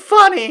fucking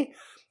funny.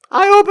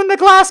 I opened the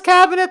glass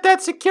cabinet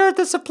that secured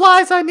the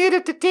supplies I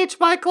needed to teach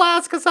my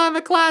class because I'm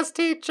a class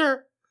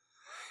teacher.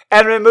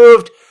 And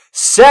removed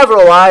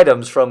several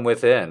items from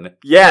within.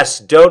 Yes,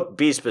 don't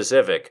be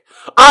specific.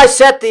 I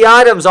set the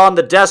items on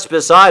the desk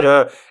beside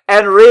her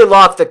and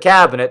relocked the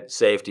cabinet,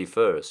 safety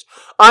first.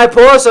 I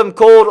pour some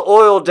cold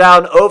oil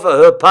down over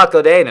her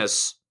puckered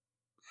anus,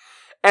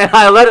 and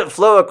I let it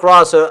flow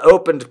across her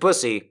opened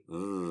pussy.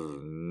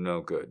 Ooh,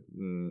 no good.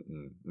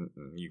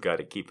 You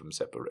gotta keep them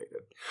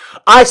separated.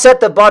 I set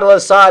the bottle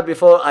aside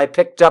before I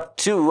picked up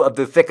 2 of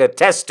the thicker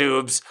test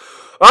tubes.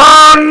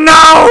 Oh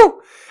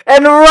no!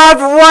 And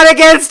rubbed one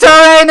against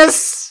her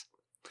anus.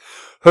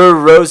 Her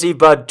rosy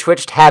bud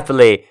twitched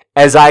happily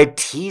as I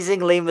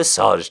teasingly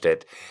massaged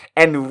it,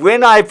 and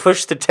when I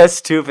pushed the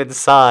test tube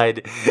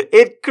inside,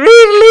 it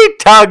greedily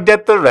tugged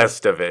at the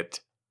rest of it.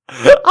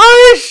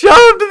 I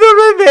shoved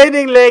the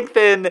remaining length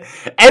in,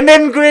 and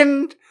then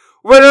grinned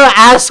when her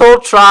asshole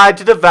tried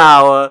to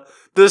devour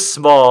the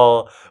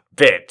small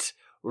bit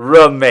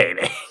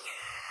remaining.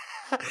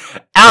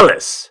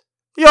 Alice,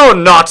 your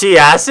naughty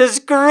ass is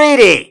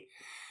greedy.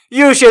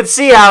 You should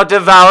see how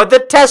devoured the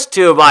test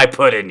tube I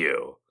put in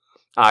you,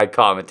 I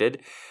commented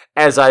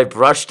as I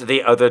brushed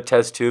the other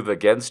test tube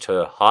against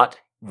her hot,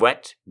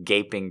 wet,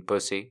 gaping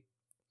pussy.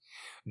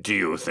 Do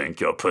you think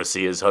your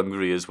pussy is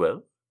hungry as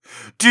well?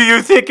 Do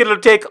you think it'll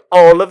take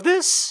all of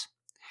this?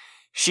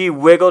 She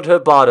wiggled her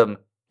bottom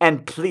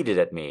and pleaded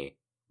at me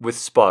with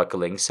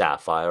sparkling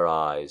sapphire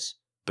eyes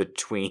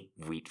between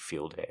wheat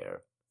field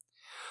hair.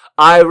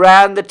 I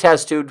ran the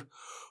test tube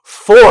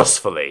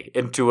forcefully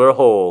into her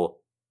hole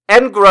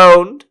and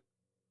groaned.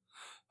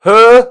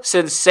 Her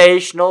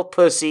sensational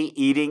pussy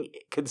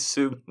easily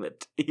consumed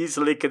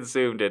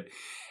it,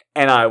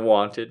 and I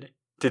wanted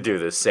to do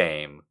the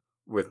same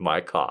with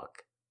my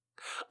cock.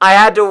 I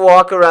had to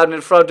walk around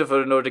in front of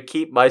her in order to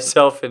keep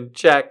myself in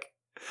check.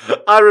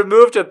 I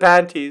removed her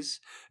panties,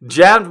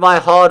 jammed my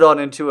hard-on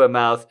into her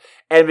mouth,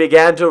 and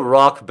began to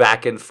rock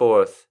back and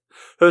forth.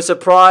 Her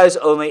surprise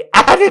only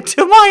added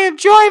to my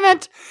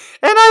enjoyment,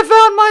 and I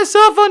found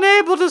myself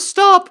unable to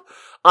stop.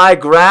 I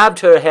grabbed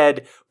her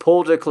head,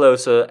 pulled her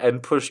closer,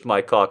 and pushed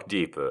my cock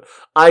deeper.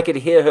 I could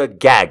hear her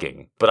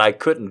gagging, but I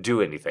couldn't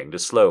do anything to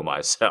slow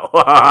myself.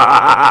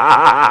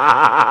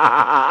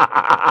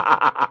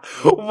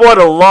 What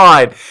a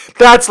line!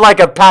 That's like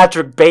a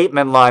Patrick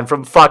Bateman line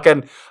from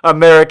fucking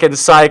American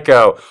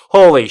Psycho.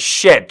 Holy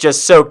shit,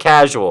 just so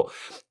casual.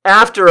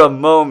 After a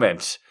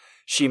moment,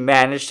 she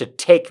managed to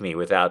take me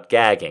without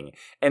gagging,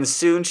 and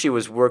soon she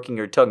was working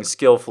her tongue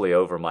skillfully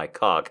over my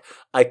cock.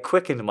 I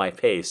quickened my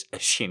pace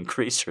as she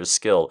increased her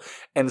skill,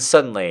 and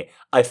suddenly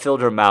I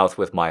filled her mouth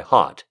with my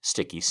hot,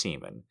 sticky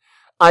semen.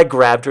 I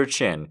grabbed her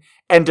chin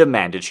and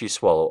demanded she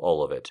swallow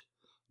all of it.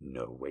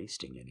 No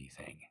wasting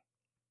anything,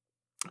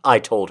 I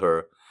told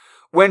her.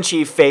 When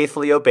she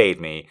faithfully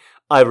obeyed me,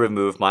 I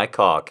removed my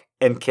cock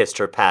and kissed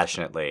her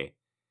passionately.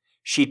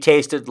 She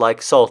tasted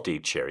like salty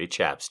cherry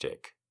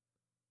chapstick.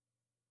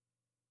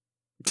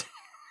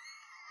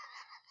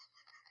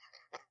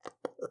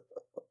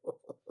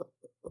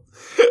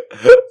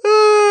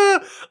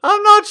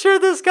 I'm not sure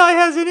this guy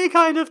has any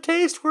kind of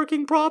taste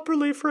working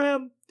properly for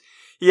him.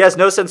 He has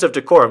no sense of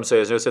decorum, so he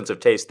has no sense of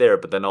taste there,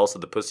 but then also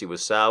the pussy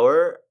was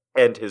sour,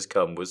 and his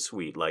cum was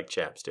sweet like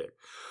chapstick.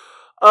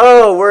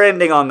 Oh, we're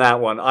ending on that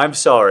one. I'm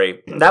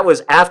sorry. That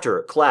was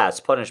After Class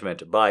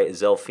Punishment by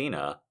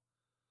Zelfina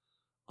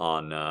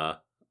on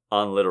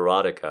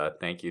Literotica.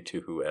 Thank you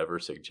to whoever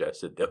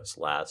suggested those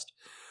last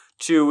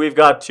 2. We've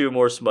got 2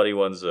 more smutty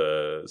ones,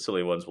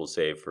 silly ones we'll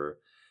save for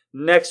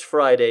next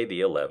Friday,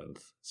 the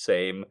 11th.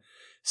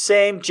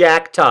 Same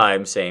Jack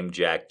time, same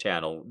Jack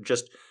channel.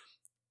 Just,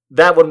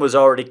 that one was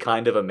already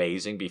kind of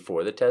amazing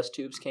before the test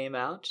tubes came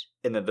out.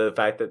 And then the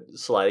fact that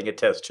sliding a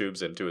test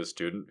tubes into a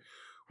student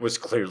was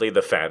clearly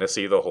the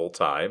fantasy the whole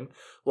time.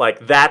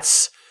 Like,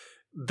 that's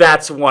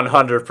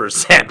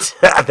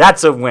 100%.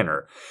 That's a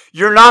winner.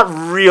 You're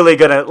not really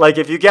gonna, like,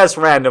 if you guess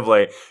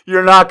randomly,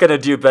 you're not gonna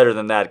do better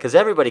than that. Because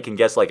everybody can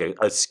guess, like,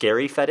 a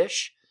scary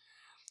fetish.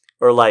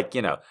 Or, like,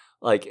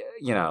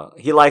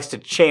 he likes to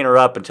chain her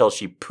up until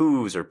she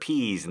poos or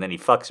pees, and then he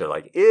fucks her,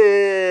 like,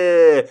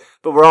 eh.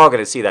 But we're all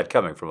going to see that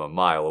coming from a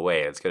mile away,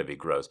 and it's going to be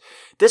gross.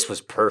 This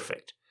was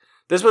perfect.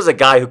 This was a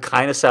guy who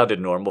kind of sounded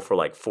normal for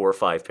like 4 or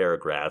 5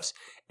 paragraphs,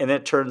 and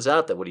then it turns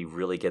out that what he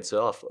really gets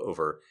off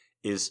over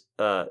is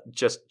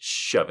just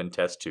shoving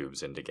test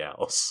tubes into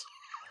gals.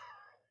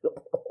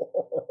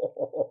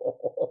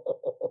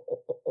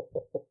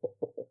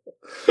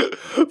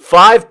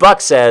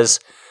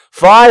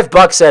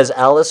 $5 says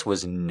Alice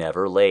was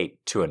never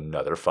late to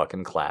another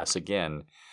fucking class again.